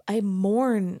I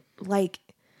mourn,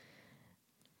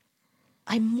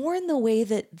 I mourn the way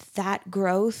that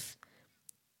growth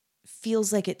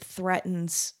feels like it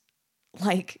threatens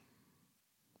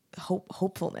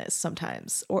hopefulness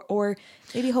sometimes, or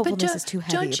maybe hopefulness is too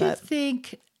heavy. Don't you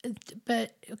think,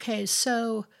 but okay,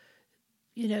 so,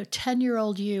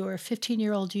 10-year-old you or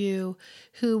 15-year-old you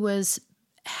who was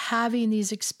having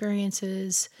these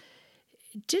experiences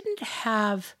didn't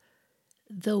have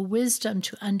the wisdom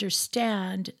to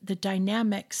understand the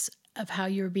dynamics of how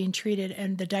you were being treated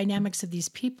and the dynamics of these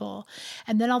people.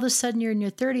 And then all of a sudden you're in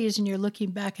your 30s and you're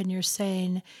looking back and you're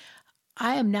saying,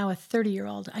 I am now a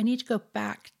 30-year-old. I need to go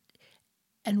back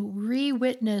and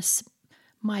re-witness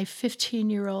my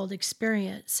 15-year-old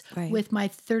experience with my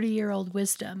 30-year-old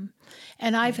wisdom.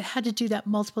 And I've had to do that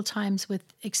multiple times with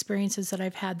experiences that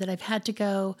I've had to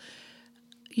go,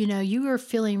 you were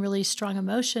feeling really strong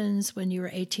emotions when you were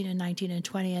 18 and 19 and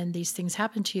 20 and these things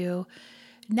happened to you.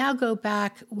 Now go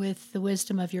back with the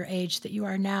wisdom of your age that you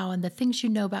are now and the things you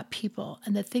know about people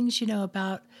and the things you know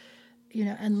about,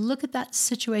 and look at that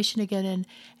situation again. And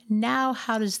now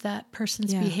how does that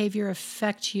person's behavior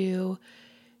affect you?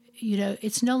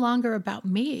 It's no longer about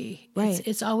me. Right.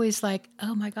 It's always like,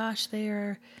 oh my gosh,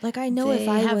 they're like, I know if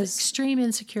I have was extreme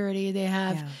insecurity, they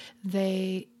have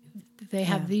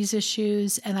these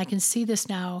issues. And I can see this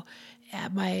now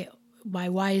at my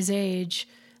wise age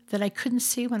that I couldn't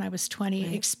see when I was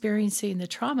 20, experiencing the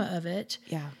trauma of it.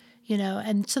 Yeah.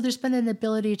 And so there's been an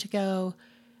ability to go,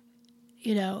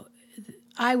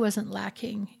 I wasn't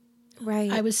lacking.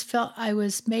 Right. I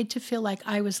was made to feel like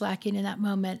I was lacking in that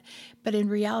moment, but in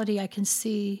reality, I can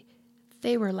see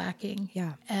they were lacking.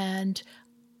 Yeah. And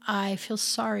I feel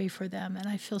sorry for them, and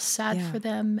I feel sad for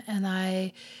them, and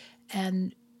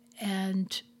I'm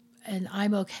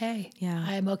okay. Yeah.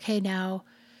 I'm okay now.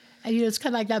 And, it's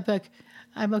kind of like that book.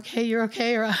 I'm okay, you're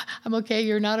okay, or I'm okay,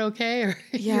 you're not okay. Or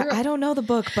I don't know the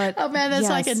book, but oh man, that's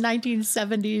like a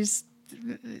 1970s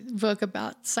book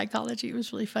about psychology. It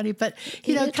was really funny, but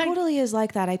it totally is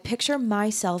like that. I picture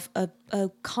myself a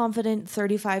confident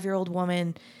 35-year-old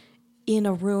woman in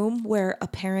a room where a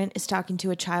parent is talking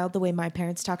to a child the way my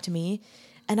parents talk to me,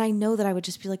 and I know that I would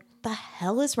just be like, the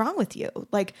hell is wrong with you?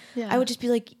 Like, I would just be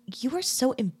like, you are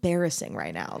so embarrassing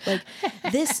right now. Like,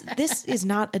 this is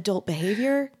not adult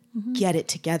behavior. Mm-hmm. Get it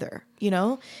together,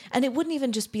 And it wouldn't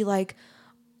even just be like,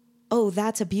 oh,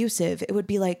 that's abusive. It would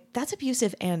be like, that's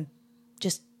abusive and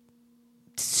just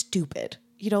stupid,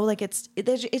 like it's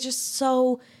just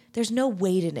so, there's no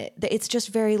weight in it. It's just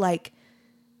very like,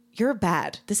 you're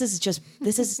bad. This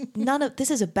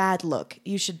is a bad look.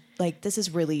 You should this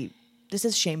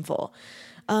is shameful.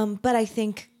 But I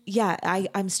think,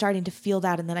 I'm starting to feel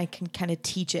that, and then I can kind of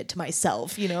teach it to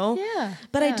myself, Yeah.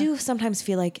 But I do sometimes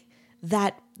feel like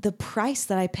that the price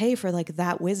that I pay for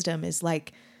that wisdom is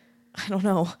like, I don't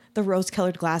know, the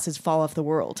rose-colored glasses fall off the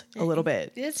world a little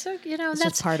bit. It's so, it's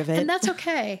just part of it. And that's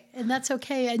okay. And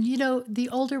the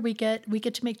older we get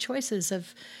to make choices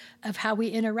of how we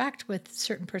interact with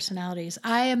certain personalities.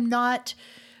 I am not,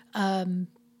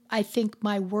 I think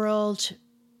my world,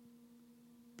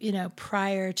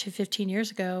 prior to 15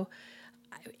 years ago,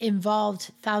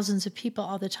 involved thousands of people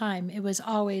all the time. It was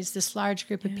always this large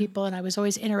group of people, and I was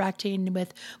always interacting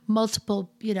with multiple,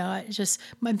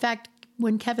 in fact,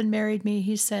 when Kevin married me,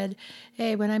 he said,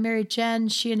 hey, when I married Jen,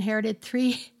 she inherited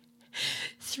three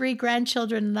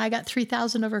grandchildren, and I got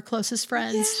 3,000 of her closest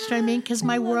friends. You know what I mean? Because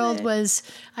my world was,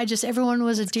 everyone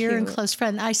was a dear cute and close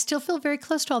friend. I still feel very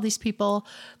close to all these people,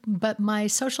 but my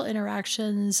social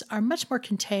interactions are much more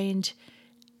contained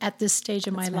at this stage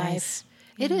of my life.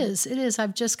 It is.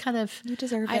 I've just kind of, you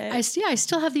deserve it. I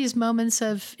still have these moments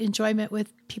of enjoyment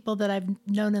with people that I've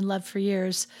known and loved for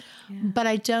years, but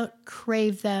I don't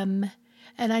crave them.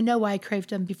 And I know why I craved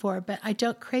them before, but I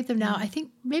don't crave them now. I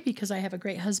think maybe because I have a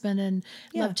great husband and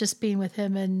love just being with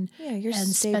him and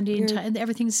spending time, and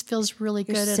everything feels really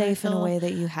good. You're safe in a way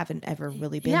that you haven't ever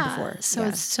really been before.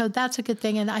 So that's a good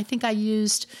thing. And I think I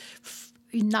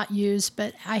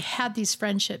but I had these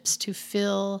friendships to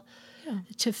feel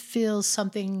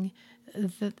something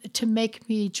to make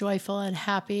me joyful and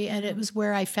happy. And it was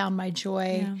where I found my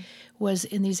joy, was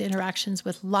in these interactions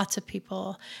with lots of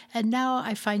people. And now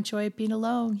I find joy being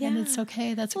alone, and it's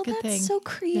okay. That's a good thing. That's so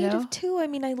creative too. I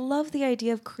mean, I love the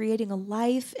idea of creating a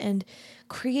life and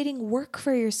creating work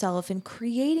for yourself and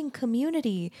creating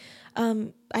community.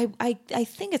 I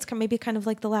think it's maybe kind of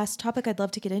like the last topic I'd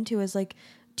love to get into is like,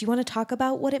 do you want to talk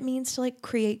about what it means to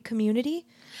create community?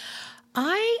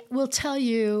 I will tell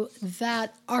you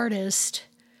that artists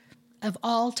of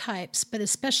all types, but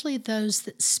especially those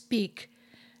that speak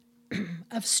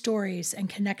of stories and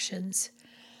connections.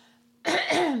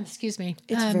 Excuse me.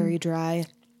 It's very dry.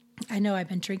 I know. I've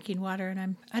been drinking water,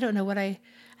 and I don't know what I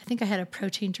think I had a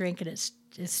protein drink, and it's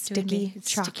sticky,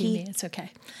 it's chalky. sticking me. It's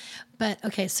okay. But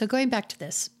okay, so going back to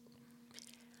this,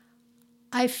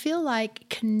 I feel like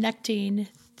connecting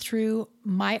through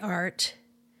my art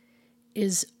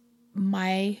is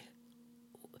my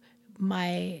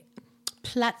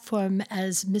platform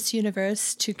as Miss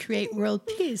Universe to create world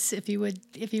peace. If you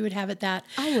would have it that.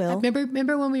 I will.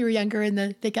 Remember when we were younger and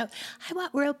they go, I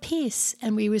want world peace,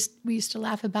 and we used to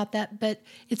laugh about that. But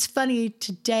it's funny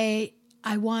today.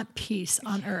 I want peace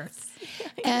on earth,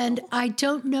 and I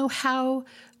don't know how.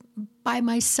 By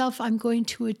myself, I'm going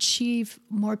to achieve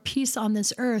more peace on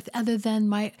this earth, other than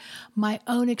my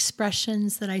own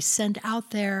expressions that I send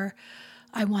out there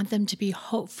I want them to be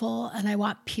hopeful, and I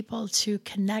want people to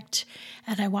connect,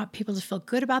 and I want people to feel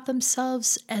good about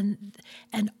themselves.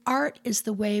 And art is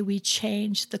the way we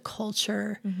change the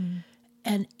culture. Mm-hmm.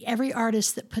 And every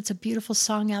artist that puts a beautiful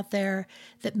song out there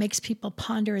that makes people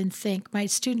ponder and think. My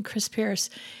student Chris Pierce,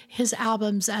 his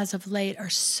albums as of late are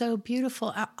so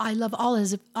beautiful. I love all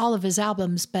of his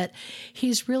albums, but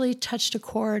he's really touched a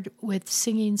chord with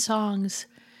singing songs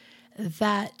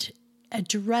that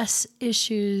address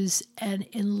issues and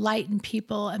enlighten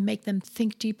people and make them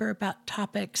think deeper about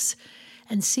topics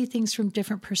and see things from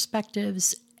different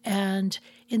perspectives. And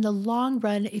in the long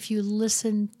run, if you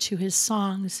listen to his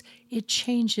songs, it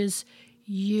changes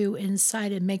you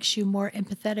inside and makes you more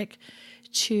empathetic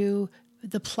to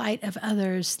the plight of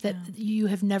others that you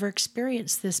have never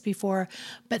experienced this before.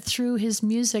 But through his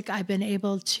music, I've been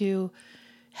able to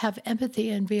have empathy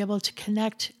and be able to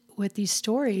connect with these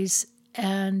stories.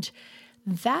 And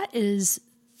that is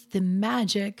the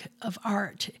magic of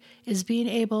art, is being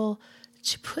able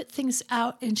to put things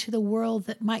out into the world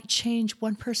that might change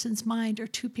one person's mind or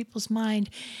two people's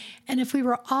mind. And if we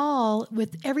were all,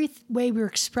 with every way we're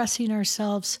expressing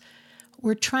ourselves,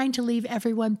 we're trying to leave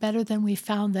everyone better than we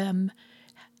found them,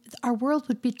 our world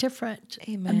would be different.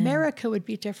 Amen. America would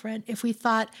be different if we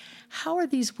thought, how are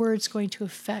these words going to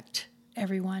affect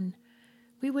everyone?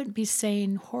 We wouldn't be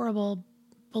saying horrible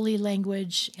bully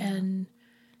language and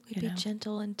we'd be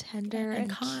gentle and tender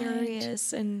and kind.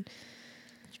 Curious and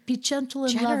be gentle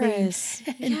and generous.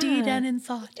 Loving, in deed and in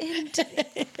thought.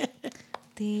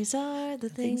 These are the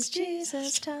things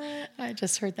Jesus taught. I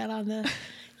just heard that on the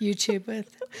YouTube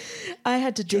with. I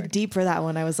had to dig deep for that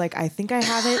one. I was like, I think I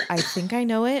have it. I think I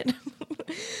know it.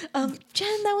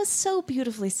 Jen, that was so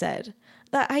beautifully said.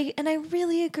 I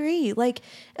really agree. Like,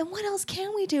 and what else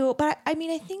can we do? But I mean,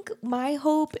 I think my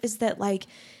hope is that like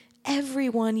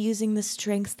everyone using the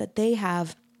strengths that they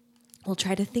have will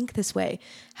try to think this way.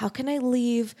 How can I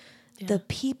leave the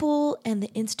people and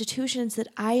the institutions that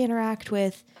I interact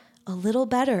with a little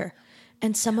better?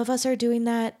 And some of us are doing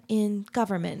that in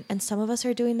government, and some of us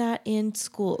are doing that in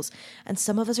schools, and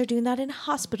some of us are doing that in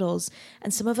hospitals,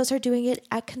 and some of us are doing it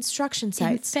at construction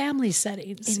sites. In family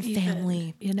settings. In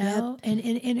family. You know, and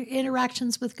in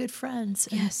interactions with good friends.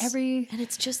 Yes. And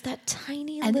it's just that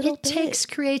tiny and little it bit. takes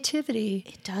creativity.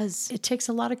 It does. It takes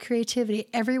a lot of creativity.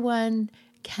 Everyone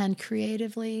can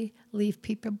creatively leave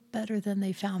people better than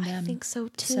they found them. I think so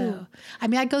too. So, I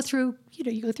mean, I go through,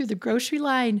 you go through the grocery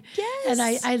line, yes, and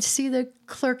I see the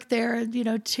clerk there, and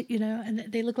and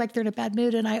they look like they're in a bad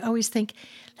mood, and I always think,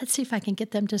 let's see if I can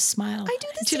get them to smile. I do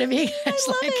this. Do you know what I mean? I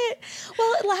love it.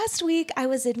 Well, last week I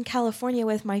was in California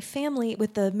with my family,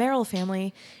 with the Merrill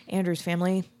family, Andrew's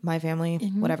family, my family,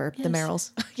 whatever, the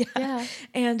Merrills. Yeah.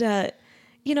 And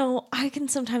I can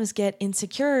sometimes get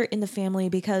insecure in the family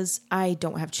because I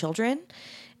don't have children.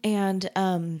 And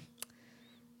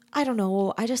I don't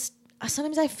know.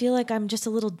 Sometimes I feel like I'm just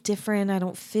a little different. I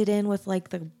don't fit in with like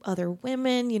the other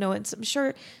women, and I'm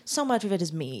sure so much of it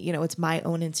is me. It's my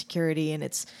own insecurity, and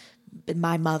it's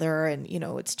my mother, and,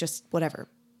 it's just whatever,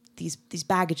 these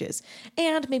baggages.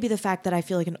 And maybe the fact that I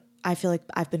feel like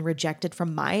I've been rejected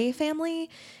from my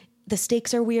family. The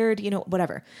stakes are weird,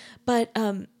 whatever. But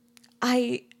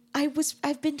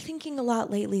I've been thinking a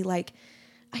lot lately, like,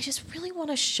 I just really want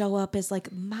to show up as like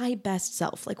my best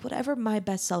self, like whatever my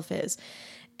best self is.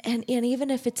 And even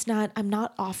if it's not, I'm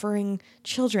not offering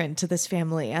children to this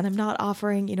family, and I'm not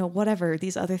offering, whatever,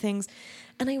 these other things.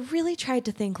 And I really tried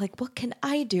to think like, what can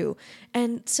I do?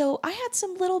 And so I had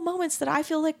some little moments that I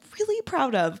feel like really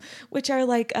proud of, which are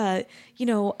like, I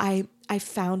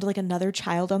found like another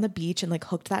child on the beach and like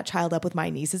hooked that child up with my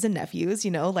nieces and nephews,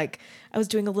 like I was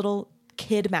doing a little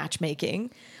kid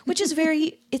matchmaking, which is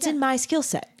it's in my skill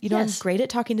set. I'm great at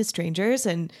talking to strangers,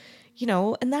 and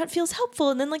and that feels helpful.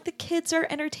 And then like the kids are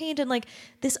entertained, and like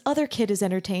this other kid is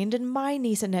entertained, and my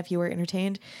niece and nephew are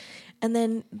entertained. And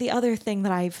then the other thing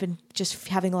that I've been just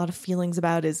having a lot of feelings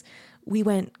about is we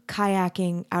went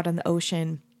kayaking out on the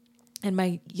ocean, and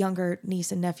my younger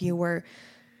niece and nephew were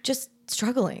just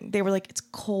struggling. They were like, it's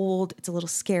cold, it's a little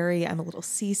scary, I'm a little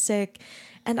seasick.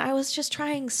 And I was just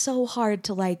trying so hard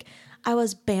to like, I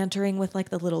was bantering with like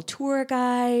the little tour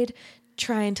guide,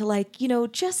 trying to like,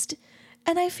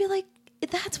 and I feel like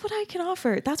that's what I can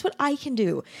offer. That's what I can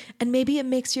do. And maybe it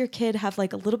makes your kid have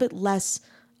like a little bit less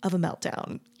of a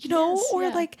meltdown,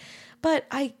 but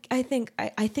I think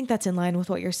that's in line with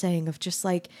what you're saying of just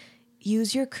like,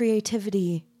 use your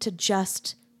creativity to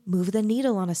just move the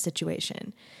needle on a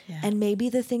situation. Yeah. And maybe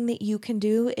the thing that you can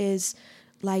do is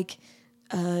like,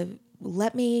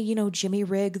 let me, jimmy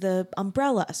rig the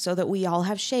umbrella so that we all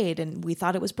have shade, and we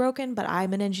thought it was broken, but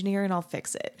I'm an engineer and I'll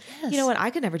fix it. Yes. You know what?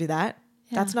 I could never do that.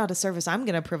 That's not a service I'm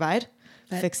going to provide,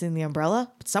 fixing the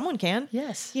umbrella, but someone can.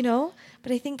 Yes. You know,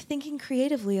 but I think thinking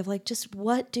creatively of like, just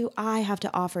what do I have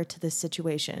to offer to this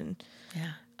situation?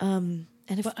 Yeah. And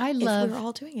if, I love we were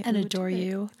all doing it and adore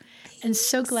you, and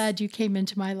so glad you came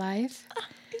into my life.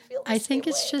 I think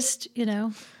it's just,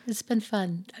 it's been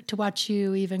fun to watch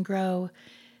you even grow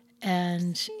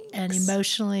and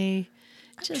emotionally.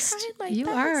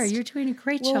 You're doing a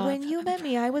great job. Well, when you met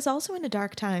me, I was also in a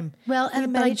dark time. Well, we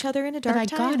met each other in a dark time.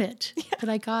 But I got it. Yeah. But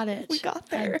I got it. We got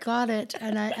there. I got it,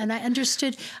 and I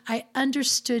understood. I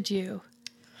understood you.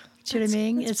 Do you know what I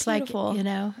mean? It's beautiful.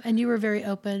 Like, and you were very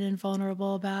open and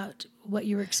vulnerable about what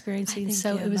you were experiencing.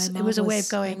 So it was a way of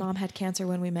going. My mom had cancer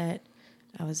when we met.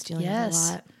 I was dealing with a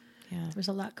lot. Yeah. There was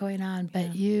a lot going on,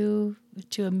 but you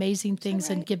do amazing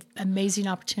things and give amazing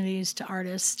opportunities to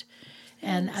artists.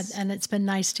 Yes. And it's been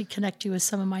nice to connect you with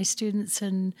some of my students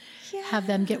and have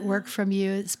them get work from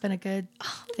you. It's been a good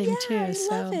thing too.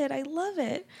 I love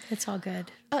it. It's all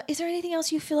good. Is there anything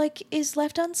else you feel like is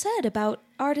left unsaid about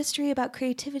artistry, about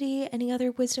creativity? Any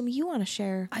other wisdom you want to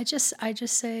share? I just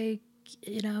say,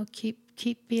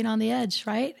 keep being on the edge,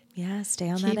 right? Yeah, stay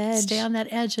on that edge. Stay on that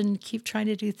edge and keep trying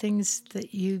to do things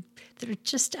that are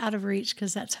just out of reach,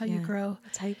 because that's how you grow.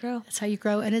 That's how you grow. That's how you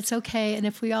grow, and it's okay. And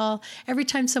if every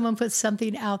time someone puts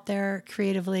something out there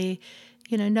creatively,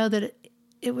 know that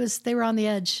they were on the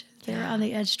edge. They were on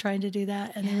the edge trying to do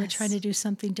that, and they were trying to do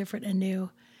something different and new.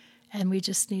 And we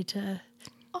just need to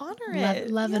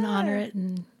love and honor it,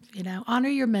 and honor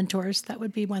your mentors. That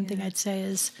would be one thing I'd say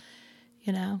is,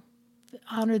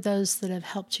 honor those that have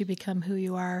helped you become who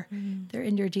you are. They're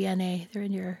in your DNA.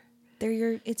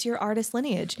 It's your artist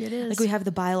lineage. It is. Like we have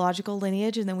the biological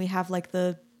lineage, and then we have like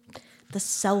the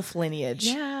self lineage.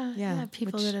 Yeah.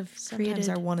 People that have sometimes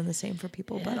are one and the same for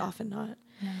people, but often not.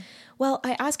 Yeah. Well,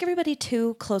 I ask everybody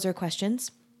 2 closer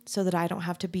questions so that I don't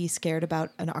have to be scared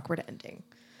about an awkward ending.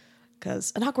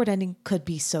 Because an awkward ending could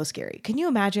be so scary. Can you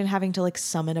imagine having to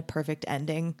summon a perfect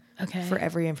ending for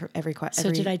every question?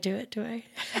 So did I do it? Do I?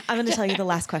 I'm going to tell you the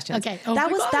last question. Okay.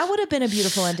 That would have been a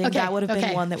beautiful ending. Okay. That would have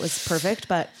been one that was perfect.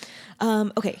 But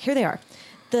okay, here they are.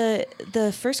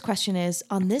 The first question is,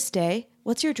 on this day,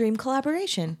 what's your dream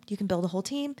collaboration? You can build a whole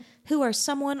team. Who are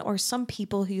someone or some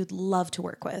people who you'd love to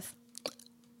work with?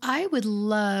 I would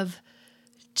love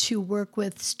to work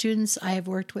with students I have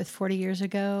worked with 40 years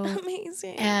ago.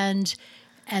 Amazing. And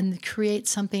create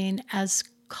something as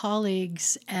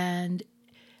colleagues and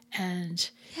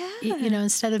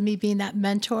instead of me being that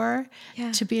mentor,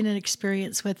 to be in an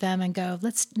experience with them and go,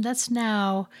 let's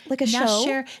now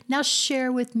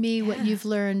share with me what you've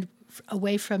learned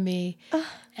away from me,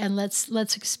 and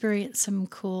let's experience some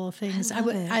cool things.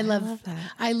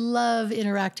 I love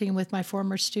interacting with my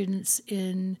former students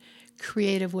in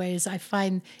creative ways. I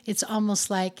find it's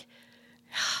almost like,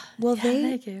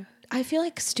 thank you. I feel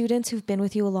like students who've been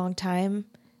with you a long time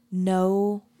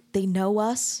know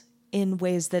us in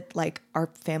ways that our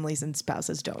families and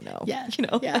spouses don't know. Yeah.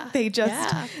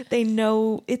 They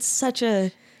know. It's such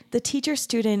the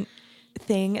teacher-student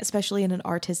thing, especially in an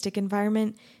artistic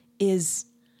environment, is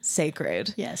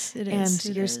sacred. Yes, it is.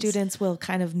 And your students will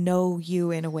kind of know you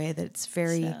in a way that's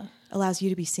allows you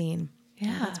to be seen.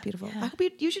 Yeah, that's beautiful. Yeah. I hope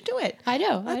you should do it. I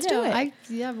know. Let's do it.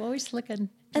 I'm always looking.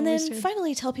 And then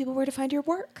finally, tell people where to find your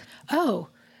work. Oh,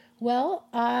 well,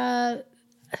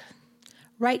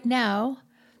 right now,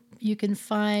 you can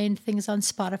find things on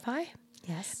Spotify.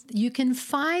 Yes. You can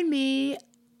find me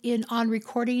on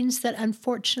recordings that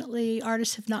unfortunately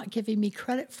artists have not given me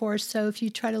credit for. So if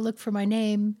you try to look for my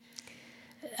name,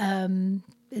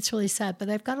 it's really sad.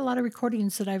 But I've got a lot of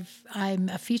recordings that I'm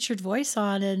a featured voice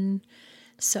on, and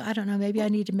so I don't know. Maybe I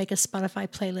need to make a Spotify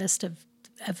playlist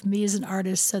of me as an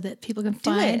artist so that people can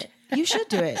find. You should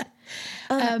do it.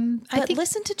 But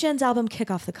listen to Jen's album "Kick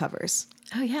Off the Covers."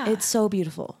 Oh yeah, it's so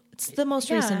beautiful. It's the most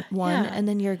recent one, and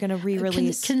then you're going to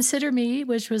re-release. Consider Me,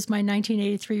 which was my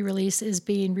 1983 release, is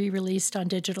being re-released on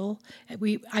digital.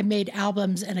 I made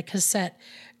albums and a cassette.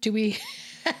 Do we?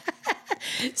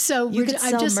 So you could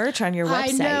sell merch on your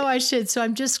website. I know I should. So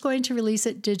I'm just going to release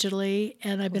it digitally,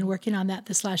 and I've been working on that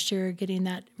this last year, getting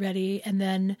that ready. And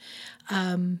then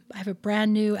I have a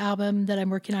brand new album that I'm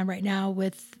working on right now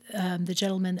with the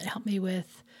gentleman that helped me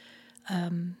with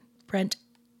Brent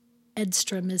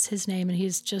Edstrom is his name, and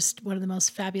he's just one of the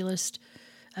most fabulous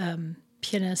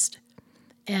pianists.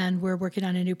 And we're working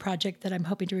on a new project that I'm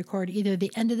hoping to record either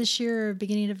the end of this year or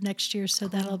beginning of next year. So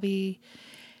that'll be,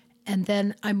 and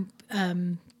then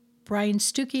Brian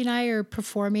Stuckey and I are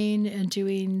performing and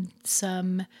doing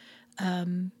some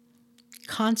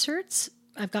concerts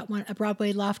I've got a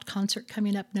Broadway Loft concert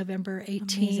coming up November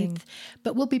 18th. Amazing.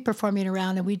 But we'll be performing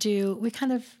around, and we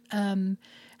kind of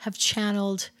have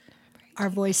channeled our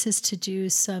voices to do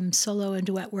some solo and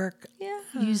duet work. Yeah.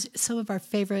 Use some of our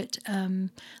favorite,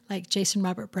 like Jason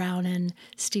Robert Brown and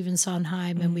Stephen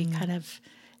Sondheim, and we kind of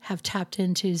have tapped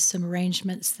into some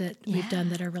arrangements that we've done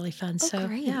that are really fun. Oh, so,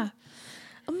 great. yeah.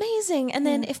 Amazing. And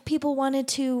then if people wanted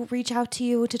to reach out to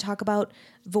you to talk about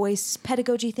voice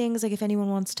pedagogy things, like if anyone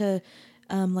wants to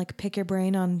like pick your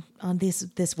brain on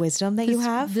this wisdom that you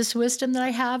have. This wisdom that I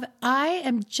have, I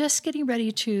am just getting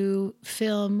ready to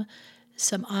film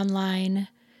some online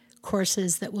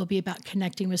courses that will be about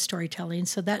connecting with storytelling.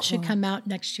 So that should come out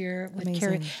next year with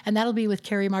Carrie, and that'll be with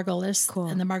Carrie Margolis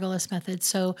and the Margolis Method.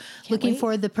 So looking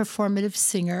for the performative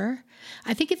singer.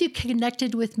 I think if you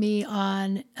connected with me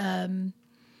on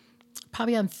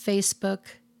probably on Facebook,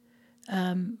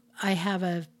 I have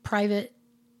a private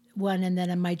one, and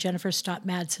then my Jennifer Stott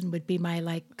Madsen would be my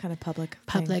like kind of public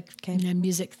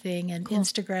music thing, and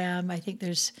Instagram. I think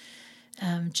there's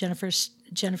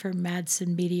Jennifer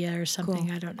Madsen Media or something.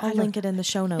 Cool. I'll link it in the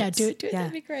show notes. Yeah, do it.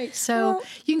 That'd be great. So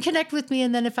you can connect with me,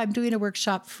 and then if I'm doing a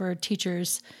workshop for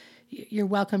teachers, you're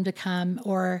welcome to come.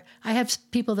 Or I have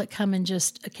people that come and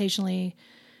just occasionally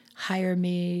hire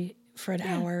me for an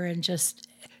hour and just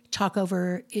talk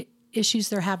over issues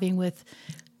they're having with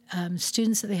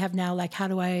students that they have now. Like, how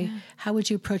would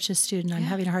you approach a student? I'm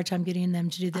having a hard time getting them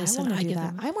to do this. I want to do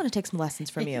that. I want to take some lessons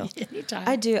from you. Anytime.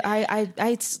 I do.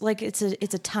 It's like it's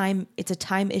a time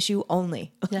issue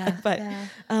only. Yeah. But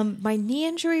my knee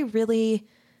injury really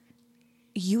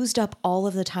used up all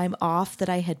of the time off that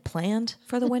I had planned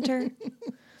for the winter.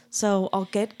 So I'll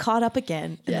get caught up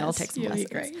again, and then I'll take some lessons.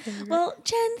 Great. Well,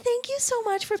 Jen, thank you so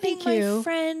much for being my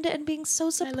friend and being so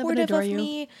supportive of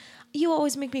me. You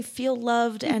always make me feel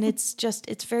loved, and it's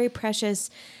very precious.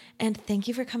 And thank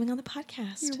you for coming on the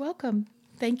podcast. You're welcome.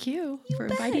 Thank you for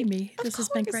inviting me. This has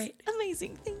been great.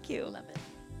 Amazing. Thank you. Love it.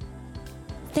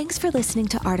 Thanks for listening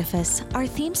to Artifice. Our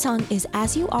theme song is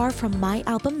As You Are from my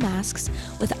album Masques,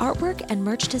 with artwork and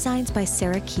merch designs by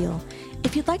Sarah Keel.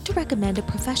 If you'd like to recommend a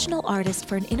professional artist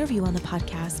for an interview on the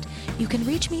podcast, you can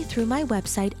reach me through my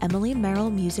website,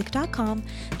 emilymerrillmusic.com.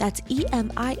 That's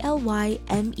EMILYMERRELL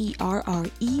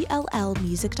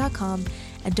music.com.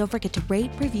 And don't forget to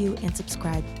rate, review, and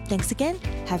subscribe. Thanks again.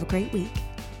 Have a great week.